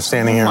idea of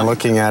standing here and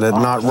looking at it,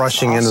 not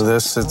rushing into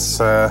this. It's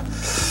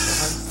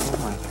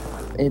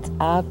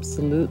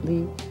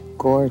absolutely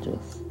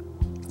gorgeous.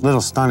 A little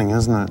stunning,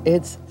 isn't it?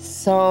 It's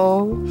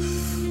so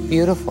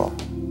beautiful.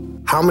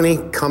 How many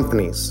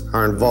companies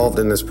are involved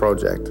in this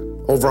project?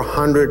 Over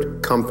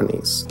 100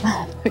 companies.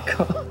 Oh my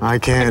God. I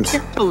can't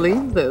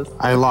believe this.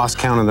 I lost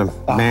count of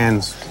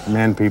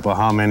them. People,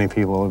 how many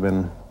people have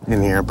been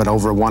in here, but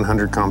over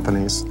 100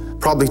 companies.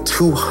 Probably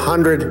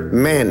 200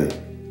 men,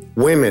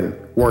 women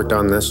worked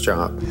on this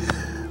job.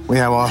 We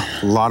have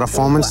a lot of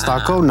foam and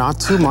stucco, not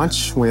too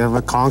much. We have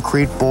a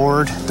concrete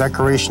board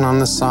decoration on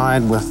the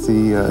side with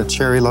the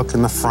cherry look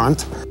in the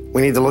front.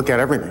 We need to look at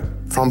everything.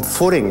 From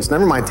footings,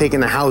 never mind taking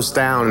the house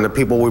down and the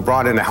people we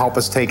brought in to help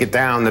us take it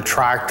down, the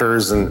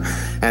tractors and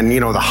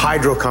you know, the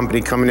hydro company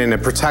coming in to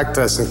protect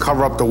us and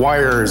cover up the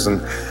wires. And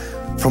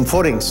from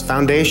footings,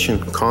 foundation,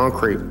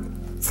 concrete,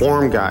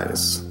 form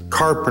guys,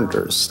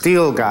 carpenters,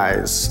 steel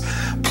guys,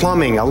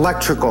 plumbing,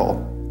 electrical,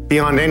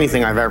 beyond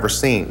anything I've ever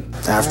seen.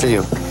 After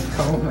you.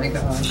 Oh my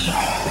gosh.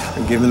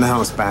 I'm giving the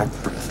house back.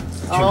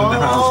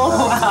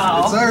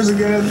 Wow. It's ours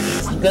again.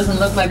 It doesn't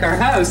look like our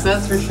house,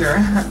 that's for sure.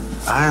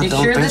 I You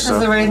don't sure think this so.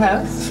 is the right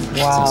house?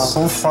 Wow.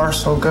 So far,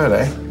 so good,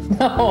 eh?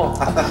 No.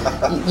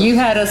 You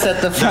had us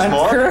at the front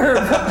curb.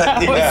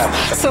 That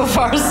was so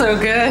far, so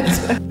good.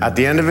 At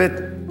the end of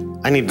it,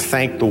 I need to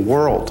thank the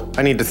world.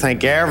 I need to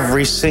thank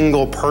every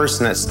single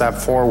person that stepped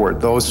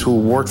forward, those who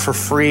worked for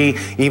free,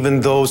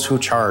 even those who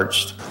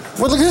charged.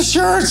 Well, look at the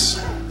shirts.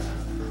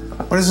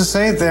 What does it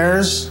say?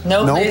 There's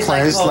no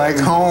place like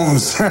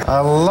Holmes. I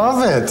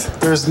love it.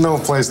 There's no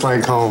place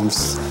like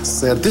Holmes.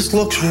 So this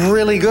looks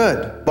really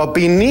good, but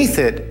beneath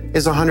it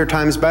is 100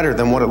 times better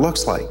than what it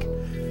looks like.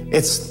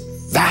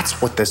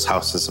 That's what this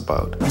house is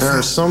about. There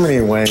are so many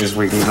ways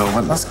we can go,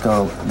 but let's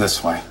go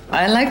this way.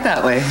 I like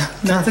that way.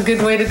 That's a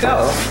good way to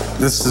go.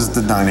 This is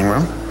the dining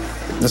room.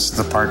 This is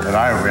the part that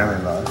I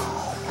really love.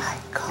 Oh my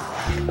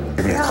God.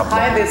 Maybe a couple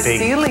High of this big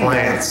ceiling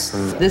plants.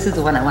 This is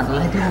the one I want to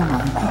lay down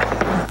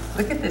on.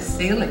 Look at this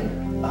ceiling.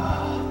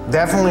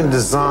 Definitely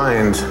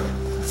designed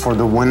for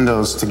the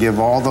windows to give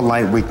all the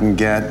light we can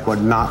get, but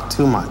not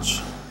too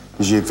much.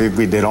 Because if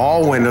we did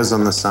all windows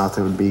on the south,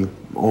 it would be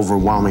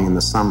overwhelming in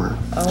the summer.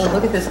 Oh,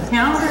 look at this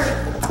counter.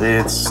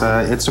 It's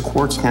a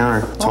quartz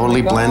counter,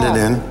 totally blended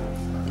in.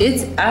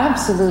 It's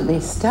absolutely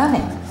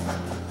stunning.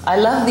 I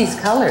love these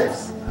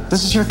colors.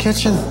 This is your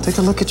kitchen. Take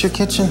a look at your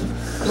kitchen.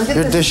 Look at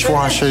your this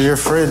dishwasher, your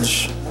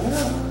fridge.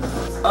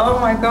 Oh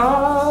my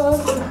God.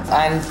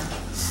 I'm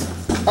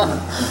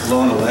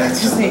blown away. I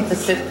just need to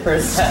sit for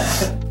a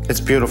second. It's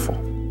beautiful.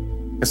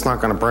 It's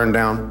not gonna burn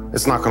down.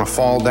 It's not gonna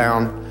fall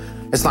down.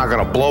 It's not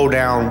gonna blow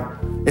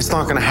down. It's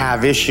not gonna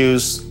have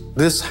issues.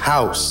 This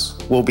house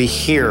will be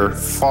here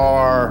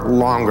far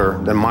longer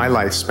than my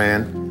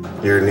lifespan.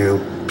 Your new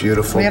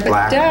beautiful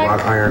black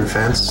wrought iron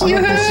fence.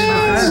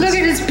 Yes, look at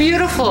it, it's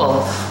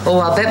beautiful. Oh,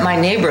 I'll bet my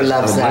neighbor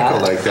loves that.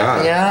 Michael like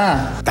that.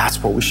 Yeah.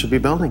 That's what we should be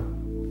building.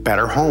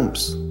 Better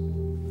homes,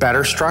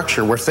 better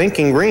structure. We're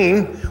thinking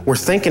green, we're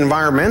thinking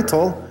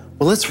environmental.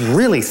 Well, let's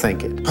really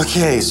think it.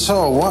 Okay,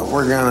 so what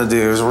we're gonna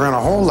do is we're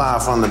gonna hold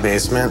off on the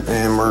basement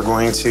and we're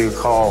going to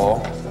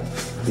call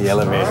the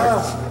elevator.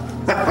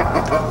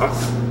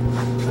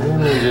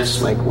 And then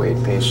just like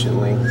wait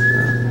patiently.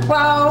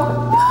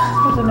 Wow.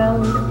 There's an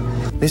elevator.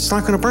 It's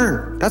not gonna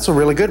burn. That's a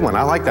really good one.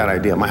 I like that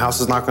idea. My house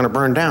is not gonna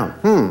burn down.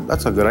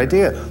 That's a good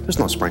idea. There's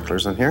no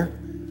sprinklers in here,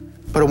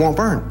 but it won't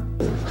burn.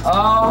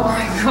 Oh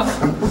my God.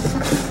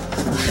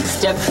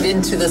 Step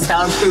into the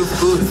soundproof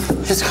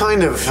booth. It's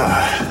kind of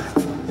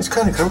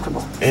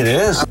comfortable. It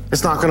is.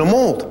 It's not gonna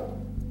mold.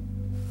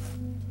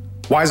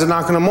 Why is it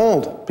not gonna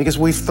mold? Because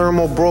we've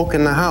thermal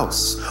broken the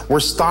house.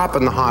 We're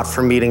stopping the hot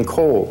from meeting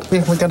cold. We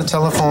got a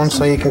telephone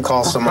so you can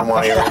call someone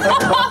while you're in.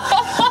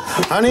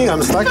 Honey,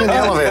 I'm stuck in the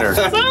elevator.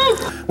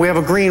 We have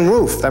a green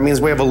roof. That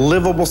means we have a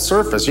livable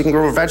surface. You can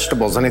grow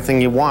vegetables, anything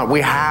you want. We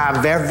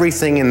have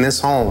everything in this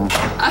home.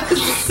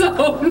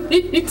 So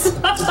neat.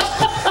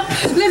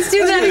 Let's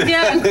do that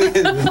again.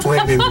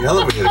 Blaming the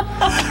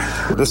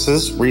elevator. This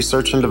is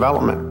research and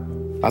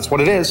development. That's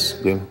what it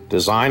is. You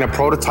design a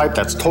prototype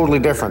that's totally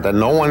different, that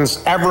no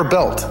one's ever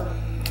built,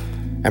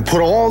 and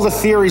put all the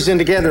theories in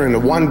together into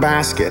one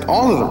basket,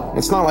 all of them.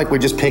 It's not like we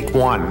just picked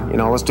one, you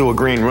know, let's do a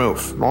green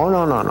roof. No,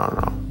 no, no, no,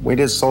 no. We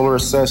did solar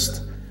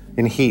assist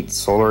in heat,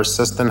 solar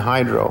assist in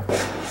hydro.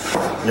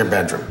 Your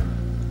bedroom.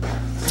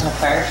 A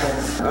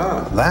fireplace.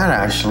 Oh, that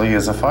actually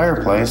is a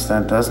fireplace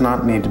that does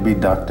not need to be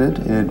ducted.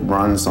 It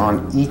runs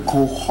on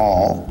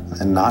alcohol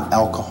and not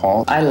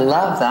alcohol. I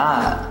love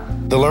that.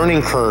 The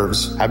learning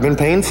curves have been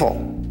painful,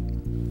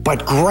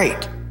 but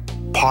great,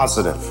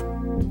 positive.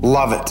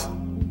 Love it.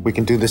 We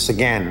can do this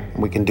again.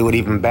 We can do it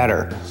even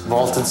better.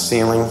 Vaulted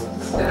ceiling.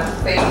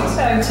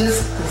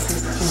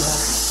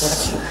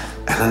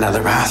 And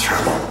another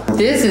bathroom.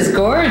 This is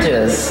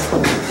gorgeous.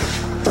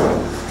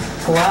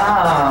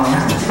 Wow.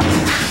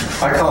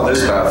 I call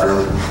this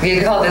bathroom.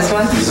 You call this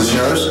one? Is this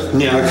yours?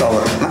 Yeah, I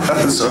call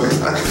it. Sorry.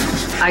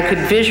 I could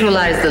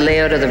visualize the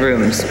layout of the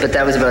rooms, but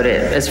that was about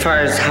it. As far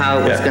as how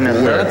it was going to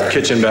look.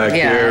 Kitchen back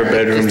here,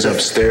 bedrooms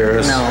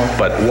upstairs. No.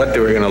 But what they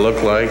were going to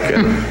look like.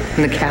 And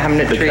the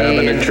cabinetry. The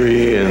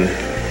cabinetry and...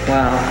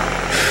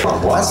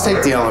 Wow. Let's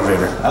take the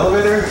elevator.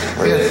 Elevator?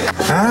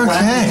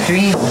 Okay.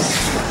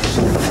 Dreams.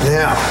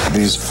 Now,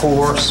 these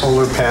 4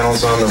 solar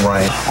panels on the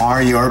right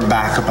are your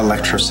backup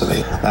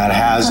electricity. That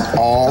has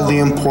all the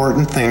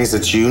important things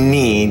that you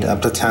need,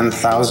 up to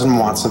 10,000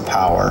 watts of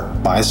power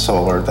by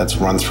solar that's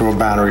run through a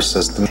battery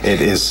system.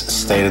 It is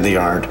state of the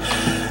art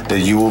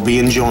that you will be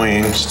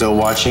enjoying, still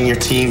watching your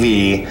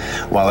TV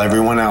while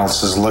everyone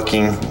else is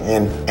looking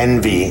in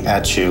envy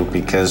at you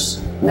because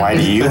why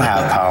do you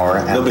have power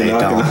and they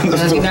don't?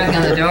 They'll be knocking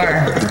on the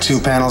door. The 2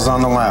 panels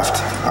on the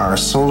left are a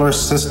solar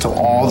assist to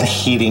all the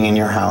heating in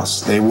your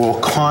house. They will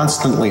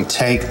constantly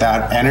take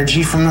that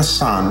energy from the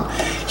sun,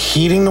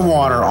 heating the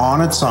water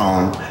on its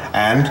own,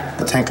 and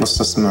the tankless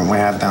system that we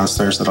have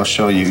downstairs that I'll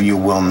show you. You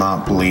will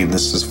not believe the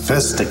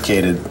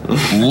sophisticated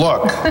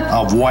look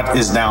of what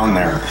is down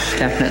there.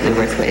 Definitely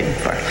worth waiting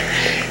for.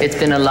 It's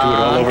been a long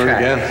all over trek.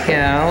 again.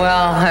 Yeah,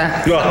 well,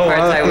 some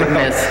parts I would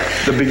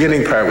miss. The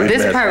beginning part we missed.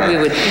 This part we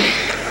would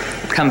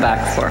come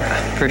back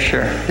for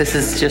sure. This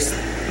is just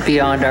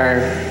beyond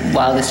our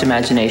wildest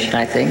imagination,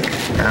 I think.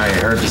 Now you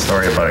heard the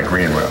story about a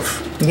green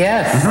roof.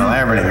 Yes. Well,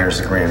 everybody here's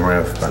a green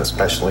roof, but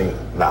especially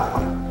that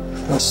one.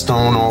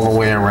 Stone all the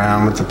way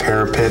around with the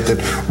parapet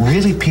that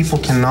really people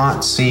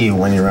cannot see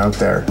when you're out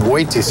there.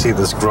 Wait till you see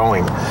this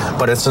growing,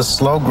 but it's a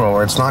slow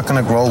grower. It's not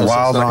going to grow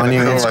wild on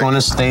you. It's going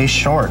to stay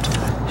short.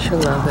 She'll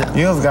love it.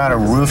 You've got a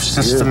roof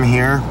system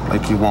here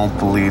like you won't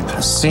believe.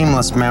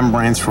 Seamless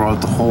membrane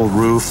throughout the whole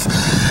roof.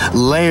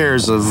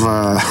 Layers of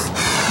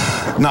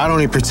not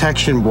only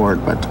protection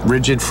board, but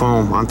rigid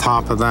foam on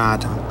top of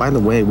that. By the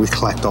way, we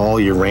collect all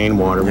your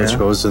rainwater, which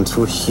goes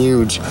into a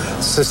huge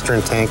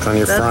cistern tank on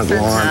your front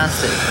lawn.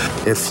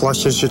 It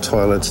flushes your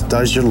toilets,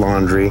 does your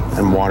laundry,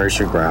 and waters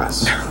your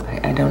grass.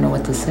 I don't know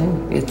what to say.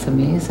 It's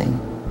amazing.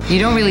 You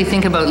don't really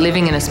think about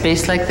living in a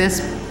space like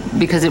this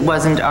because it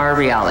wasn't our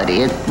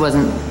reality. It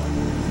wasn't,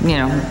 you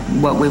know,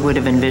 what we would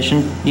have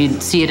envisioned.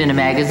 You'd see it in a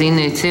magazine,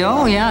 and you'd say,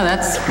 oh yeah,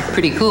 that's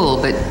pretty cool,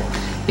 but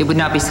it would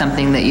not be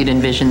something that you'd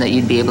envision that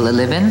you'd be able to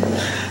live in.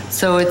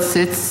 So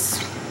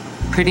it's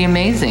pretty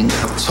amazing.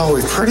 So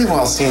we've pretty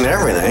well seen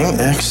everything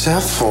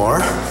except for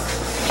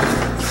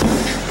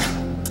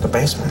the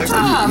basement.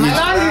 Ah, my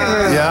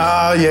laundry room.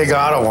 Yeah, you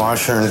got a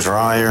washer and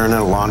dryer and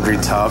a laundry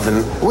tub,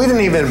 and we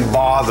didn't even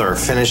bother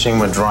finishing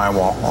with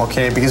drywall,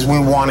 okay? Because we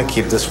want to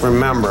keep this.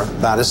 Remember,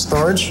 that is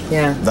storage.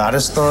 Yeah. That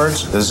is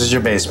storage. This is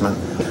your basement.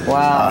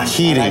 Wow.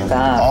 Heating, I like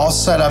that. all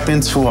set up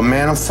into a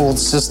manifold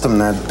system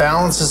that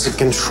balances and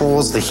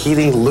controls the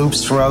heating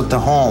loops throughout the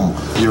home.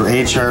 Your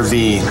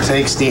HRV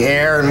takes the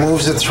air and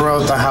moves it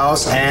throughout the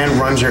house and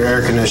runs your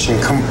air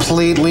conditioning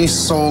completely,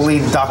 solely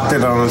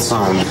ducted on its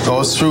own.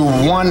 Goes through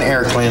one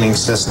air cleaning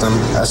system,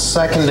 a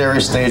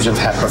secondary stage of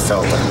HEPA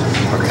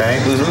filter, okay?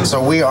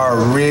 So we are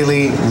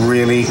really,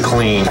 really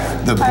clean.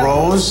 The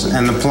bros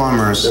and the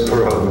plumbers,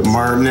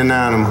 Martin and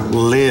Adam,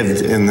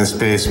 lived in this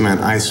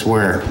basement, I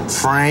swear.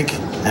 Frank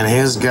and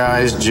his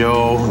guys,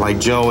 Joe, like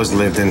Joe has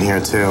lived in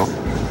here too.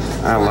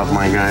 I love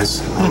my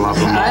guys. I love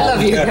them all. I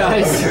love you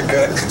guys. Your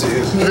guys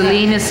too. The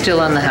lien is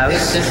still on the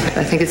house.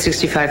 I think it's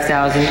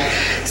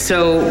 $65,000.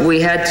 So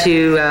we had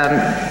to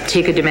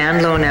take a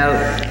demand loan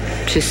out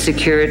to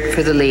secure it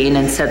for the lien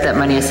and set that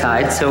money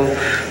aside. So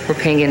we're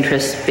paying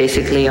interest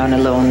basically on a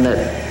loan that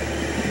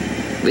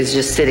is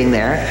just sitting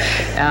there.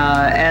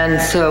 And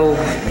so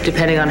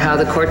depending on how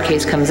the court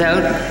case comes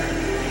out,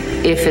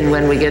 if and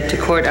when we get to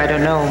court, I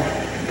don't know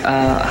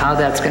how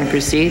that's going to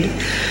proceed,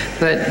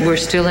 but we're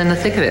still in the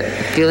thick of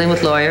it, dealing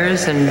with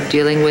lawyers and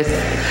dealing with,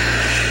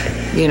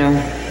 you know,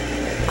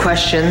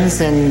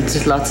 questions and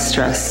just lots of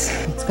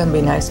stress. It's going to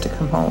be nice to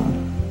come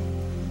home.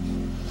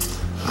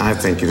 I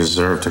think you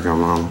deserve to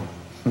come home.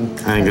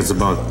 I think it's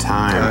about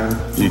time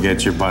you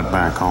get your butt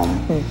back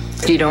home.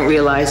 You don't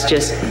realize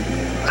just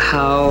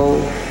how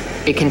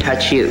it can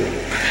touch you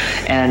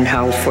and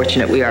how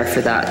fortunate we are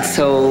for that.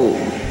 So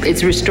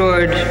it's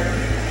restored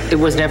it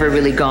was never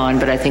really gone,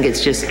 but I think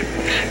it's just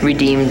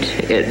redeemed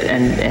it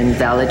and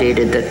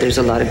validated that there's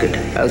a lot of good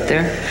out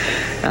there.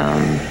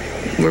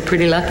 We're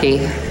pretty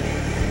lucky,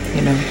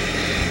 you know.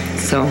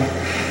 So,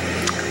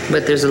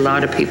 but there's a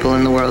lot of people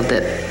in the world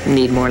that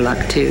need more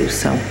luck too,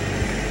 so.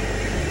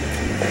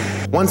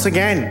 Once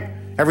again,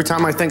 every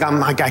time I think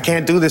I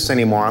can't do this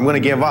anymore, I'm gonna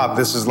give up,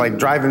 this is like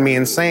driving me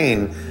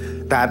insane,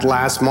 that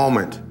last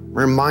moment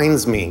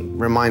reminds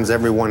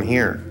everyone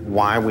here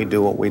why we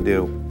do what we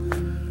do.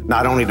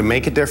 Not only to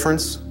make a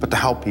difference, but to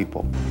help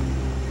people.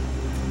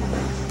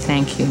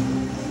 Thank you.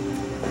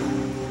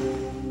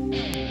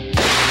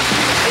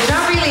 It's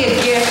not really a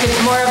gift,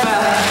 it's more of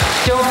a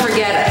don't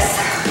forget us.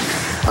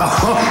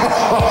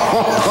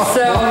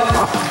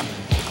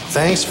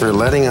 Thanks for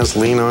letting us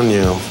lean on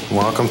you.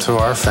 Welcome to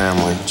our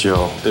family,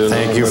 Joe.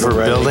 Thank you for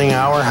building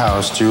our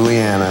house,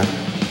 Juliana.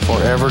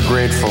 Forever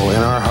grateful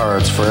in our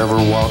hearts, forever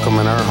welcome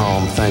in our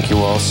home. Thank you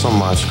all so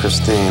much,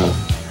 Christine.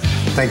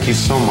 Thank you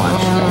so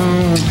much.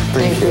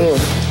 Thank you.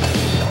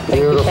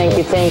 Beautiful. Thank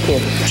you, thank you.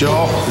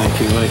 Joe. Thank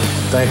you, Mike.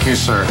 Thank you,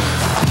 sir.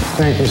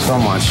 Thank you so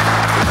much.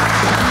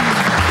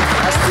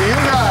 That's for you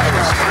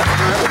guys.